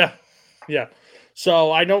 Yeah.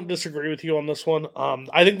 So I don't disagree with you on this one.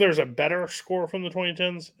 I think there's a better score from the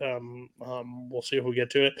 2010s. We'll see if we get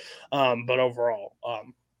to it. But overall,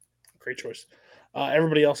 great choice.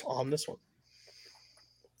 Everybody else on this one?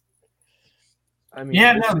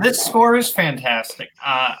 This score is fantastic.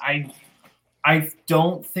 I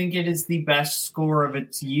don't think it is the best score of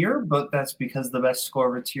its year, but that's because the best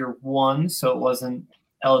score of its year won, so it wasn't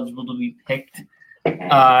eligible to be picked.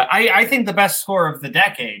 I think the best score of the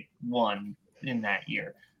decade won in that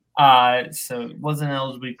year. So it wasn't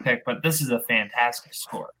eligible to be picked, but this is a fantastic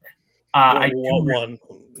score. What won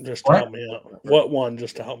just to help me out? What won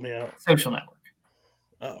just to help me out? Social Network.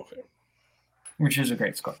 Oh, okay. Which is a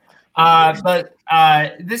great score. But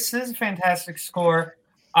this is a fantastic score.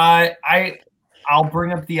 I'll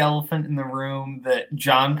bring up the elephant in the room that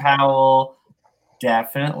John Powell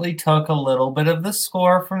definitely took a little bit of the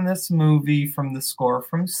score from this movie, from the score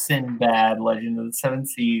from Sinbad, Legend of the Seven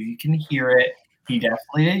Seas. You can hear it. He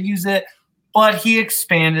definitely did use it, but he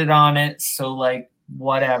expanded on it. So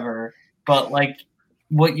whatever. But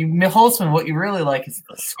what you really like is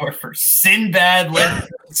the score for Sinbad, Legend of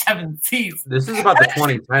the Seven Seas. This is about the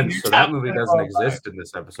 2010s, so that movie doesn't exist in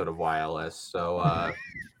this episode of YLS. So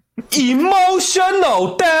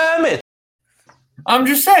emotional, damn it! I'm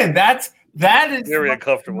just saying that's That is very what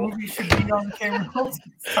uncomfortable. The movie should be on Cameron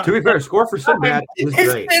Holston. To be fair, score for Sinbad was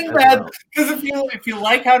It's great. Sinbad, because if you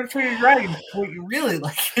like How to Train Your Dragon, what you really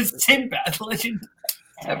like is Sinbad Legend.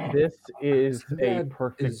 This is a Sinbad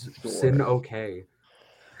perfect is score. Sin okay.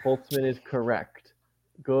 Holtzman is correct.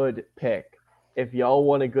 Good pick. If y'all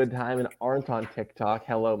want a good time and aren't on TikTok,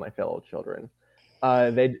 hello, my fellow children.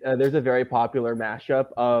 There's a very popular mashup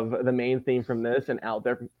of the main theme from this and Out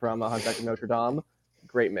There from Hunchback of Notre Dame.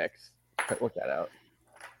 Great mix. Look that out.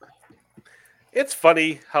 It's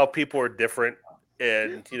funny how people are different,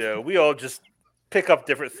 and we all just pick up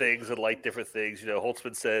different things and like different things.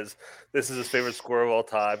 Holtzman says this is his favorite score of all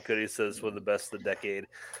time. Cody says one of the best of the decade.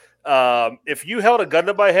 If you held a gun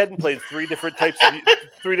to my head and played three different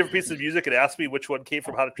pieces of music and asked me which one came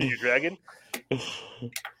from How to Train Your Dragon,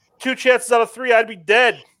 2 chances out of 3 I'd be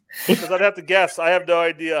dead because I'd have to guess. I have no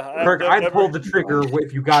idea. Kirk, I'd pull the trigger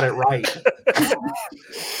if you got it right.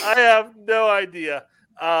 I have no idea.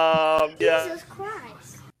 Jesus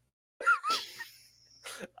Christ.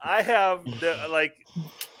 I have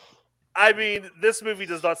this movie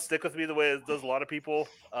does not stick with me the way it does a lot of people.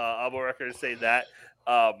 I'm on record to say that.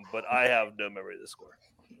 But I have no memory of the score.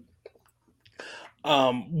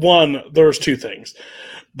 One, there's 2 things.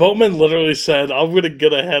 Boatman literally said, "I'm going to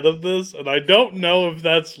get ahead of this," and I don't know if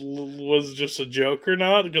was just a joke or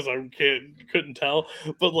not because I couldn't tell.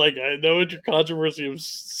 But I know it's your controversy of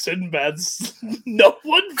Sinbad's. No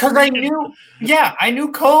one, because I knew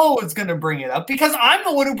Koho was going to bring it up because I'm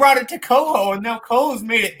the one who brought it to Koho, and now Koho's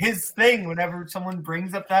made it his thing whenever someone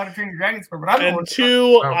brings up the How to Train Your Dragon score. But I'm and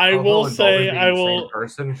 2, I will say,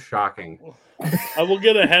 person shocking. I will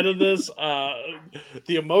get ahead of this.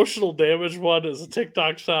 The emotional damage one is a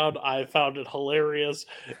TikTok sound. I found it hilarious.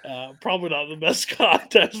 Probably not the best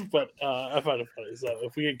context, but I find it funny. So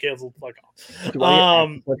if we get canceled, fuck off.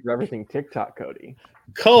 For everything TikTok, Cody.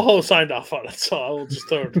 Koho signed off on it, so I will just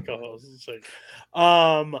throw it to Koho.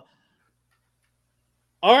 All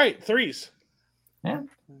right, 3s. Yeah.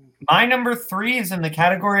 My number 3 is in the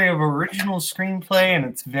category of original screenplay, and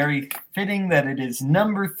it's very fitting that it is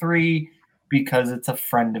number 3. Because it's a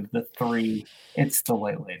friend of the 3. It's The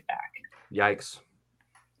Way Back. Yikes.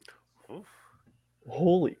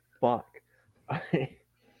 Holy fuck. All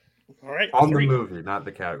right. On 3. the movie, not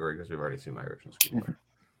the category, because we've already seen my original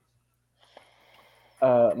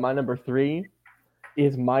screenplay. My number 3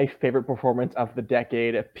 is my favorite performance of the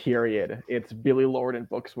decade, period. It's Billy Lord in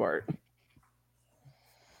Booksmart.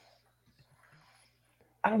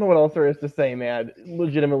 I don't know what else there is to say, man.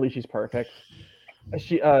 Legitimately, she's perfect.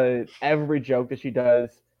 She every joke that she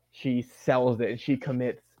does, she sells it and she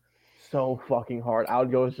commits so fucking hard. I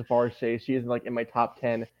would go so far as to say she is in my top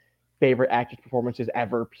 10 favorite actress performances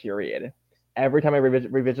ever, period. Every time I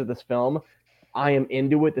revisit this film, I am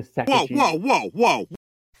into it the second Whoa.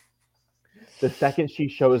 The second she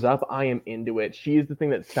shows up, I am into it. She's the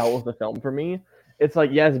thing that sells the film for me. It's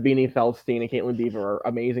yes, Beanie Feldstein and Caitlin Dever are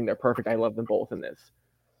amazing. They're perfect. I love them both in this.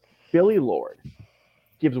 Billy Lord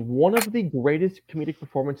gives one of the greatest comedic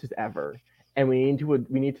performances ever, and we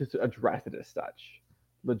need to address it as such.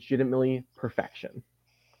 Legitimately perfection.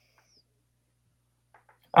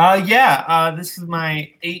 This is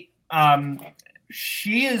my 8.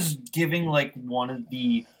 She is giving one of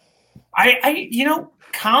the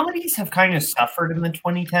comedies have kind of suffered in the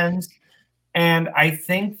 2010s, and I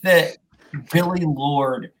think that Billy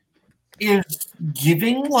Lord is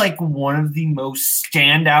giving one of the most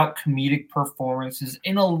standout comedic performances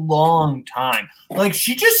in a long time.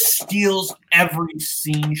 She just steals every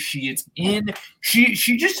scene she is in. She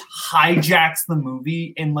just hijacks the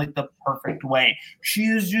movie in the perfect way. She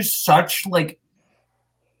is just such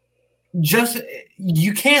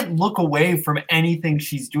you can't look away from anything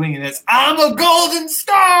she's doing in this. I'm a golden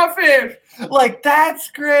starfish.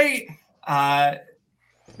 That's great.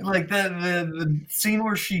 The scene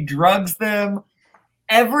where she drugs them,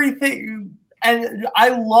 everything. And I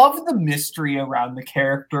love the mystery around the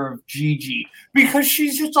character of Gigi because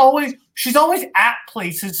she's always at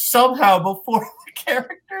places somehow before the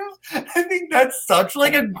characters. I think that's such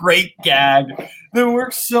a great gag that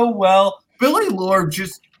works so well. Billy Lord,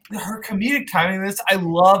 just her comedic timing in this, I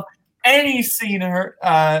love any scene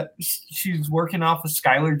she's working off of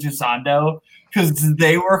Skylar Gisondo because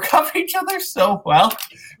they work off each other so well.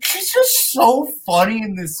 She's just so funny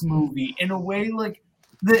in this movie in a way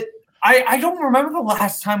that I don't remember the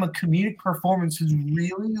last time a comedic performance has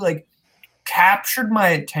really captured my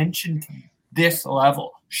attention to this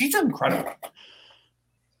level. She's incredible.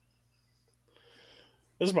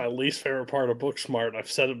 This is my least favorite part of Booksmart.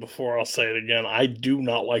 I've said it before. I'll say it again. I do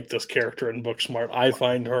not like this character in Booksmart. I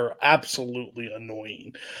find her absolutely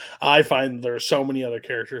annoying. I find there are so many other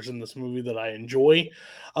characters in this movie that I enjoy.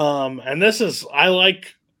 And this is I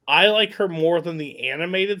like her more than the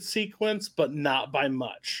animated sequence, but not by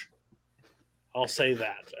much. I'll say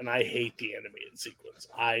that. And I hate the animated sequence.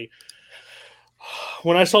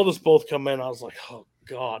 When I saw this both come in, I was like, oh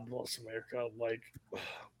God bless America. Like,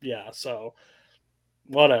 yeah, so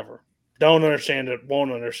whatever. Don't understand it.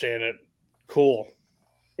 Won't understand it. Cool.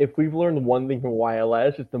 If we've learned one thing from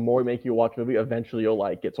YLS, it's the more we make you watch a movie, eventually you'll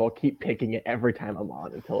like it. So I'll keep picking it every time I'm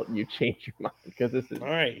on until you change your mind. Because this is all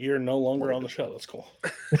right. You're no longer on the show. That's cool.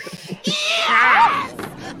 Yeah!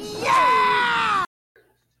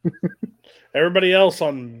 Everybody else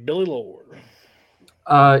on Billy Lord.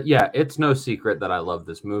 Yeah, it's no secret that I love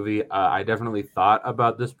this movie. I definitely thought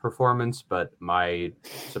about this performance, but my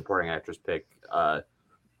supporting actress pick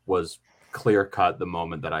was clear cut the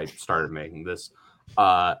moment that I started making this.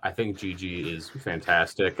 I think Gigi is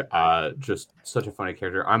fantastic. Just such a funny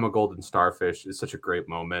character. I'm a Golden Starfish is such a great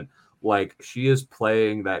moment. Like, she is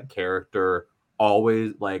playing that character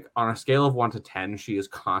always, like, on a scale of 1 to 10, she is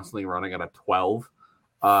constantly running at a 12.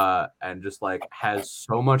 And just like has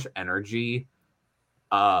so much energy.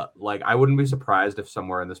 Like, I wouldn't be surprised if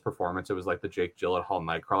somewhere in this performance it was like the Jake Gyllenhaal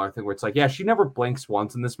Nightcrawler thing, where it's like, yeah, she never blinks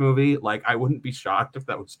once in this movie. Like, I wouldn't be shocked if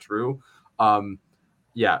that was true.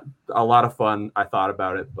 Yeah, a lot of fun. I thought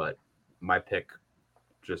about it, but my pick,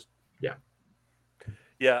 just yeah.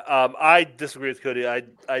 Yeah, I disagree with Cody. I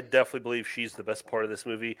definitely believe she's the best part of this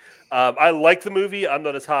movie. I like the movie. I'm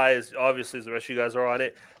not as high as obviously as the rest of you guys are on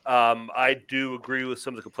it. I do agree with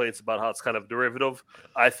some of the complaints about how it's kind of derivative.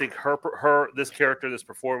 I think this character, this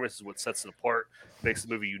performance is what sets it apart, makes the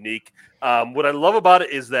movie unique. What I love about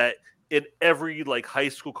it is that in every like high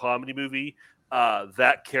school comedy movie,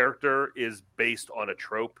 that character is based on a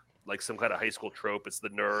trope. Like some kind of high school trope. It's the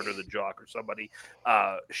nerd or the jock or somebody.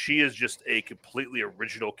 She is just a completely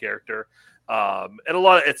original character. And a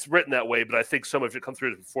lot of it's written that way, but I think some of it comes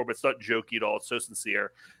through the performance. It's not jokey at all. It's so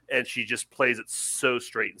sincere. And she just plays it so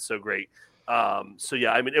straight and so great. So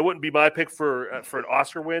yeah, I mean, it wouldn't be my pick for an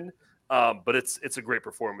Oscar win, but it's a great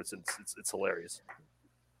performance and it's hilarious.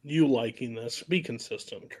 You liking this? Be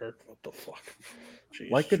consistent, Kirk. What the fuck?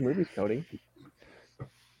 Jeez. Like good movies, Cody.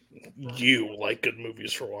 You like good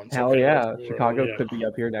movies for once. Hell okay, yeah. Chicago could be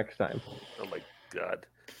up here next time. Oh my God.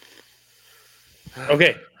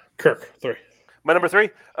 Okay, Kirk, 3. My number 3.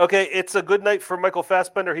 Okay, it's a good night for Michael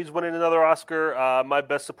Fassbender. He's winning another Oscar. My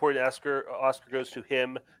best supporting Oscar goes to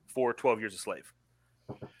him for 12 Years a Slave.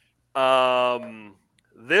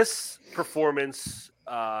 This performance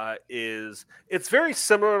it's very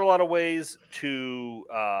similar in a lot of ways to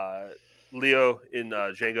Leo in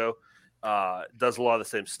Django. Does a lot of the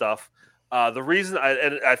same stuff. The reason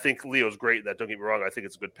I think Leo's great in that, don't get me wrong, I think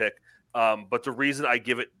it's a good pick. But the reason I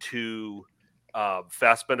give it to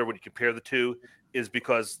Fassbender when you compare the two is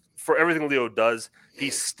because for everything Leo does,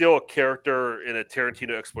 he's still a character in a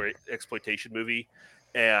Tarantino exploitation movie.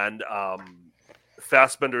 And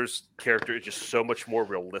Fassbender's character is just so much more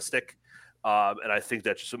realistic. And I think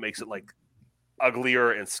that just makes it like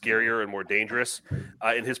uglier and scarier and more dangerous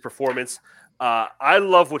in his performance. I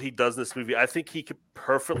love what he does in this movie. I think he could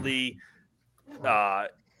perfectly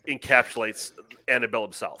encapsulates Annabelle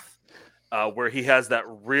himself, where he has that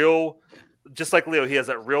real, just like Leo, he has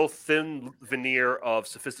that real thin veneer of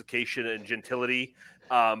sophistication and gentility,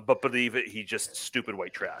 but believe it, he's just stupid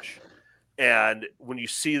white trash. And when you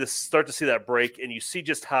start to see that break, and you see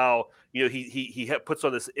just how he puts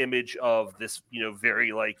on this image of this very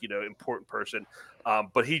important person,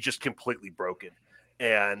 but he's just completely broken,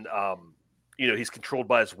 and he's controlled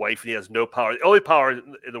by his wife, and he has no power. The only power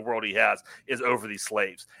in the world he has is over these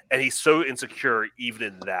slaves, and he's so insecure even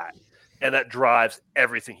in that, and that drives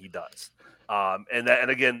everything he does. And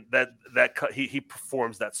again, he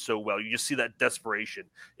performs that so well. You just see that desperation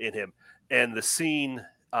in him, and the scene.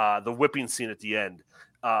 The whipping scene at the end,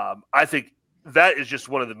 I think that is just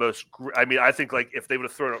one of the most. I mean, I think like if they would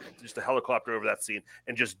have thrown just a helicopter over that scene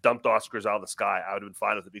and just dumped Oscars out of the sky, I would have been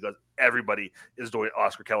fine with it because everybody is doing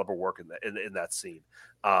Oscar caliber work in that scene.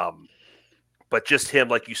 But just him,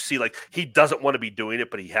 like you see, like he doesn't want to be doing it,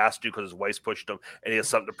 but he has to because his wife's pushed him, and he has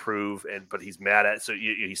something to prove. But he's mad at it, so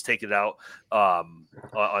he's taking it out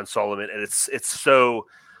on Solomon, and it's so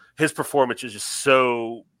his performance is just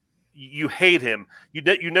so you hate him.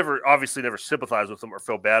 You never obviously never sympathize with him or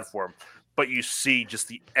feel bad for him, but you see just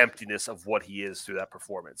the emptiness of what he is through that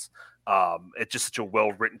performance. It's just such a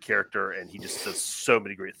well-written character, and he just does so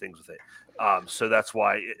many great things with it. So that's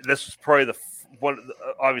why this is probably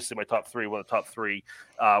obviously my top three, one of the top three.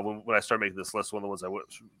 When I started making this list, one of the ones I went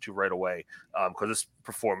to right away, because this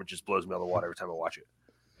performance just blows me out of the water every time I watch it.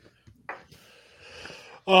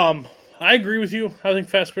 I agree with you. I think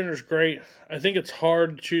Fassbender's great. I think it's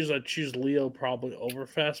hard to choose. I'd choose Leo probably over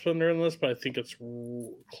Fassbender in this, but I think it's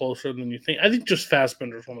closer than you think. I think just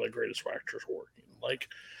Fassbender is one of the greatest actors working.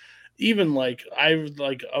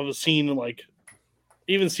 I've seen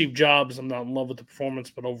even Steve Jobs. I'm not in love with the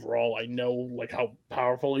performance, but overall, I know how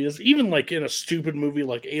powerful he is. Even in a stupid movie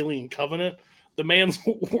like Alien Covenant, the man's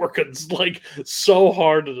working so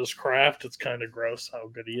hard at his craft. It's kind of gross how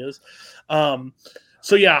good he is.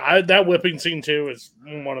 So yeah, that whipping scene too is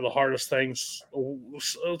one of the hardest things.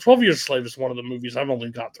 12 Years a Slave is one of the movies I've only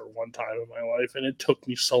got through one time in my life, and it took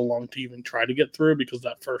me so long to even try to get through because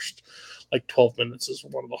that first 12 minutes is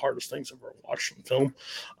one of the hardest things I've ever watched in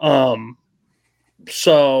film.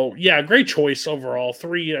 So yeah, great choice overall.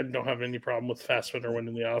 3, I don't have any problem with Fassbender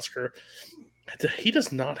winning the Oscar. He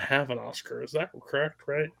does not have an Oscar. Is that correct?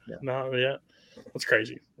 Right? Yeah. Not yet. That's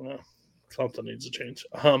crazy. Well, something needs to change.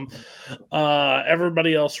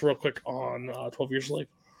 Everybody else, real quick on 12 Years a Slave.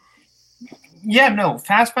 Yeah, no,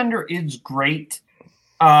 Fassbender is great.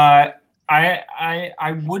 I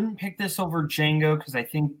wouldn't pick this over Django because I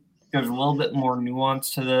think there's a little bit more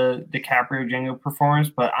nuance to the DiCaprio Django performance,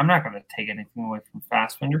 but I'm not going to take anything away from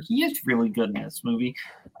Fassbender. He is really good in this movie.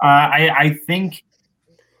 I think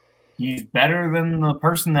he's better than the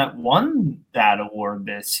person that won that award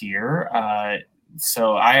this year.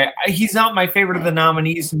 So he's not my favorite of the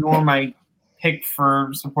nominees, nor my pick for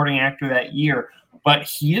supporting actor that year, but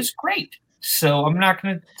he is great. So I'm not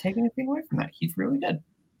going to take anything away from that. He's really good.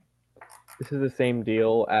 This is the same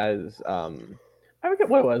deal as I forget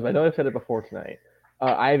what it was, but I know I've said it before tonight.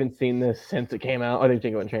 I haven't seen this since it came out. I think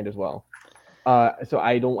Django Unchained as well. So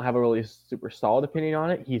I don't have a really super solid opinion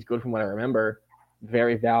on it. He's good from what I remember.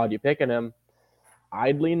 Very valid you picking him.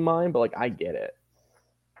 I'd lean mine, but I get it.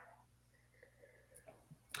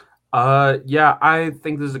 Yeah, I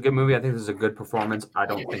think this is a good movie. I think this is a good performance. I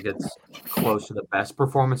don't think it's close to the best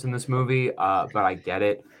performance in this movie, but I get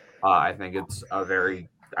it. I think it's a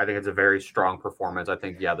very strong performance. I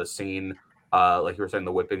think, the scene, like you were saying,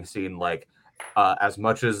 the whipping scene, as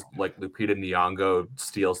much as Lupita Nyong'o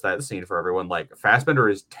steals that scene for everyone, Fassbender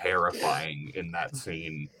is terrifying in that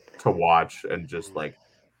scene to watch, and just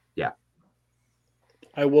yeah.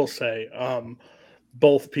 I will say,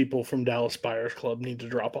 both people from Dallas Buyers Club need to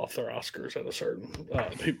drop off their Oscars at a certain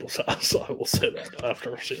people's house. So I will say that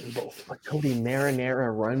after seeing both. But Cody,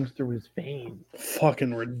 marinara runs through his veins.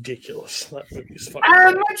 Fucking ridiculous. That movie's fucking.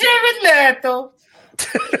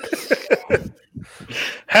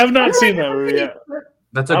 Have not seen that movie yet.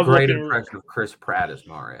 That's a great impression of Chris Pratt as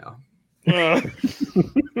Mario. I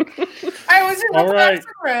was in the Parks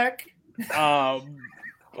and Rec.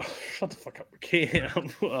 Shut the fuck up, Cam.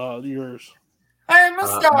 Yours. I am a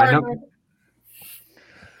star.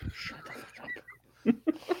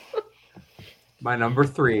 My number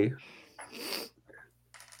 3.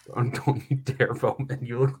 Don't you dare vote, man.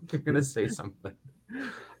 You look like you're gonna say something.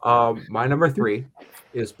 My number 3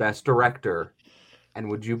 is Best Director. And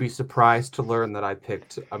would you be surprised to learn that I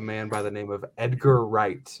picked a man by the name of Edgar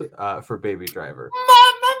Wright for Baby Driver?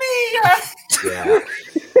 Mamma mia!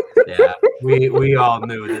 Yeah. We all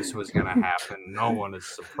knew this was gonna happen. No one is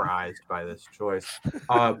surprised by this choice.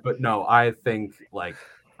 But no, I think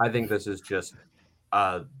this is just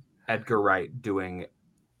Edgar Wright doing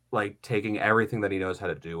taking everything that he knows how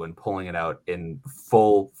to do and pulling it out in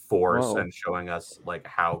full force and showing us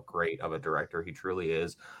how great of a director he truly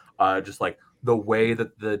is. Just the way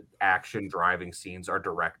that the action driving scenes are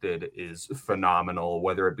directed is phenomenal,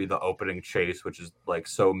 whether it be the opening chase, which is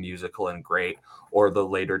so musical and great, or the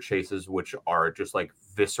later chases, which are just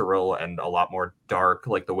visceral and a lot more dark,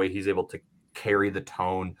 the way he's able to carry the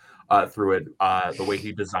tone through it, the way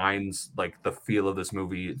he designs the feel of this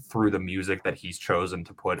movie through the music that he's chosen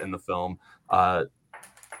to put in the film.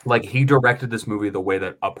 He directed this movie the way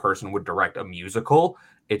that a person would direct a musical.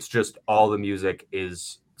 It's just all the music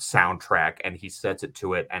is soundtrack and he sets it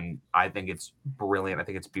to it, and I think it's brilliant. I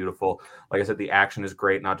think it's beautiful. Like I said, the action is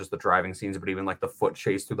great, not just the driving scenes, but even the foot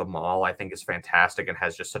chase through the mall I think is fantastic and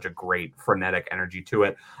has just such a great frenetic energy to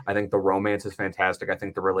it. I think the romance is fantastic. I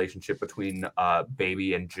think the relationship between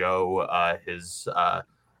Baby and Joe, his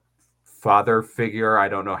father figure, I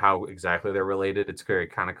don't know how exactly they're related, it's very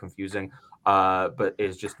kind of confusing, but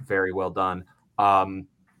is just very well done.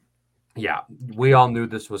 Yeah, we all knew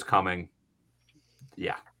this was coming.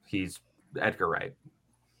 Yeah, he's Edgar Wright.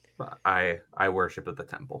 I worship at the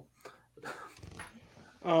temple.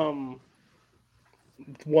 One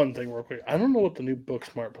thing real quick. I don't know what the new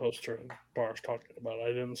Booksmart poster bar is talking about. I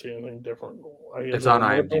didn't see anything different. It's on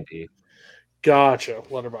IMDb. Gotcha.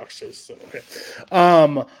 Letterboxd says so. Okay.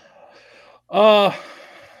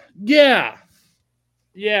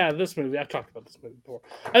 Yeah, this movie. I've talked about this movie before.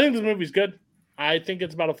 I think this movie's good. I think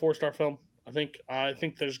it's about a 4-star film. I think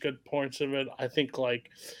there's good points of it. I think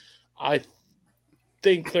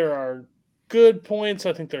there are good points.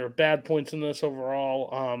 I think there are bad points in this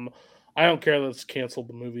overall. I don't care that it's canceled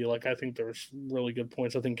the movie. Like, I think there's really good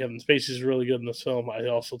points. I think Kevin Spacey's really good in this film. I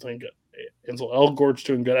also think Ansel Elgort's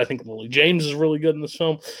doing good. I think Lily James is really good in this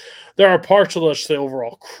film. There are parts of the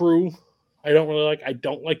overall crew I don't really like. I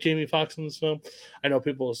don't like Jamie Foxx in this film. I know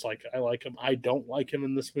people is like, I like him. I don't like him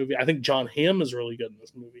in this movie. I think John Hamm is really good in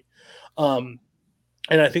this movie.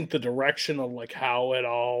 And I think the direction of like how it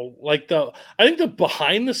all I think the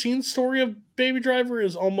behind the scenes story of Baby Driver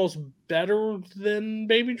is almost better than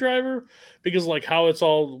Baby Driver, because like how it's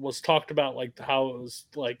all was talked about, like how it was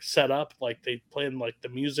like set up, like they played like the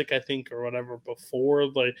music, I think, or whatever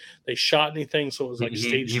before they shot anything. So it was like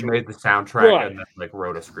staged. He made the soundtrack and then like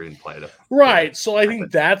wrote a screenplay. Right. So I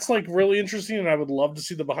think that's like really interesting, and I would love to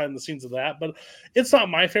see the behind the scenes of that. But it's not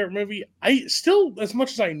my favorite movie. I still, as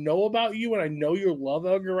much as I know about you and I know you love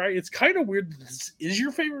Edgar Wright, it's kind of weird that this is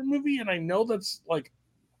your favorite movie. And I know that's like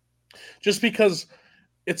just because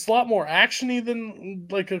it's a lot more actiony than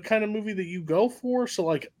like a kind of movie that you go for. So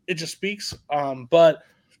like it just speaks. But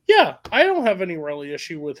yeah, I don't have any really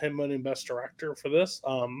issue with him winning Best Director for this.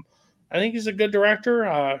 I think he's a good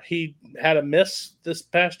director. He had a miss this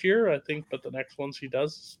past year, I think, but the next ones he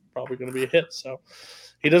does is probably going to be a hit. So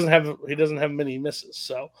he doesn't have many misses.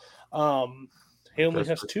 So he only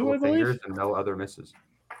has 2, I believe, and no other misses.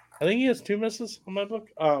 I think he has 2 misses on my book.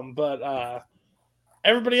 But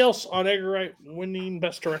everybody else on Edgar Wright winning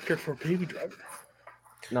Best Director for Baby Driver.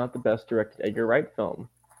 Not the best directed Edgar Wright film.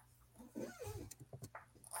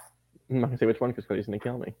 I'm not going to say which one because Cody's going to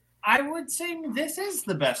kill me. I would say this is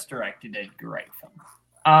the best directed Edgar Wright film.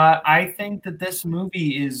 I think that this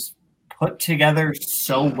movie is put together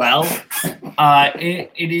so well.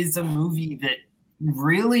 It is a movie that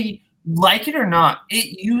really, like it or not,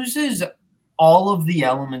 it uses all of the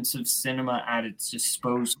elements of cinema at its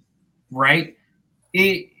disposal, right?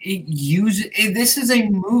 This is a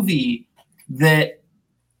movie that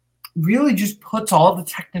really just puts all the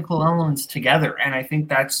technical elements together, and I think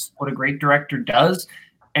that's what a great director does.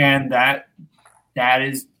 And that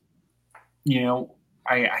is,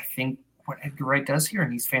 I think what Edgar Wright does here,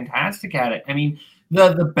 and he's fantastic at it. I mean,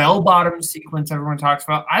 the bell bottom sequence everyone talks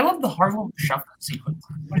about. I love the Harlem Shuffle sequence.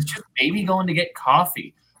 It's just baby going to get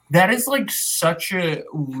coffee. That is like such a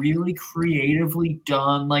really creatively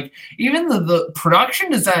done, like even the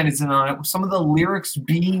production design isn't on it, with some of the lyrics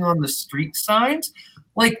being on the street signs.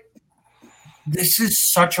 Like, this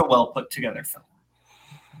is such a well put together film.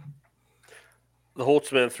 The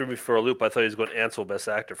Holtzman threw me for a loop. I thought he was going to Ansel Best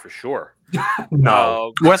Actor for sure.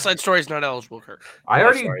 No. West Side Story is not eligible, Kirk. I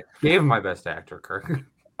already gave my Best Actor, Kirk.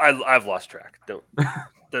 I've lost track. Don't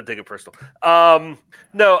take it personal.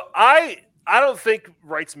 No, I don't think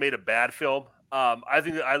Wright's made a bad film. I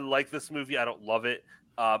think I like this movie. I don't love it.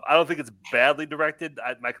 I don't think it's badly directed.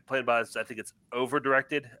 My complaint about it is I think it's over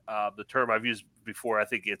directed. The term I've used before, I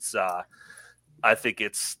think it's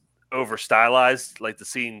over stylized. Like the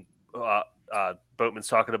scene Boatman's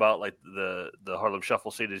talking about, like the Harlem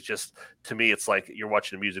Shuffle scene, is just, to me, it's like you're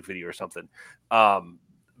watching a music video or something. But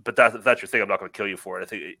if that's your thing, I'm not going to kill you for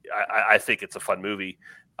it. I think it's a fun movie.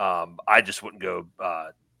 I just wouldn't go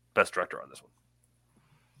Best Director on this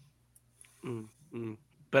one.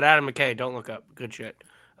 But Adam McKay, don't look up. Good shit.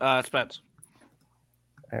 Spence.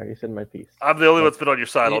 I already said my piece. I'm the only one that's been on your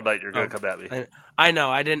side all night. You're going to come at me. I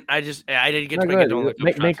know. I didn't get to make it. Don't look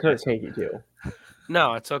up. Make Kirk take you too.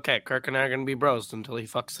 No, it's okay. Kirk and I are going to be bros until he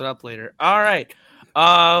fucks it up later. All right.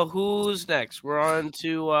 Who's next? We're on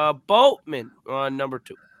to Boatman on number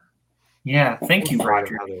 2. Yeah, thank you,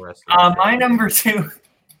 Roger. My number 2.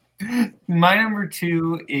 My number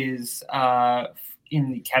 2 is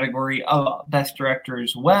in the category of Best Director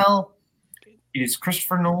as well. It is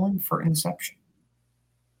Christopher Nolan for Inception.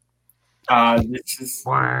 This is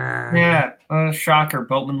shocker.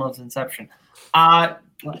 Boatman loves Inception. I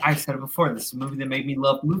said it before. This is a movie that made me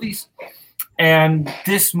love movies, and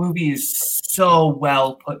this movie is so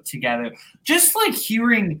well put together. Just like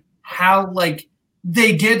hearing how like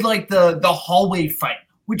they did like the hallway fight,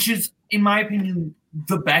 which is, in my opinion,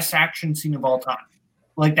 the best action scene of all time.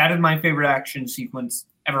 Like, that is my favorite action sequence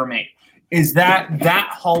ever made. is that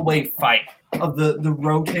hallway fight of the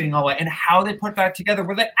rotating hallway and how they put that together,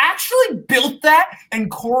 where they actually built that and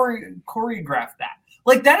choreographed that.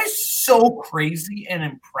 Like, that is so crazy and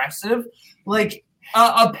impressive. Like,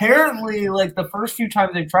 apparently, like, the first few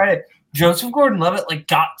times they tried it, Joseph Gordon-Levitt, like,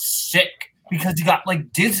 got sick because he got,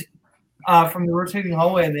 like, dizzy from the rotating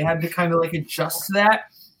hallway, and they had to kind of, like, adjust to that.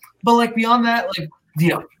 But, like, beyond that, like,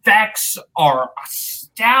 the effects are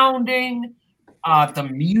astounding. The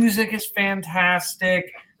music is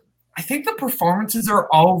fantastic. I think the performances are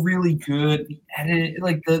all really good. The edit,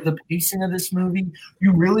 like the pacing of this movie,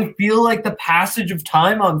 you really feel like the passage of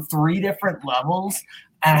time on 3 different levels,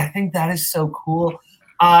 and I think that is so cool.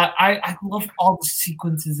 I love all the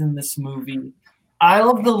sequences in this movie. I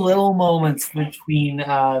love the little moments between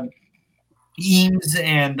Eames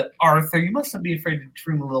and Arthur. You mustn't be afraid to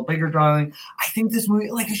dream a little bigger, darling. I think this movie,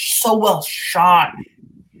 like, is so well shot.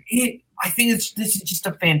 I think this is just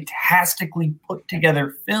a fantastically put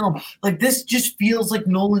together film. Like, this just feels like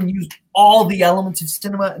Nolan used all the elements of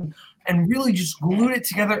cinema and really just glued it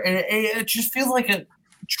together. And it just feels like a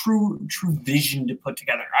true vision to put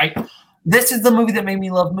together. This is the movie that made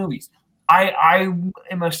me love movies. I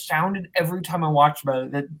am astounded every time I watch about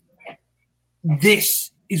it that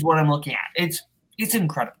this is what I'm looking at. It's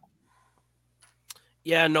incredible.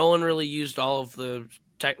 Yeah, Nolan really used all of the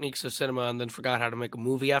techniques of cinema and then forgot how to make a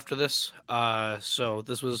movie after this. So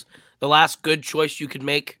this was the last good choice you could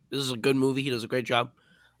make. This is a good movie. He does a great job.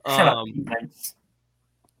 Shut up.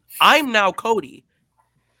 I'm now Cody.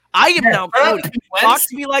 I am now Cody. Talk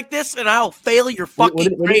to me like this, and I'll fail your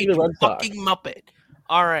fucking grade, you fucking Muppet.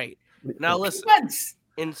 All right. Now listen.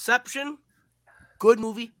 Inception, good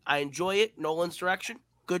movie. I enjoy it. Nolan's direction,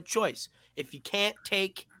 good choice. If you can't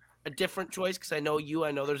take a different choice, because I know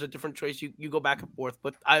there's a different choice. You go back and forth,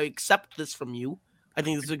 but I accept this from you. I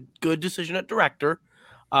think this is a good decision at director.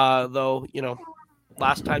 Though,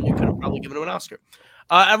 last time you could have probably given him an Oscar.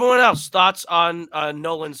 Everyone else, thoughts on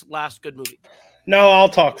Nolan's last good movie? No, I'll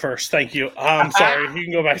talk first. Thank you. Sorry, you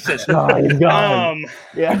can go back to this.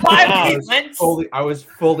 Yeah. I was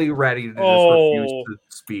fully ready to just refuse to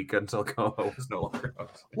speak until Koho was no longer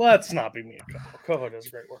host. Let's not be mean. Koho does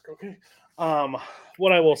great work, okay?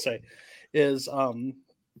 What I will say is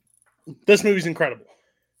this movie's incredible.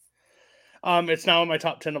 It's now in my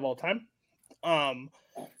top 10 of all time.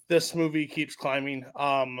 This movie keeps climbing.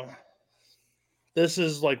 This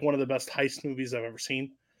is like one of the best heist movies I've ever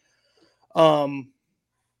seen.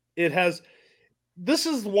 This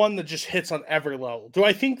is one that just hits on every level. Do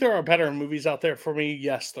I think there are better movies out there for me?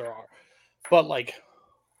 Yes, there are. But like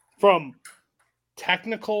from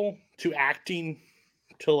technical to acting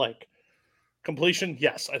to like completion,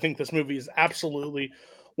 yes, I think this movie is absolutely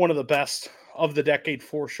one of the best of the decade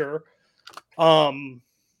for sure. I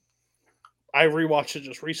rewatched it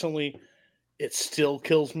just recently. It still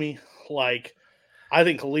kills me. Like, I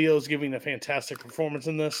think Leo's giving a fantastic performance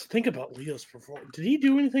in this. Think about Leo's performance. Did he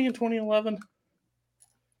do anything in 2011?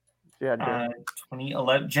 Yeah,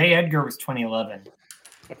 2011. J. Edgar was 2011.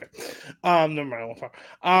 Okay. Never mind. I won't talk.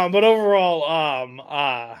 But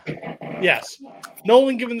overall, yes.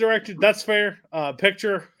 Nolan given directed, that's fair.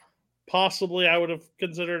 Picture, possibly I would have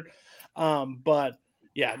considered. But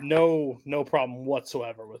yeah, no problem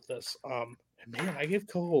whatsoever with this. And man, I gave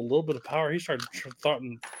Koho a little bit of power. He started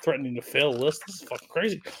threatening to fail a list. This is fucking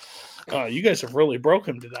crazy. You guys have really broke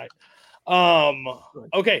him tonight.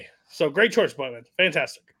 Okay, so great choice, Boyman.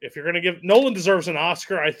 Fantastic. If you're going to give... Nolan deserves an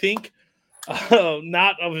Oscar, I think.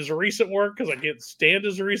 Not of his recent work, because I can't stand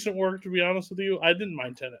his recent work, to be honest with you. I didn't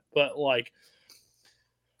mind Tenet, but like...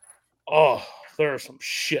 Oh, there are some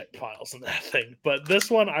shit piles in that thing. But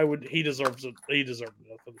this one, he deserves it. He deserves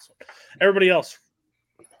it for this one. Everybody else...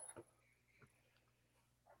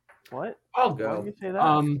 What? I'll Why go. did you say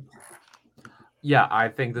that? Yeah, I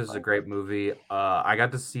think this is a great movie. I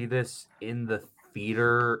got to see this in the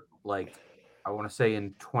theater, like I want to say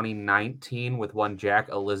in 2019 with one Jack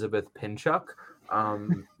Elizabeth Pinchuk.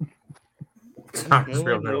 It's not his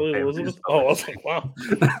real middle name. Elizabeth? Oh, I was like, wow.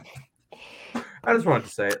 I just wanted to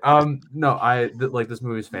say, no, like this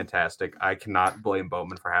movie is fantastic. I cannot blame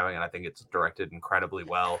Bowman for having it. I think it's directed incredibly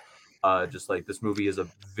well. Just like this movie is a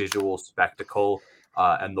visual spectacle.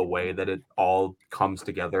 And the way that it all comes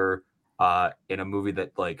together in a movie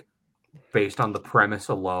that, like, based on the premise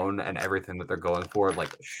alone and everything that they're going for,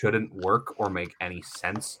 like, shouldn't work or make any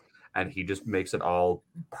sense. And he just makes it all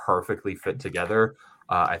perfectly fit together,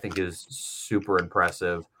 I think is super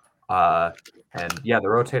impressive. And yeah, the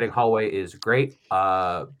rotating hallway is great.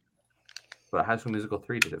 But High School Musical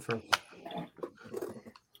 3 did it first.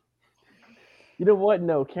 You know what?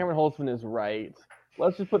 No, Cameron Holtzman is right.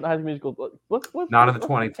 Let's just put the High School Musical. Let's Not in the let's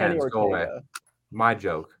put Kenny 2010s. Go away. Ortega. My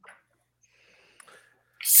joke.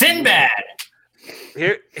 Sinbad.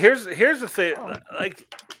 Here's the thing.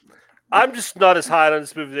 Like, I'm just not as high on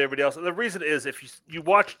this movie as everybody else, and the reason is if you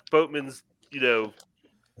watch Boatman's, I don't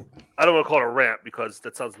want to call it a rant because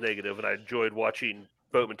that sounds negative, and I enjoyed watching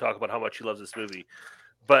Boatman talk about how much he loves this movie.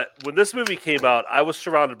 But when this movie came out, I was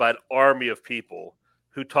surrounded by an army of people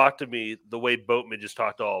who talked to me the way Boatman just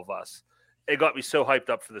talked to all of us. It got me so hyped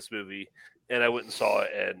up for this movie, and I went and saw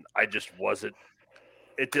it, and I just wasn't.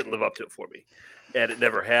 It didn't live up to it for me, and it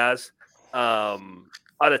never has. On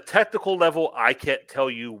a technical level, I can't tell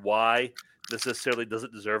you why this necessarily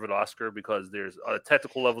doesn't deserve an Oscar because on a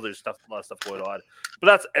technical level, there's a lot of stuff going on. But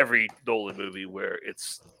that's every Nolan movie where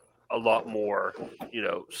it's a lot more,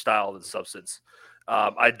 style than substance.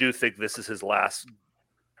 I do think this is his last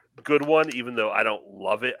good one, even though I don't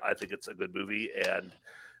love it. I think it's a good movie and,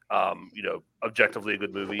 objectively a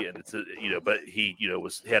good movie. And it's, but he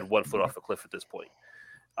had 1 foot off the cliff at this point.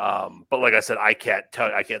 But like I said, I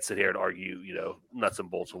can't sit here and argue, nuts and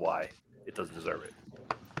bolts of why it doesn't deserve it.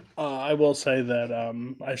 I will say that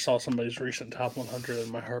I saw somebody's recent top 100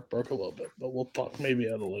 and my heart broke a little bit, but we'll talk maybe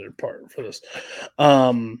at a later part for this.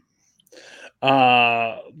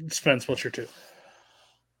 Spence, what's your 2?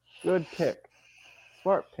 Good pick.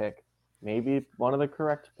 Smart pick. Maybe one of the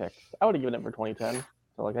correct picks. I would have given it for 2010.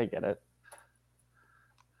 So, I get it.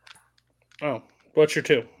 Oh, what's your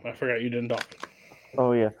 2? I forgot you didn't talk.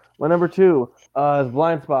 Oh, yeah. My number 2 is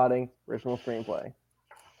Blind Spotting, original screenplay.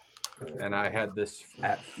 And I had this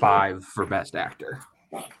at 5 for Best Actor.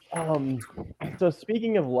 So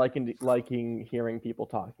speaking of liking hearing people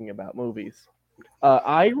talking about movies,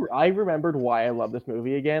 I remembered why I love this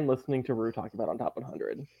movie again listening to Rue talk about it on Top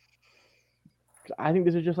 100. I think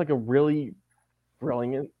this is just a really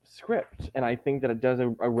brilliant script, and I think that it does a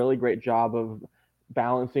really great job of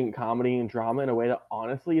balancing comedy and drama in a way that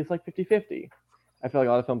honestly is 50-50. I feel like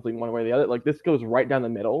a lot of films lean one way or the other. This goes right down the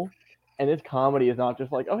middle, and this comedy is not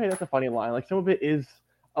just oh, hey, that's a funny line. Some of it is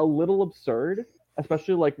a little absurd,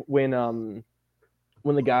 especially when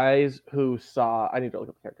the guys who saw, I need to look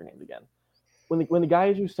up the character names again. When the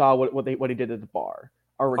guys who saw what he did at the bar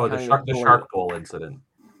are recounting the Shark Bowl incident.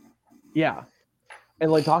 Yeah.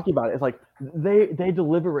 And talking about it, it's they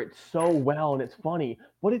deliver it so well and it's funny,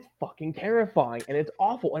 but it's fucking terrifying and it's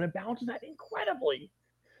awful and it balances that incredibly.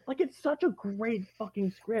 It's such a great fucking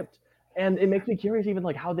script. And it makes me curious even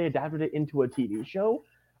how they adapted it into a TV show.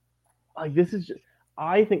 This is just,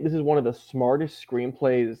 I think this is one of the smartest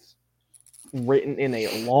screenplays written in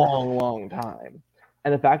a long, long time.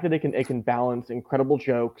 And the fact that it can balance incredible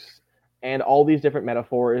jokes and all these different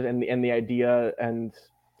metaphors and the idea and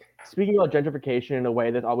speaking about gentrification in a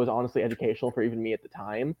way that was honestly educational for even me at the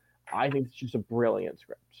time, I think it's just a brilliant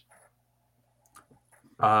script.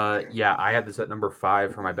 Yeah, I had this at number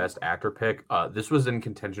 5 for my Best Actor pick. This was in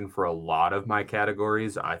contention for a lot of my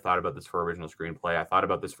categories. I thought about this for original screenplay. I thought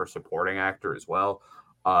about this for supporting actor as well.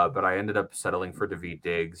 But I ended up settling for Daveed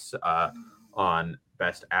Diggs on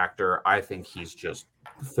Best Actor. I think he's just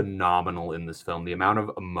phenomenal in this film. The amount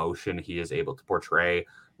of emotion he is able to portray.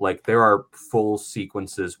 There are full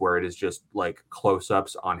sequences where it is just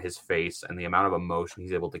close-ups on his face and the amount of emotion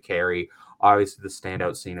he's able to carry. Obviously, the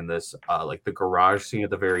standout scene in this, the garage scene at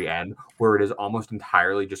the very end, where it is almost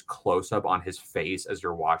entirely just close-up on his face as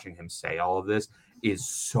you're watching him say all of this, is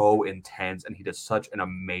so intense, and he does such an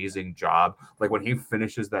amazing job. When he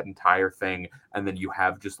finishes that entire thing, and then you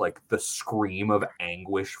have just the scream of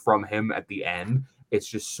anguish from him at the end, it's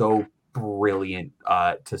just so brilliant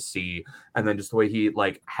to see. And then just the way he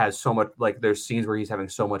has so much, there's scenes where he's having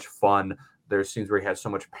so much fun, there's scenes where he has so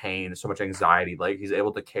much pain, so much anxiety, he's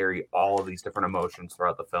able to carry all of these different emotions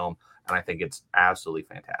throughout the film, and I think it's absolutely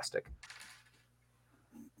fantastic.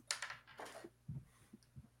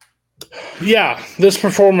 Yeah, this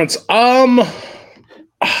performance of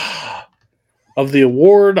the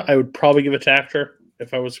award, I would probably give it to actor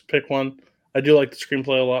if I was to pick one. I do like the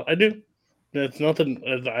screenplay a lot. I do. It's nothing.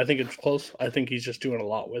 I think it's close. I think he's just doing a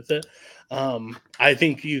lot with it. I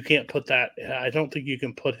think you can't put that. I don't think you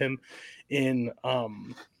can put him in. I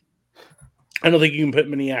don't think you can put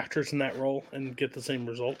many actors in that role and get the same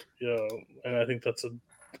result. And I think that's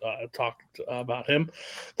talked about him.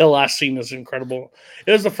 The last scene is incredible.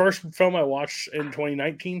 It was the first film I watched in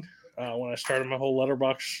 2019. When I started my whole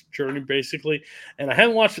Letterboxd journey, basically, and I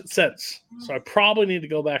haven't watched it since. So I probably need to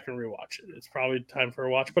go back and rewatch it. It's probably time for a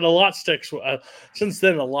watch, but a lot sticks. Since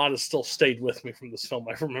then, a lot has still stayed with me from this film.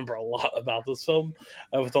 I remember a lot about this film.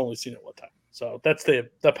 I've only seen it one time, so that's the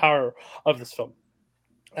power of this film.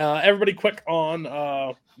 Everybody, quick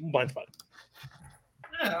on Blind Spot.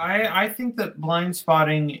 I think that Blind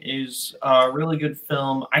Spotting is a really good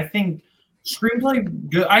film. I think screenplay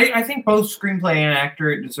good. I think both screenplay and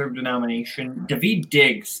actor deserved a nomination. Daveed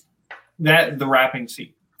Diggs, the rapping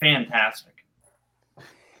scene, fantastic.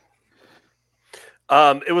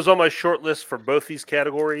 It was on my short list for both these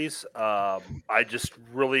categories. I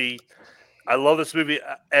love this movie,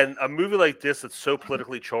 and a movie like this that's so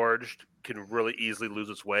politically charged can really easily lose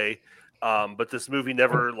its way. But this movie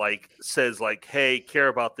never says hey, care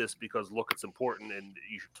about this because look, it's important and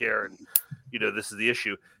you should care, and this is the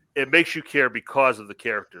issue. It makes you care because of the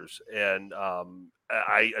characters, and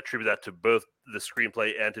I attribute that to both the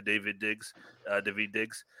screenplay and to Daveed Diggs,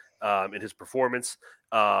 in his performance.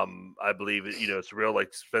 I believe it's real,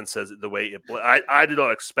 like Spence says, the way it. I did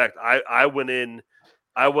not expect. I went in.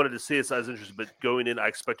 I wanted to see it, so I was interested, but going in, I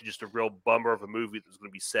expected just a real bummer of a movie that was going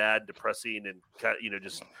to be sad, depressing, and kind of,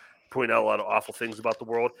 just point out a lot of awful things about the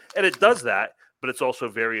world. And it does that, but it's also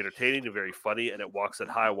very entertaining and very funny, and it walks that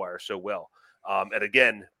high wire so well. And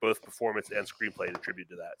again, both performance and screenplay attribute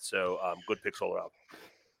to that. So good picks all around.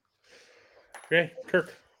 Okay,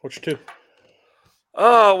 Kirk, what's your 2?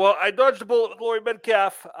 Oh, well, I dodged a bullet with Laurie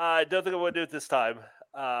Metcalf. I don't think I'm going to do it this time.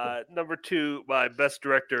 Number 2, my best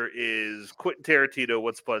director is Quentin Tarantino,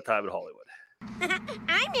 Once Upon a Time in Hollywood.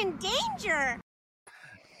 I'm in danger.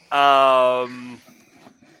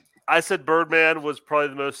 I said Birdman was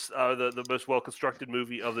probably the most well-constructed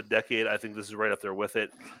movie of the decade. I think this is right up there with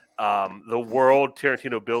it. The world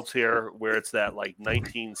Tarantino builds here, where it's that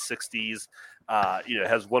 1960s,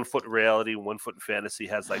 has one foot in reality, one foot in fantasy,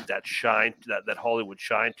 has that shine, that Hollywood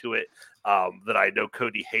shine to it, that I know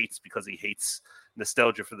Cody hates because he hates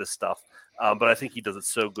nostalgia for this stuff. But I think he does it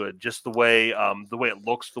so good. Just the way it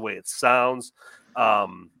looks, the way it sounds,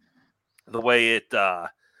 the way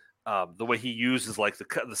he uses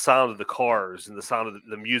the sound of the cars and the sound of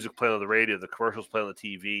the music playing on the radio, the commercials playing on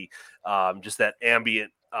the TV, just that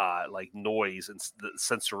ambient noise and the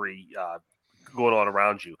sensory going on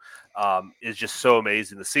around you is just so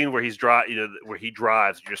amazing. The scene where where he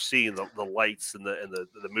drives, you're seeing the lights and the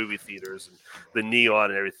movie theaters and the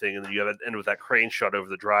neon and everything, and then you have it end with that crane shot over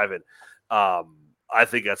the drive-in. I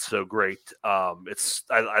think that's so great.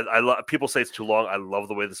 I love. People say it's too long. I love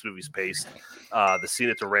the way this movie's paced. The scene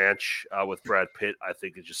at the ranch with Brad Pitt, I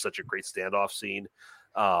think, is just such a great standoff scene,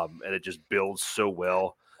 and it just builds so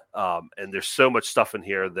well. And there's so much stuff in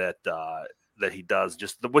here that he does.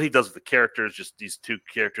 Just what he does with the characters, just these two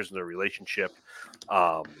characters and their relationship,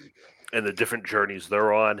 and the different journeys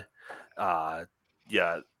they're on.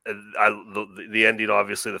 The ending,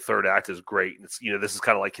 obviously, the third act is great. It's this is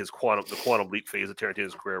kind of like the quantum leap phase of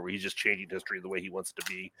Tarantino's career, where he's just changing history the way he wants it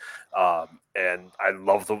to be. And I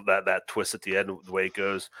love that twist at the end, the way it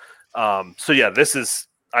goes. This is.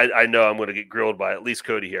 I know I'm going to get grilled by at least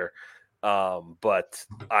Cody here, but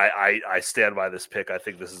I stand by this pick. I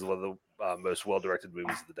think this is one of the most well-directed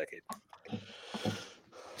movies of the decade.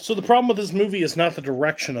 So the problem with this movie is not the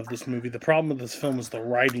direction of this movie. The problem with this film is the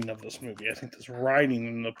writing of this movie. I think this writing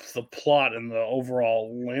and the plot and the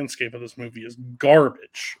overall landscape of this movie is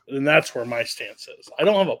garbage. And that's where my stance is. I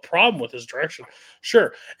don't have a problem with his direction.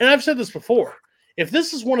 Sure. And I've said this before. If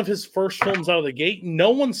this is one of his first films out of the gate, no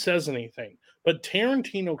one says anything. But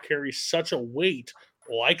Tarantino carries such a weight,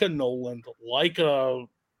 like a Nolan, like a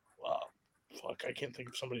I can't think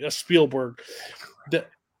of somebody, a Spielberg, that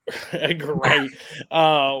Edgar Wright.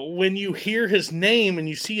 When you hear his name and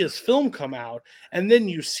you see his film come out, and then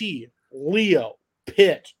you see Leo,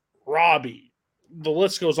 Pitt, Robbie, the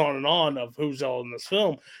list goes on of who's all in this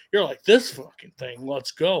film, you're like, this fucking thing,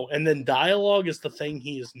 let's go. And then dialogue is the thing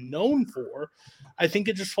he is known for. I think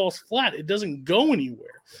it just falls flat. It doesn't go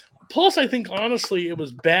anywhere. Plus, I think, honestly, it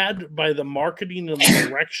was bad by the marketing and the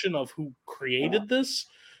direction of who created this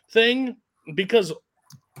thing, because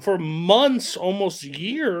for months, almost a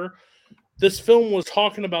year, this film was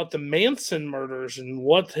talking about the Manson murders and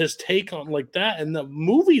what his take on like that. And the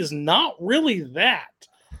movie is not really that.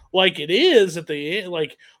 Like it is at the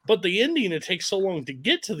end, but the ending, it takes so long to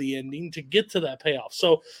get to the ending, to get to that payoff.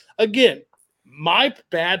 So again, my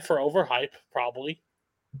bad for overhype, probably.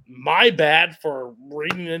 My bad for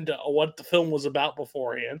reading into what the film was about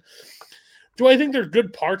beforehand. Do I think there's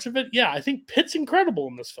good parts of it? Yeah, I think Pitt's incredible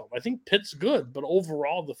in this film. I think Pitt's good, but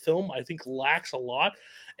overall the film, I think, lacks a lot.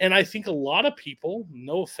 And I think a lot of people,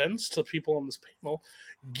 no offense to people on this panel,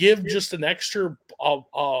 give just an extra,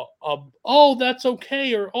 oh, that's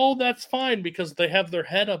okay, or oh, that's fine, because they have their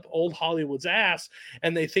head up old Hollywood's ass,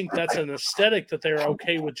 and they think that's an aesthetic that they're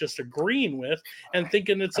okay with just agreeing with, and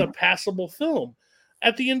thinking it's a passable film.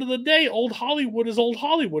 at the end of the day, old Hollywood is old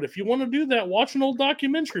Hollywood. If you want to do that, watch an old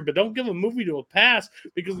documentary, but don't give a movie to a pass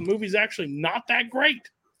because the movie's actually not that great.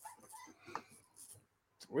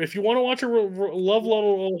 If you want to watch a love level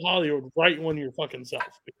old Hollywood, write one your fucking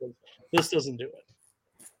self because this doesn't do it.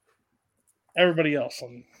 Everybody else.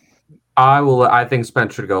 I think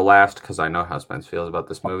Spence should go last because I know how Spence feels about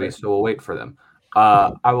this movie, so we'll wait for them.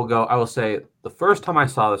 I will say the first time I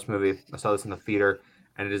saw this movie, I saw this in the theater,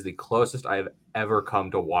 and it is the closest I have ever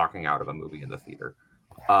come to walking out of a movie in the theater.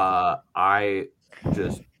 I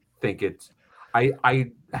just think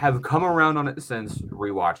I have come around on it since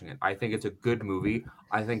rewatching it. I think it's a good movie.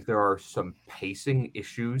 I think there are some pacing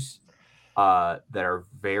issues that are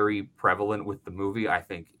very prevalent with the movie. I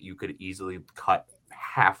think you could easily cut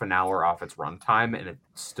half an hour off its runtime and it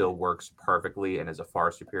still works perfectly and is a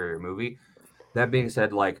far superior movie. That being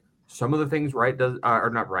said, like some of the things Wright does are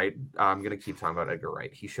not right. I'm gonna keep talking about Edgar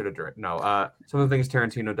Wright. He should have directed. No, some of the things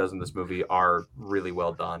Tarantino does in this movie are really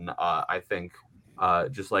well done. I think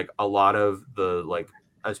just like a lot of the like,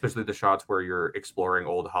 especially the shots where you're exploring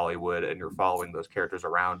old Hollywood and you're following those characters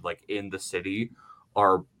around like in the city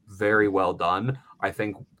are very well done. I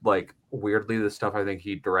think like weirdly the stuff I think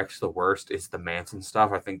he directs the worst is the Manson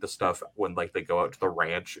stuff. I think the stuff when like they go out to the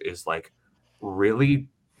ranch is like really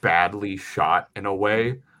badly shot in a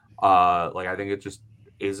way. Like I think it just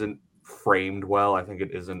isn't framed well. I think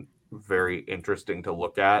it isn't very interesting to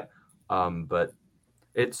look at. But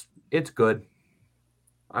it's good.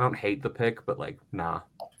 I don't hate the pick, but like nah.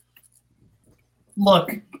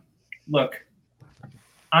 Look.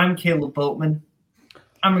 I'm Caleb Boatman.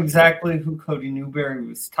 I'm exactly who Cody Newberry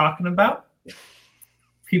was talking about.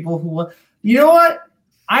 People who, you know what?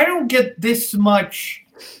 I don't get this much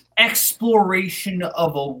exploration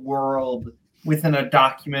of a world within a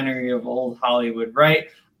documentary of old Hollywood, right?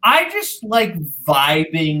 I just like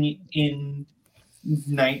vibing in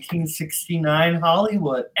 1969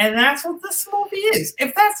 Hollywood. And that's what this movie is.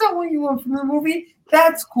 If that's not what you want from the movie,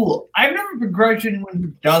 that's cool. I've never begrudged anyone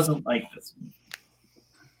who doesn't like this movie.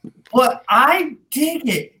 But I dig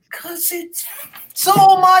it because it's so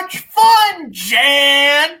much fun,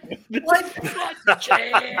 Jan. Like,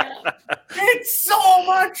 Jan. It's so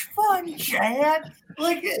much fun, Jan.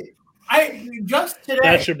 Like, I just today.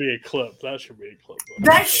 That should be a clip. That should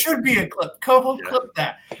be a clip. Coho, clip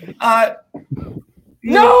that.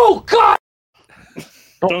 No, God.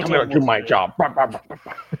 Don't come here to my job.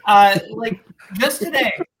 Like just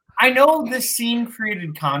today, I know this scene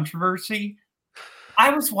created controversy. I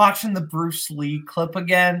was watching the Bruce Lee clip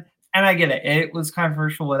again, and I get it. It was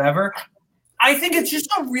controversial, whatever. I think it's just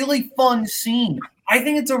a really fun scene. I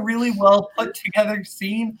think it's a really well put together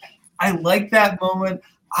scene. I like that moment.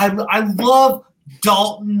 I love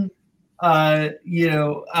Dalton,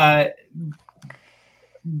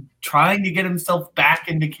 trying to get himself back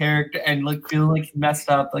into character and like feeling like he messed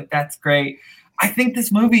up. Like that's great. I think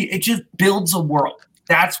this movie, it just builds a world.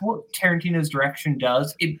 That's what Tarantino's direction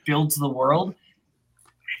does. It builds the world.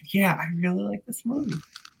 Yeah, I really like this movie.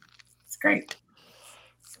 It's great.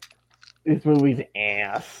 This movie's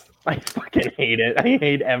ass. I fucking hate it. I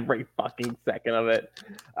hate every fucking second of it.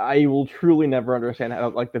 I will truly never understand how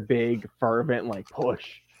like the big fervent like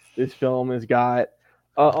push this film has got.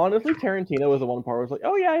 Honestly, Tarantino was the one part where I was like,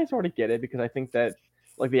 oh yeah, I sort of get it because I think that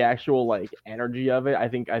like the actual like energy of it, I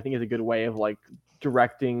think is a good way of like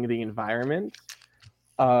directing the environment.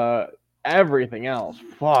 Everything else,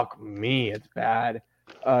 fuck me, it's bad.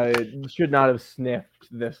 Should not have sniffed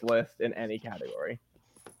this list in any category.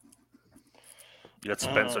 You got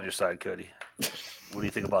Spence on your side, Cody. What do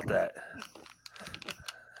you think about that?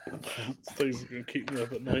 Things are gonna keep me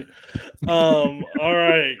up at night. All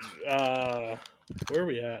right. Where are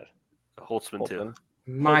we at? Holtzman 2.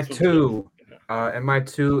 My two. And my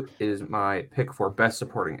two is my pick for Best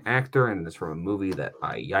Supporting Actor, and it's from a movie that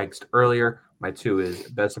I yikesed earlier. My two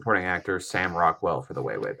is Best Supporting Actor, Sam Rockwell for The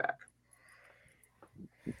Way, Way Back.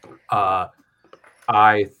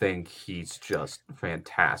 I think he's just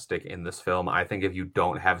fantastic in this film. I think if you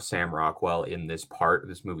don't have Sam Rockwell in this part,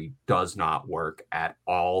 this movie does not work at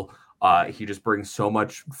all. He just brings so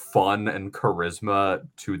much fun and charisma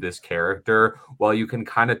to this character, while you can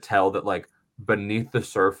kind of tell that like beneath the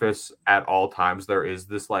surface at all times there is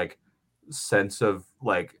this like sense of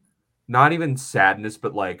like not even sadness,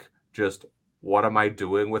 but like just what am I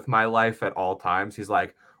doing with my life at all times. He's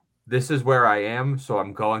like, this is where I am, so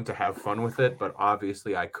I'm going to have fun with it, but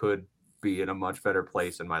obviously I could be in a much better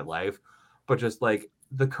place in my life. But just like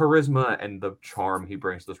the charisma and the charm he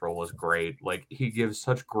brings to this role is great. Like he gives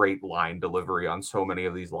such great line delivery on so many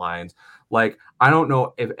of these lines. Like I don't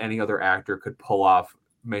know if any other actor could pull off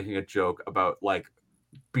making a joke about like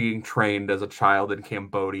being trained as a child in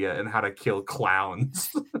Cambodia and how to kill clowns.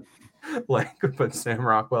 Like, but Sam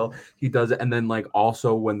Rockwell, he does it. And then like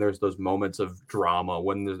also when there's those moments of drama,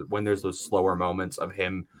 when there's those slower moments of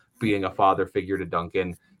him being a father figure to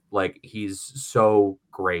Duncan, like he's so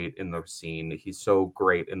great in the scene. He's so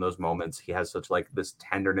great in those moments. He has such like this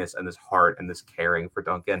tenderness and this heart and this caring for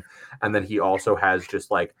Duncan. And then he also has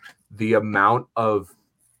just like the amount of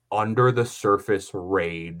under the surface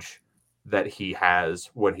rage that he has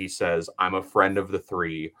when he says, "I'm a friend of the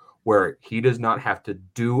three," where he does not have to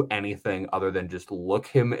do anything other than just look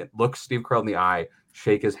Steve Carell in the eye,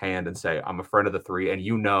 shake his hand, and say, "I'm a friend of the three." And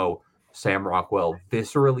you know, Sam Rockwell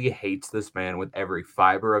viscerally hates this man with every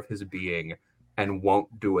fiber of his being and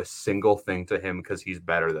won't do a single thing to him because he's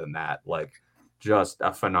better than that. Like, just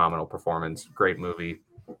a phenomenal performance. Great movie.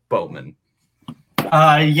 Boatman.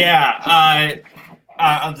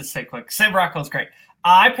 I'll just say quick. Sam Rockwell's great.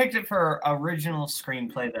 I picked it for original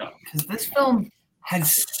screenplay though, because this film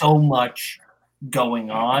has so much going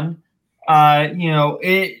on.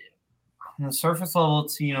 It on the surface level,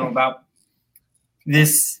 it's about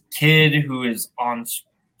this kid who is on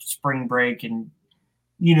spring break, and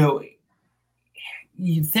you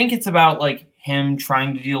think it's about like him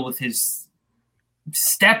trying to deal with his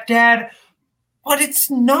stepdad, but it's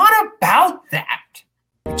not about that.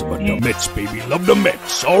 It's about the Mets, baby. Love the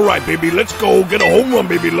Mets. All right, baby. Let's go. Get a home run,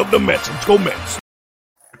 baby. Love the Mets. Let's go, Mets.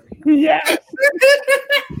 Yes.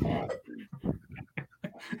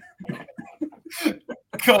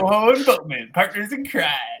 Coho and Boatman, partners in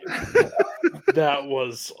crime. That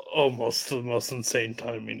was almost the most insane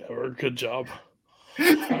timing ever. Good job.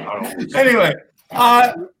 Anyway,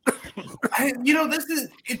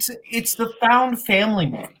 it's the found family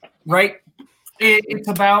movie, right? It's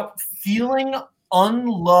about feeling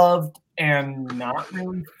unloved and not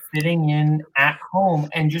really fitting in at home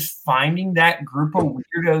and just finding that group of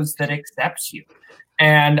weirdos that accepts you.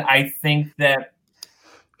 And I think that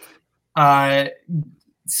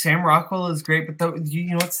Sam Rockwell is great, but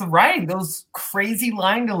it's the writing, those crazy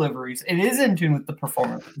line deliveries. It is in tune with the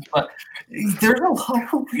performances, but there's a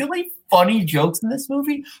lot of really funny jokes in this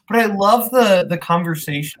movie. But I love the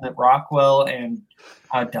conversation that Rockwell and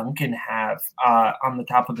Duncan have on the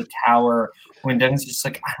top of the tower when Duncan's just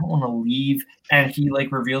like, "I don't want to leave," and he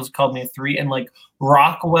like reveals called me a three, and like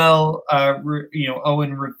Rockwell,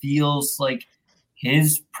 Owen reveals like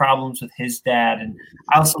his problems with his dad. And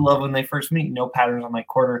I also love when they first meet, no patterns on my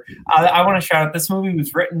quarter. I want to shout out, this movie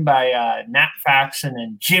was written by Nat Faxon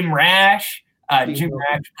and Jim Rash. Jim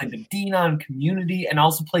Rash played the Dean on Community and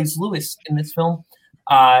also plays Lewis in this film.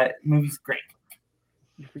 Movie's great.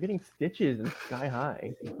 You're forgetting Stitches and Sky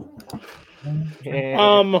High.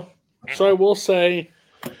 So I will say,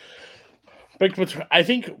 I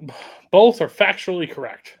think both are factually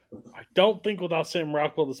correct. I don't think without Sam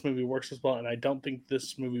Rockwell this movie works as well, and I don't think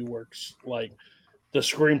this movie works like the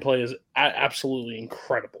screenplay is absolutely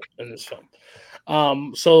incredible in this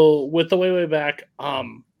film. So with The Way, Way Back, I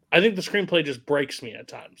think the screenplay just breaks me at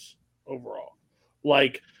times overall.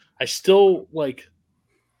 Like, I still like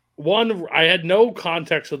I had no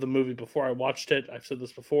context of the movie before I watched it. I've said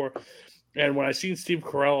this before. And when I seen Steve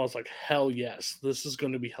Carell, I was like, hell yes, this is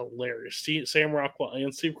going to be hilarious. Sam Rockwell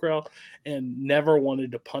and Steve Carell, and never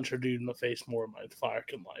wanted to punch a dude in the face more in my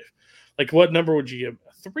fucking life. Like, what number would you give?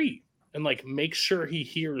 3. And, like, make sure he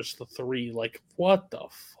hears the 3. Like, what the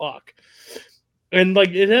fuck? And,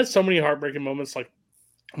 like, it has so many heartbreaking moments, like,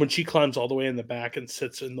 when she climbs all the way in the back and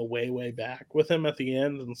sits in the way, way back with him at the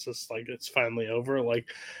end, and it's just like, it's finally over. Like,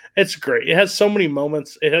 it's great. It has so many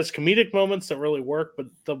moments. It has comedic moments that really work, but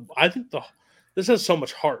I think this has so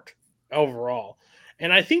much heart overall.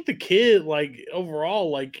 And I think the kid, like, overall,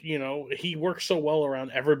 like, he works so well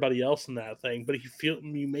around everybody else in that thing, but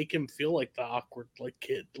you make him feel like the awkward, like,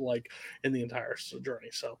 kid, like, in the entire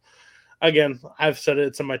journey. So, again, I've said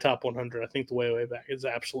it's in my top 100. I think The Way, Way Back is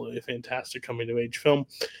absolutely a fantastic coming-of-age film.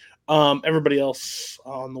 Everybody else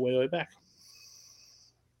on The Way, Way Back.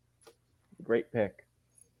 Great pick.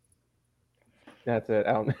 That's it.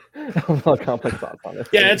 I don't know complex thoughts on this.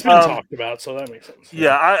 Yeah, it's been talked about, so that makes sense.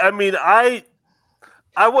 Yeah, I mean, I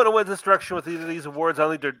wouldn't have went this direction with either of these awards. I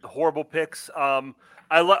think they're horrible picks.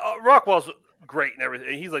 Rockwell's great and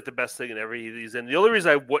everything. He's like the best thing in every of these. And the only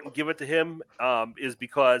reason I wouldn't give it to him is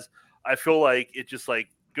because I feel like it just like,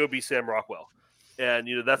 go be Sam Rockwell. And,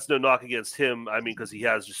 that's no knock against him. I mean, because he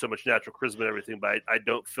has just so much natural charisma and everything, but I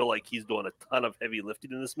don't feel like he's doing a ton of heavy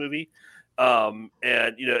lifting in this movie. And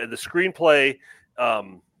the screenplay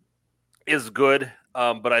is good.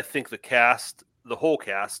 But I think the whole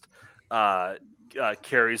cast,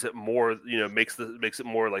 carries it more. Makes it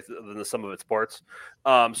more like than the sum of its parts.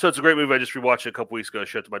 So it's a great movie. I just rewatched it a couple weeks ago. I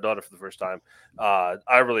showed it to my daughter for the first time.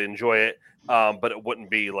 I really enjoy it, but it wouldn't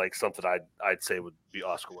be like something I'd say would be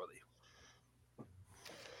Oscar worthy.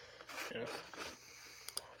 Yeah.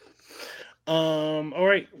 All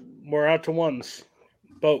right, we're out to ones.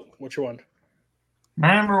 Boat, what's your one?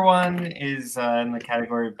 My number one is in the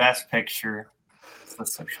category of Best Picture. It's The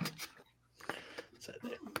Social.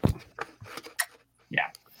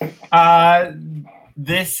 Yeah.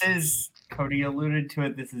 This is, Cody alluded to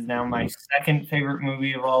it, this is now my second favorite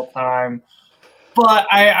movie of all time. But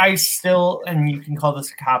I still, and you can call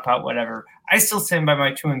this a cop-out, whatever, I still stand by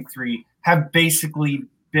my 2 and 3, have basically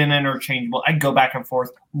been interchangeable. I go back and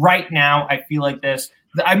forth. Right now, I feel like this.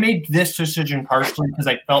 I made this decision partially because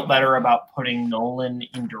I felt better about putting Nolan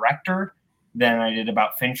in director than I did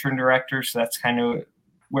about Fincher in director. So that's kind of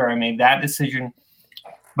where I made that decision.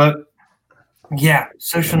 But yeah,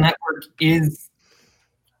 Social Network is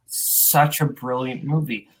such a brilliant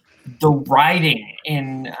movie. The writing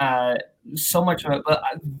in so much of it, but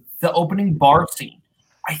the opening bar scene,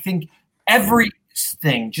 I think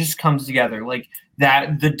everything just comes together. Like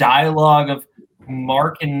that, the dialogue of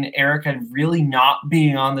Mark and Erica really not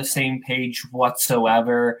being on the same page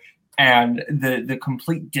whatsoever, and the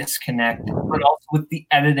complete disconnect, but also with the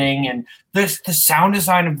editing and the sound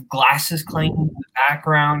design of glasses clanking in the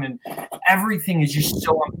background, and everything is just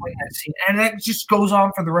so on point in that scene, and it just goes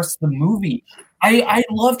on for the rest of the movie. I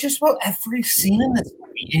love just about every scene in this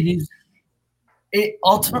movie. It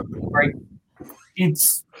ultimately, right?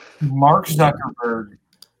 It's Mark Zuckerberg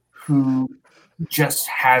who just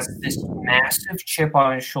has this massive chip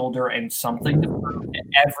on his shoulder and something to prove to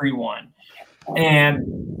everyone.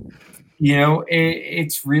 And,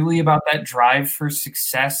 it's really about that drive for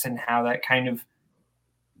success and how that kind of,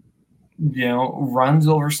 runs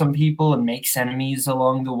over some people and makes enemies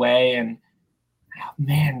along the way. And,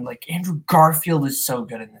 man, like Andrew Garfield is so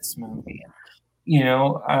good in this movie.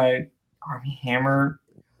 Armie Hammer,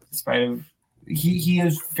 despite of he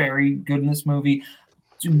is very good in this movie.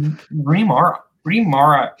 Rooney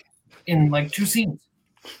Mara in like 2 scenes.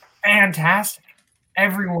 Fantastic.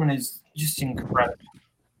 Everyone is just incredible.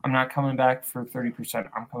 I'm not coming back for 30%.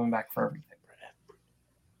 I'm coming back for everything.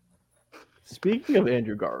 Speaking of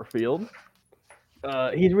Andrew Garfield,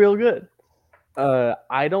 he's real good.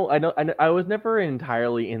 I was never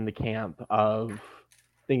entirely in the camp of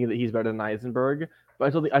thinking that he's better than Eisenberg, but I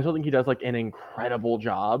still think he does like an incredible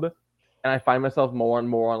job. And I find myself more and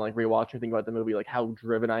more on like rewatching, thinking about the movie, like how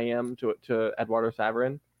driven I am to Eduardo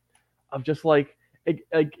Saverin, of just like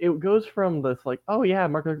it goes from this like, oh yeah,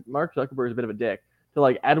 Mark Zuckerberg is a bit of a dick, to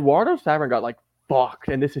like Eduardo Saverin got like fucked,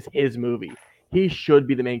 and this is his movie. He should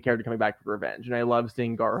be the main character coming back for revenge. And I love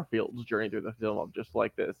seeing Garfield's journey through the film of just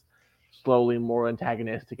like this slowly more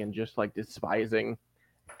antagonistic and just like despising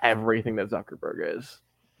everything that Zuckerberg is.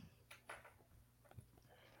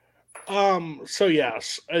 So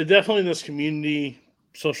yes, definitely this Community,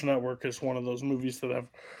 Social Network is one of those movies that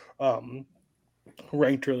I've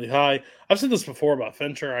ranked really high. I've said this before about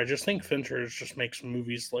Fincher. I just think Fincher just makes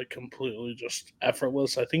movies like completely just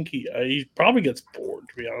effortless. I think he probably gets bored,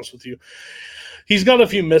 to be honest with you. He's got a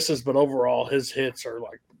few misses, but overall his hits are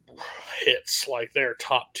like hits, like they're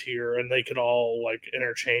top tier, and they could all like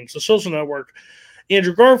interchange. The Social Network,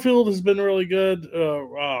 Andrew Garfield has been really good.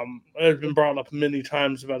 It's been brought up many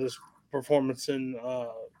times about his performance in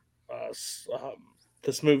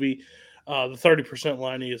this movie. The 30%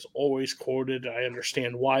 line he is always quoted. I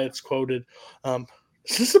understand why it's quoted.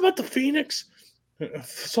 Is this about the Phoenix?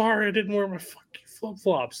 Sorry, I didn't wear my fucking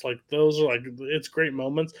flip-flops. Like, those are like, it's great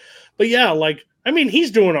moments. But yeah, like, I mean,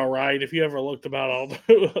 he's doing all right. If you ever looked about all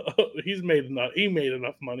he made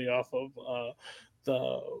enough money off of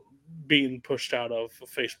the being pushed out of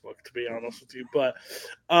Facebook, to be honest with you. But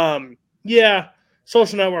yeah,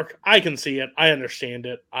 Social Network, I can see it. I understand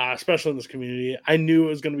it, especially in this Community. I knew it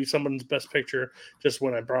was going to be someone's best picture just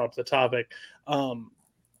when I brought up the topic. But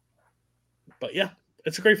yeah,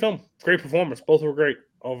 it's a great film. Great performance. Both were great.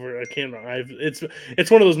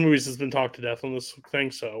 It's one of those movies that's been talked to death on this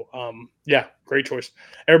thing. So yeah, great choice.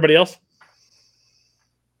 Everybody else?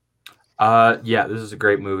 Yeah, this is a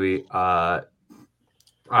great movie.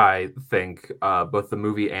 I think both the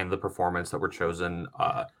movie and the performance that were chosen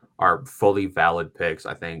are fully valid picks.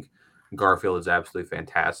 I think Garfield is absolutely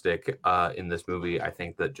fantastic in this movie. I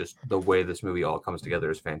think that just the way this movie all comes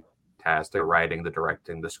together is fantastic. The writing, the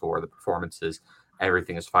directing, the score, the performances,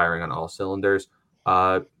 everything is firing on all cylinders.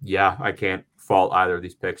 Yeah, I can't fault either of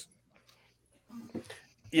these picks.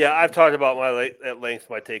 Yeah, I've talked about at length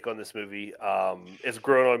my take on this movie. It's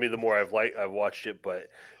grown on me the more I've watched it, but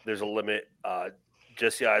there's a limit.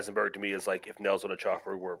 Jesse Eisenberg to me is like if nails on a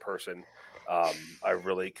chalkboard were a person. I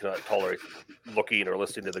really cannot tolerate looking or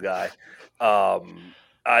listening to the guy.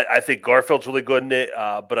 I think Garfield's really good in it,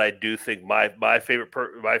 but I do think my favorite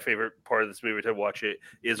part of this movie to watch it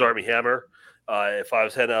is Armie Hammer. If I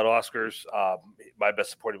was handing out Oscars, my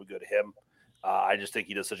best supporting would go to him. I just think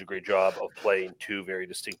he does such a great job of playing two very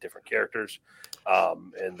distinct different characters,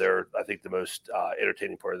 and they're I think the most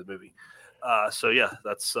entertaining part of the movie. So yeah,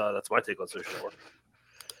 that's my take on Social Network.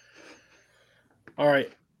 All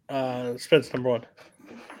right, Spence, number one.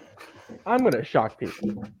 I'm gonna shock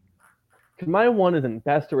people. Because my one is in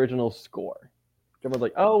best original score. Everyone's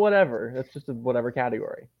like, oh, whatever. That's just a whatever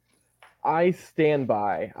category. I stand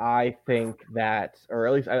by. I think that, or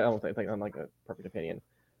at least I don't think I'm like a perfect opinion.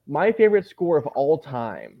 My favorite score of all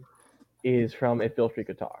time is from If Beale Street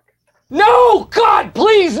Could Talk. No! God,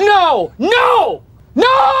 please, no! No!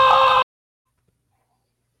 No!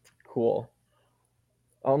 Cool.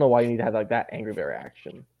 I don't know why you need to have like that angry bear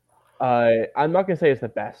reaction. I'm not gonna say it's the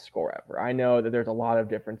best score ever. I know that there's a lot of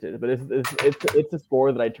differences, but it's a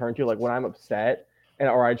score that I turn to like when I'm upset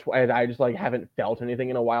or I just like haven't felt anything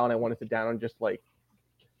in a while and I want to sit down and just like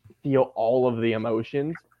feel all of the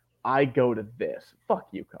emotions. I go to this. Fuck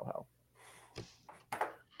you, Coho.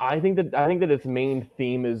 I think that its main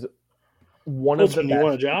theme is one of the best. You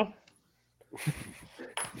want a job?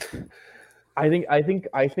 I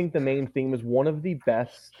think the main theme is one of the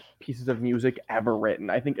best pieces of music ever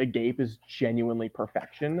written. I think Agape is genuinely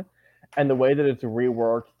perfection, and the way that it's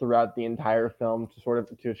reworked throughout the entire film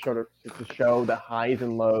to show the highs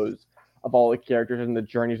and lows of all the characters and the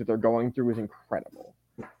journeys that they're going through is incredible.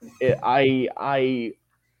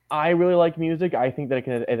 I really like music. I think that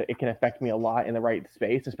it can affect me a lot in the right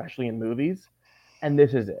space, especially in movies, and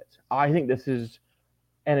this is it. I think this is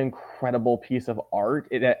an incredible piece of art.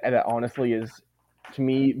 It honestly is, to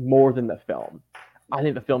me, more than the film. I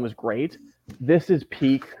think the film is great. This is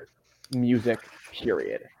peak music,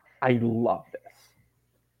 period. I love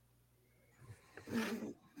this.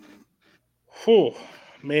 Whew,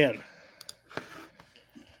 man.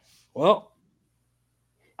 Well,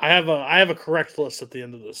 I have a correct list at the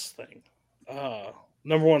end of this thing.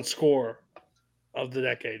 Number one score of the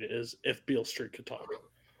decade is If Beale Street Could Talk.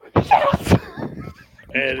 Yes!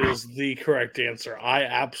 It is the correct answer. I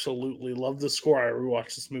absolutely love the score. I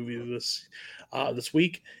rewatched this movie this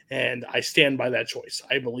week, and I stand by that choice.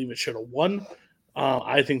 I believe it should have won.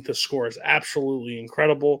 I think the score is absolutely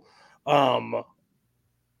incredible.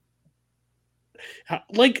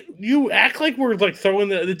 Like you act like we're like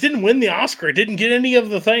throwing it didn't win the Oscar. It didn't get any of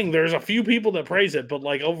the thing. There's a few people that praise it, but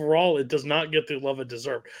like overall, it does not get the love it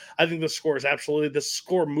deserved. I think the score is absolutely. This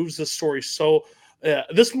score moves the story so.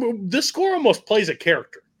 This score almost plays a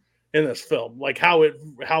character in this film, like how it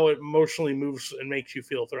emotionally moves and makes you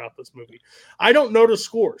feel throughout this movie. I don't notice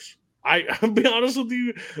scores. I'll be honest with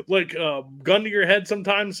you, like gun to your head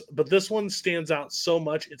sometimes, but this one stands out so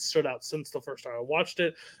much. It stood out since the first time I watched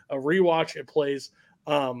it. A rewatch, it plays.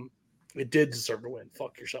 It did deserve to win.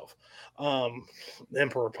 Fuck yourself,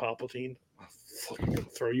 Emperor Palpatine. I'll fucking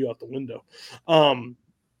throw you out the window.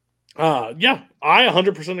 Yeah, I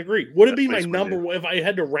 100% agree. Would it be my number one if I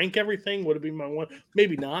had to rank everything? Would it be my one?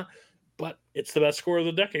 Maybe not, but it's the best score of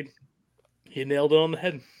the decade. He nailed it on the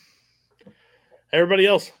head. Everybody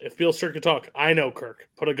else, If Beale Street Could Talk, I know, Kirk.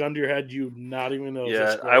 Put a gun to your head. You not even know.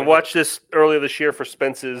 Yeah, I watched this earlier this year for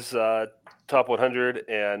Spence's Top 100,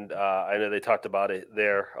 and I know they talked about it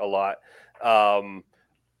there a lot.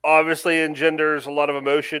 Obviously, engenders a lot of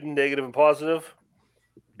emotion, negative and positive.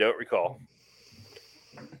 Don't recall.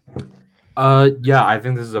 Yeah, I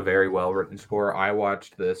think this is a very well written score. I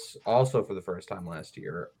watched this also for the first time last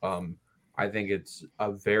year. I think it's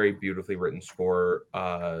a very beautifully written score.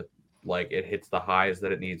 Like it hits the highs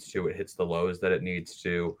that it needs to, it hits the lows that it needs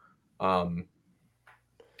to.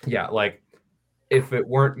 Yeah, like if it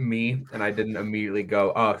weren't me and I didn't immediately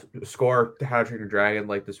go, score How to Train Your Dragon,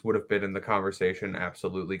 like this would have been in the conversation,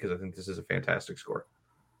 absolutely, because I think this is a fantastic score.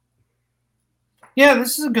 Yeah,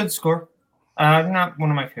 this is a good score. Not one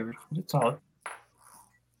of my favorites, but it's solid.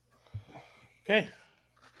 Okay.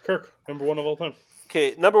 Kirk, number one of all time.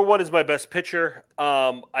 Okay, number one is my best picture.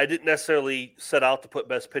 I didn't necessarily set out to put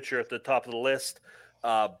best picture at the top of the list,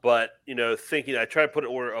 but thinking I tried to put an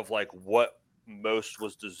order of like what most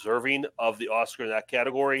was deserving of the Oscar in that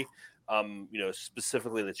category.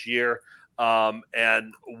 Specifically this year.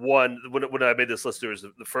 And one when I made this list, there was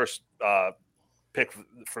the first pick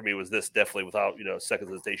for me was this, definitely without second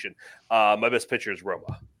hesitation. My best picture is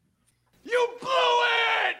Roma. You blew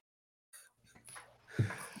it!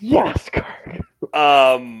 Yes, Kirk.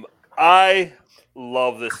 I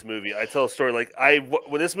love this movie. I tell a story like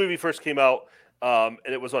when this movie first came out, and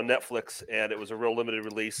it was on Netflix, and it was a real limited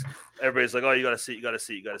release. Everybody's like, "Oh, you got to see it, you got to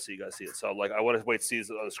see it, you got to see it, you got to see it." So I'm like, I want to wait to see it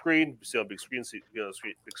on the screen, see it on big screen, see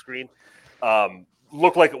big screen.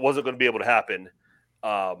 Looked like it wasn't going to be able to happen.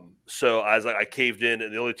 So I was like, I caved in,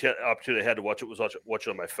 and the only opportunity I had to watch it was watch it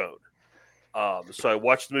on my phone. So I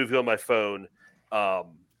watched the movie on my phone.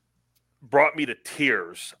 Brought me to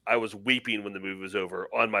tears. I was weeping when the movie was over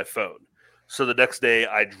on my phone. So the next day,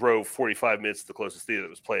 I drove 45 minutes to the closest theater that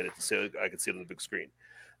was playing it to see I could see it on the big screen.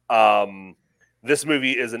 This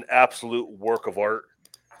movie is an absolute work of art.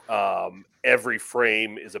 Every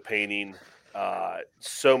frame is a painting.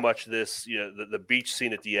 So much of this, the beach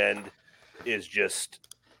scene at the end is just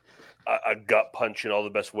a gut punch in all the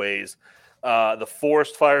best ways. The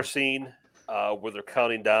forest fire scene where they're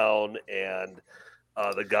counting down and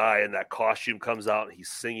the guy in that costume comes out and he's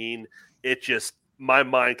singing. It just, my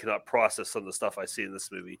mind cannot process some of the stuff I see in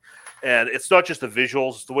this movie. And it's not just the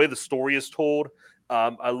visuals, it's the way the story is told.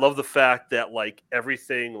 I love the fact that like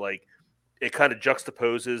everything, like it kind of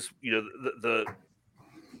juxtaposes, the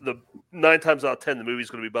 9 times out of 10, the movie is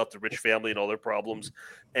going to be about the rich family and all their problems.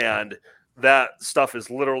 And that stuff is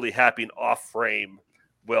literally happening off frame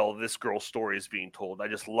while this girl's story is being told. I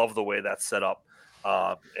just love the way that's set up.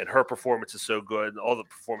 And her performance is so good. All the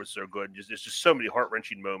performances are good. It's just so many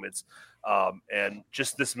heart-wrenching moments. And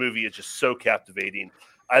just this movie is just so captivating.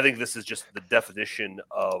 I think this is just the definition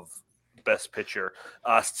of Best Picture.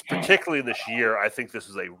 Particularly in this year, I think this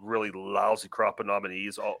is a really lousy crop of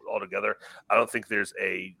nominees altogether. I don't think there's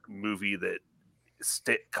a movie that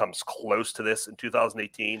comes close to this in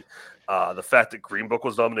 2018. The fact that Green Book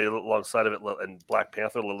was nominated alongside of it and Black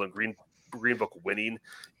Panther, Green Book winning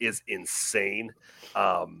is insane.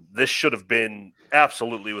 This should have been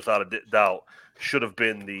absolutely, without a doubt, should have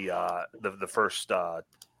been the first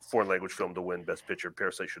foreign language film to win Best Picture.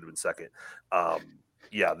 Parasite should have been second.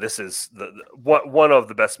 Yeah, this is one of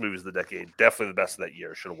the best movies of the decade. Definitely the best of that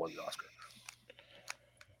year. Should have won the Oscar.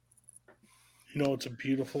 It's a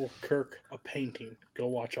beautiful, Kirk, a painting. Go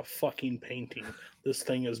watch a fucking painting. This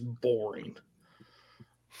thing is boring.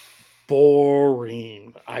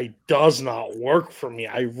 Boring. It does not work for me.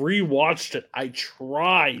 I rewatched it. I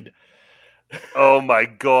tried. Oh my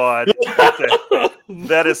God.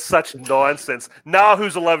 That is such nonsense. Now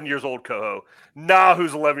who's 11 years old, Coho? Now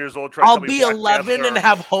who's 11 years old? I'll be 11 and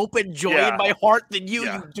have hope and joy in my heart than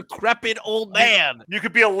you decrepit old man. You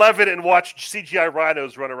could be 11 and watch CGI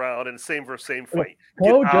rhinos run around in same fight. Get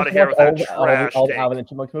Go out just of here with that watch trash all the take. Alvin and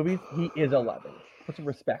Chipmunks movies. He is 11. Put some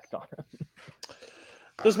respect on him.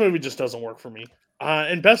 This movie just doesn't work for me.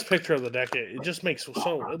 And Best Picture of the decade, it just makes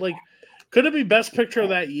so like. Could it be Best Picture of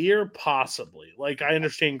that year? Possibly. Like, I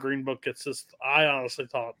understand Green Book gets this. I honestly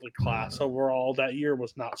thought the class overall that year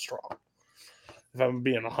was not strong. If I'm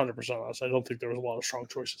being 100% honest, I don't think there was a lot of strong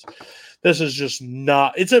choices. This is just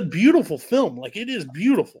not. It's a beautiful film. Like, it is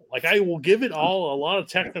beautiful. Like, I will give it a lot of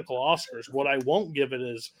technical Oscars. What I won't give it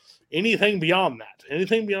is anything beyond that.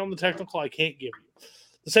 Anything beyond the technical, I can't give you.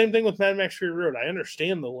 The same thing with Mad Max Fury Road. I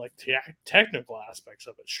understand the technical aspects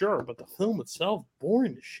of it, sure, but the film itself,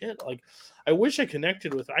 boring as shit. Like, I wish I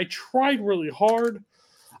connected with it. I tried really hard.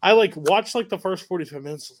 I watched the first 45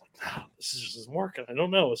 minutes. I was like, this just isn't working. I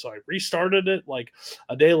don't know. So I restarted it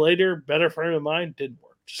a day later, better frame of mind, didn't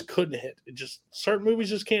work. Just couldn't hit. It just, certain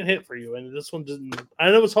movies just can't hit for you. And this one didn't.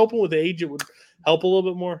 I was hoping with age it would help a little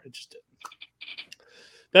bit more. It just didn't.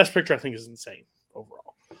 Best Picture, I think, is insane overall.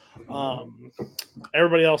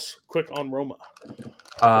 Everybody else, quick on Roma.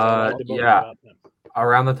 Yeah.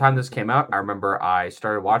 Around the time this came out, I remember I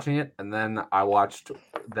started watching it, and then I watched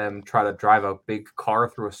them try to drive a big car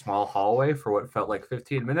through a small hallway for what felt like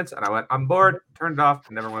 15 minutes, and I went, I'm bored, turned it off,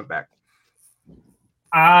 and never went back.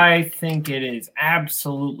 I think it is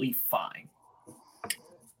absolutely fine.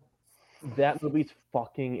 That movie's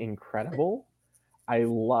fucking incredible. I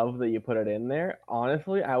love that you put it in there.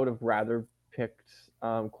 Honestly, I would have rather picked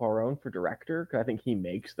Cuarón for director because I think he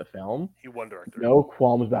makes the film. He won director. No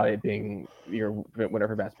qualms about it being your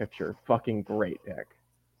whatever Best Picture. Fucking great pick.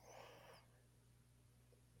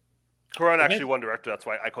 Cuarón actually won director. That's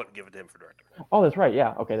why I couldn't give it to him for director. Oh, that's right.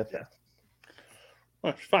 Yeah. Okay, that's fair.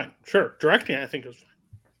 Well, fine. Sure. Directing, I think, is fine.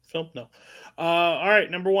 Film, no. All right,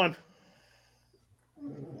 number one.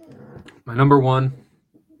 My number one,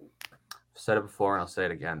 I've said it before and I'll say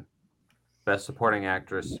it again. Best Supporting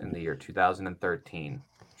Actress in the year 2013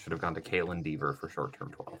 should have gone to Caitlin Dever for Short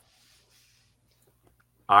Term 12.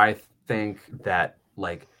 I think that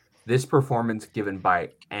this performance given by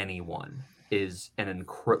anyone is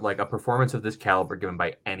a performance of this caliber given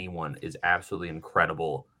by anyone is absolutely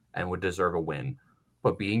incredible and would deserve a win.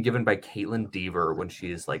 But being given by Caitlin Dever when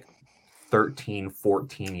she is like 13,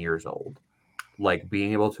 14 years old, like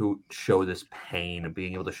being able to show this pain and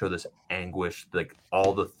being able to show this anguish, like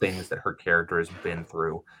all the things that her character has been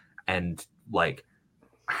through, and like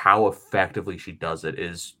how effectively she does it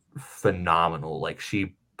is phenomenal. Like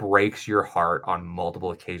she breaks your heart on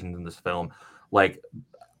multiple occasions in this film. Like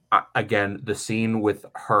again, the scene with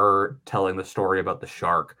her telling the story about the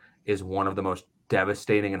shark is one of the most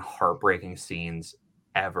devastating and heartbreaking scenes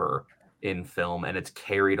ever in film, and it's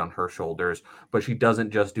carried on her shoulders. But she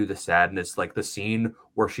doesn't just do the sadness. Like the scene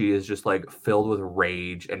where she is just like filled with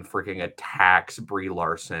rage and freaking attacks Brie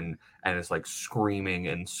Larson and is like screaming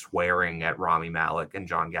and swearing at Rami Malek and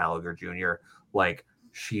John Gallagher Jr. Like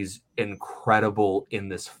she's incredible in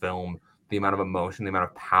this film. The amount of emotion, the amount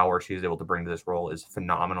of power she's able to bring to this role is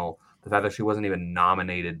phenomenal. The fact that she wasn't even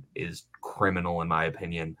nominated is criminal in my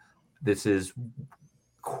opinion. This is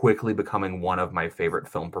quickly becoming one of my favorite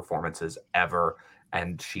film performances ever,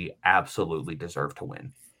 and she absolutely deserved to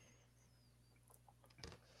win.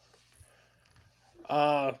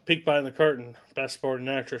 Peek behind the curtain, best supporting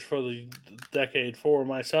actress for the decade for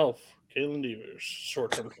myself, Caitlin Dever's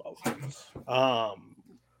Short Term 12.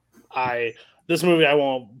 This movie I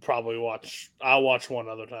won't probably watch. I'll watch one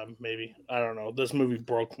other time, maybe. I don't know. This movie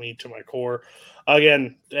broke me to my core.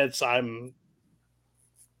 Again, it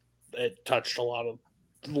touched a lot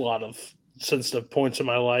of sensitive points in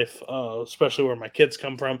my life, especially where my kids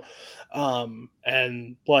come from.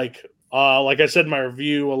 And like I said in my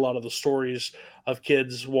review, a lot of the stories of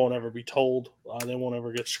kids won't ever be told. They won't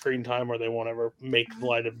ever get screen time, or they won't ever make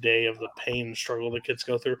light of day of the pain and struggle that kids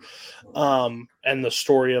go through. And the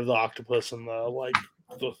story of the octopus and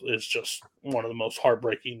is just one of the most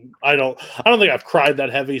heartbreaking. I don't think I've cried that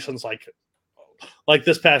heavy since like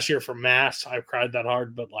this past year for Mass. I've cried that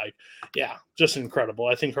hard, but yeah, just incredible.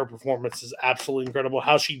 I think her performance is absolutely incredible.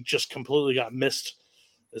 How she just completely got missed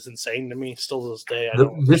is insane to me still to this day.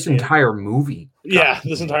 This entire movie. Yeah,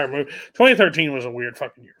 this entire movie. 2013 was a weird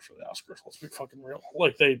fucking year for the Oscars. Let's be fucking real.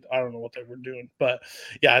 Like I don't know what they were doing, but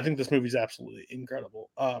yeah, I think this movie's absolutely incredible.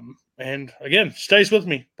 And again, stays with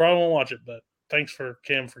me. Probably won't watch it, but thanks for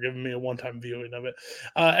Cam for giving me a one-time viewing of it.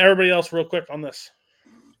 Everybody else, real quick on this.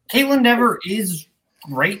 Caitlin Dever is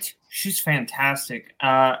great. She's fantastic.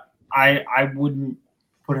 I wouldn't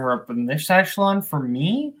put her up in this echelon for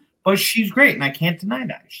me, but she's great, and I can't deny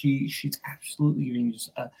that. She's absolutely giving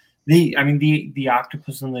just the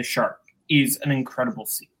octopus and the shark is an incredible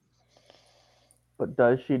scene. But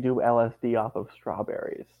does she do LSD off of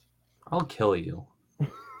strawberries? I'll kill you.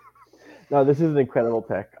 No, this is an incredible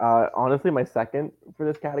pick. Honestly, my second for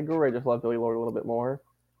this category. I just love Billy Lord a little bit more,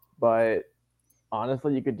 but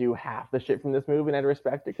honestly, you could do half the shit from this movie, and I'd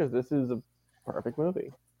respect it because this is a perfect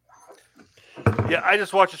movie. Yeah, I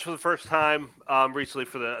just watched this for the first time recently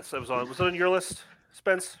was it on your list,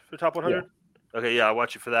 Spence, for top 100? Yeah. Okay, yeah, I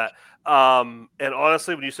watched it for that. And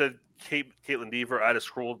honestly, when you said Caitlin Dever, I had to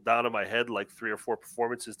scroll down in my head like 3 or 4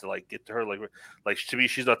 performances to get to her. Like to me,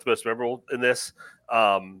 she's not the most memorable in this.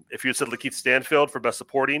 If you had said Lakeith Stanfield for best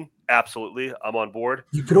supporting, absolutely, I'm on board.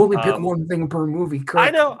 You could only pick one thing per movie.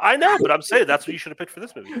 Correct? I know, but I'm saying that's what you should have picked for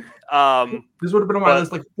this movie. This would have been on my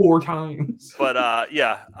list like 4 times. But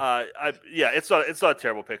it's not a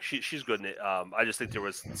terrible pick. She's good in it. I just think there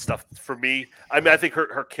was stuff for me. I mean, I think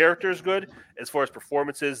her character is good. As far as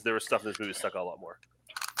performances, there was stuff in this movie that stuck out a lot more.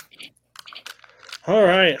 All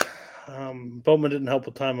right. Bowman didn't help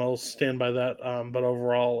with time. I'll stand by that. But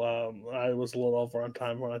overall, I was a little over on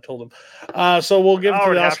time when I told him. So we'll give it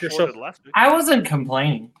to the Oscar. So I wasn't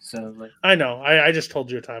complaining. So I know. I just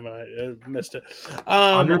told you a time and I missed it.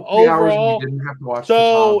 Under 3 overall, hours, you didn't have to watch.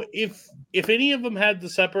 So if any of them had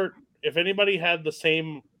if anybody had the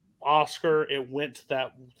same Oscar, it went to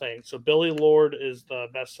that thing. So Billy Lord is the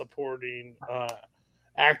best supporting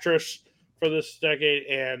actress for this decade,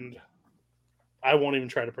 and I won't even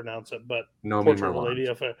try to pronounce it, but Portrait of a Lady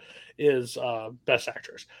is best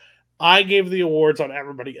actress. I gave the awards on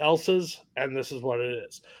everybody else's, and this is what it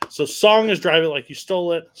is. So song is Drive It Like You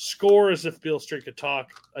Stole It. Score is If Beale Street Could Talk.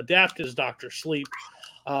 Adapt is Dr. Sleep.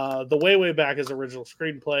 The Way Back is original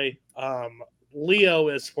screenplay. Leo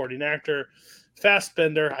is supporting actor.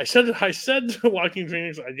 Fassbender. I said Joaquin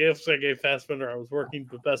Phoenix. I gave Fassbender. I was working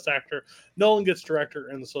with best actor. Nolan gets director,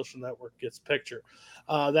 and The Social Network gets picture.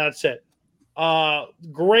 That's it.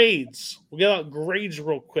 Grades. We'll get out grades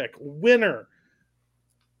real quick. Winner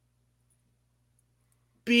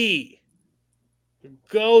B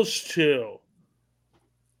goes to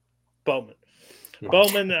Bowman.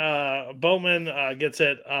 Bowman gets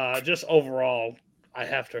it. Just overall I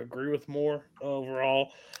have to agree with more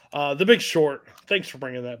overall. The Big Short, thanks for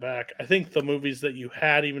bringing that back. I think the movies that you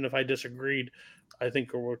had, even if I disagreed, I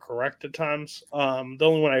think were correct at times. The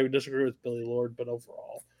only one I would disagree with Billy Lord, but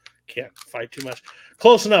overall, can't fight too much.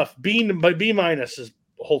 Close enough. B minus is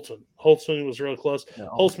Holtzman. Holtzman was real close. No.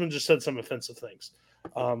 Holtzman just said some offensive things.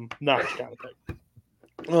 Not the kind of thing.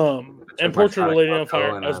 And my Portrait of a shot Lady at on Fire.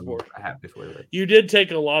 Coco, and I was I'm bored. happy for it. You did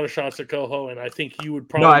take a lot of shots at Coho, and I think you would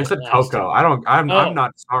probably. No, I said last Coco. time. I'm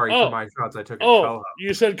not sorry Oh. for my shots I took at Coho.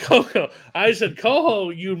 You said Coco. I said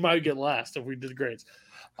Coho. You might get last if we did grades.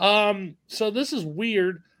 So this is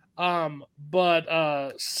weird.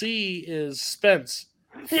 But C is Spence.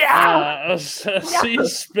 Yeah. C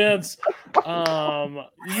is Spence. You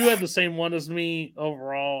had the same one as me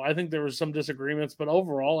overall. I think there was some disagreements, but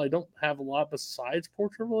overall, I don't have a lot besides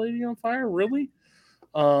Portrait of a Lady on Fire, really.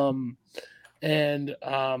 Last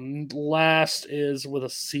is with a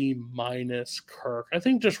C minus Kirk. I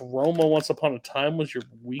think just Roma Once Upon a Time was your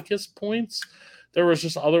weakest points. There was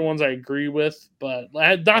just other ones I agree with, but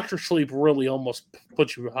Dr. Sleep really almost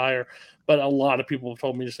put you higher. But a lot of people have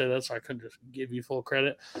told me to say that, so I couldn't just give you full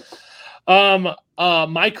credit.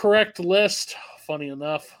 My correct list, funny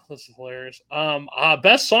enough, this is hilarious.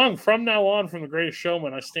 Best song from now on from The Greatest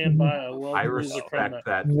Showman. I stand by. I love I the music from respect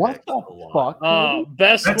that. that. What the fuck?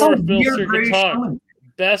 Best That's score, a Bill weird Sir Greatest Talk. Showman.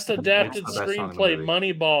 Best adapted It's the best song in the screenplay,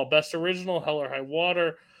 movie. Moneyball. Best original, Hell or High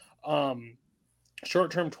Water.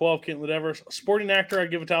 Short term 12, Caitlin Devers. Sporting actor, I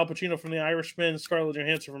give it to Al Pacino from The Irishman. Scarlett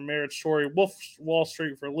Johansson from Marriage Story. Wolf Wall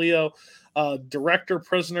Street for Leo. Director,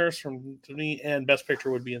 Prisoners from me, and Best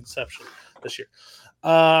Picture would be Inception this year.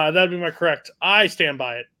 That'd be my correct. I stand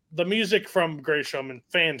by it. The music from Greatest Showman,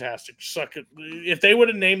 fantastic. Suck it. If they would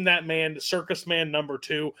have named that man Circus Man number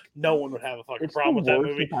 2, no one would have a fucking It's problem with the that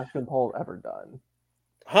worst movie. thing Patrick and Paul have ever done.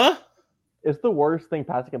 Huh? It's the worst thing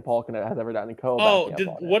Patrick and Paul has ever done. And Co. Oh, backing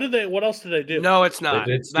up on it. what else did they do? No, it's not.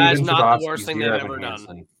 They did That is Steven not the Chbosky's worst thing Dear they've Evan ever done.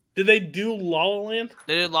 Hansen. Did they do La La Land?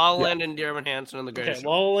 They did La La Land and Dear Evan Hansen and The Okay, Greatest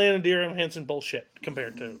La La Land and Dear Evan Hansen bullshit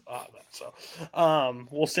compared to that. So,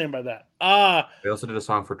 we'll stand by that. They also did a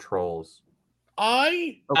song for Trolls.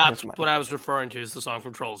 That's what I was referring to. Is the song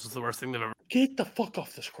from Trolls? It's the worst thing they've ever. Get the fuck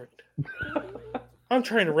off the screen. I'm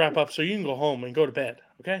trying to wrap up so you can go home and go to bed.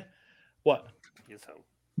 Okay? What?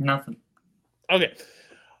 Nothing. Okay.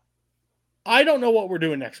 I don't know what we're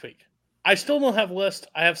doing next week. I still don't have a list.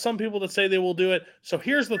 I have some people that say they will do it. So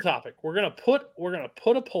here's the topic. We're gonna put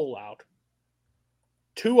a poll out.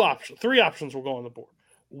 3 options will go on the board.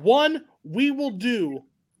 1, we will do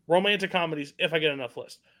romantic comedies if I get enough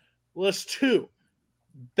lists. List 2,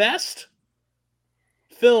 best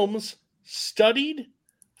films studied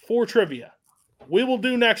for trivia. We will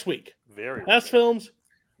do next week. Very Best films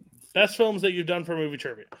that you've done for movie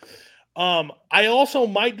trivia. I also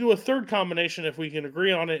might do a third combination if we can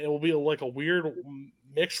agree on it. It will be like a weird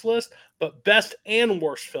mixed list, but best and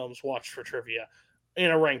worst films watched for trivia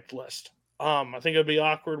in a ranked list. I think it'd be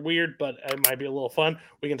awkward, weird, but it might be a little fun.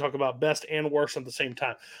 We can talk about best and worst at the same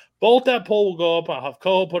time. Both that poll will go up. I'll have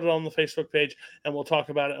Cole put it on the Facebook page, and we'll talk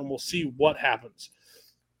about it, and we'll see what happens.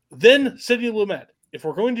 Then Sidney Lumet. If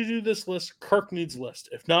we're going to do this list, Kirk needs a list.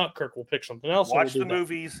 If not, Kirk will pick something else. and Watch we'll the do that.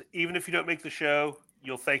 movies. Even if you don't make the show,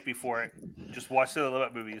 you'll thank me for it. Just watch the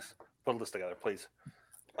Limit movies. Put a list together, please.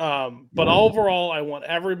 But overall, I want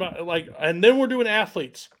everybody and then we're doing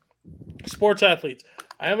athletes, sports athletes.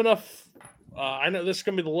 I have enough. I know this is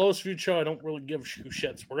going to be the lowest viewed show. I don't really give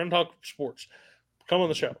shits. We're going to talk sports. Come on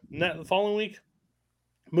the show. The following week,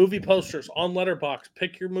 movie posters on Letterboxd.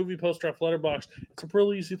 Pick your movie poster off Letterboxd. It's a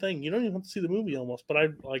really easy thing. You don't even have to see the movie almost, but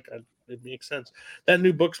it makes sense. That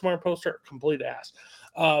new Booksmart poster, complete ass.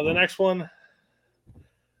 The next one,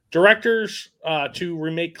 directors to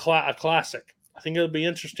remake a classic. I think it'll be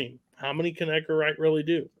interesting. How many can Edgar Wright really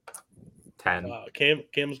do? 10. Cam's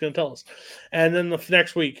going to tell us. And then the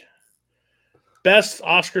next week, best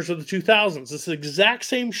Oscars of the 2000s. It's the exact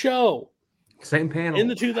same show. Same panel. In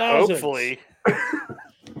the 2000s. Hopefully.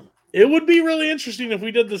 It would be really interesting if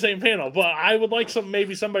we did the same panel, but I would like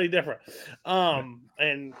maybe somebody different.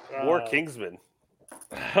 More Kingsman.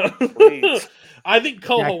 I think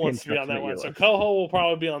Coho Jack wants to be Kinstruck's on that on one, your so list. Coho will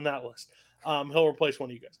probably be on that list. He'll replace one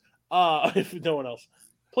of you guys. If no one else,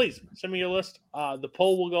 please send me your list. The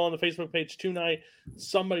poll will go on the Facebook page tonight.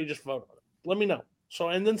 Somebody just vote on it. Let me know. So,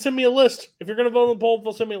 and then send me a list. If you're going to vote on the poll,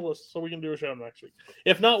 they'll send me a list so we can do a show next week.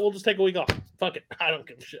 If not, we'll just take a week off. Fuck it. I don't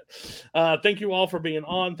give a shit. Thank you all for being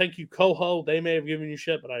on. Thank you, Coho. They may have given you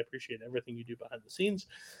shit, but I appreciate everything you do behind the scenes.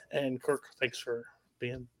 And Kirk, thanks for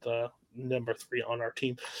being the number 3 on our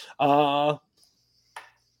team. See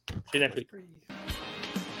you next week.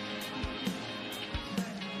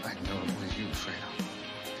 I know it was you, Fredo.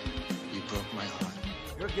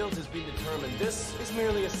 guilt has been determined. This is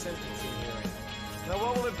merely a sentencing hearing. Now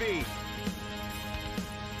what will it be?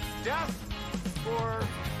 Death or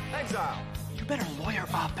exile? You better lawyer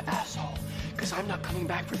up, asshole. Because I'm not coming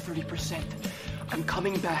back for 30%. I'm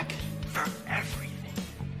coming back for everything.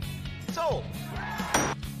 So,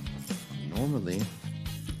 Normally,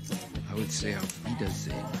 I would say Auf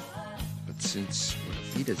Wiedersehen. But since what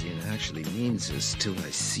Auf Wiedersehen actually means is till I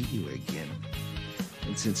see you again,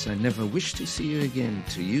 and since I never wish to see you again,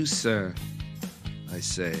 to you, sir, I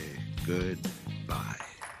say good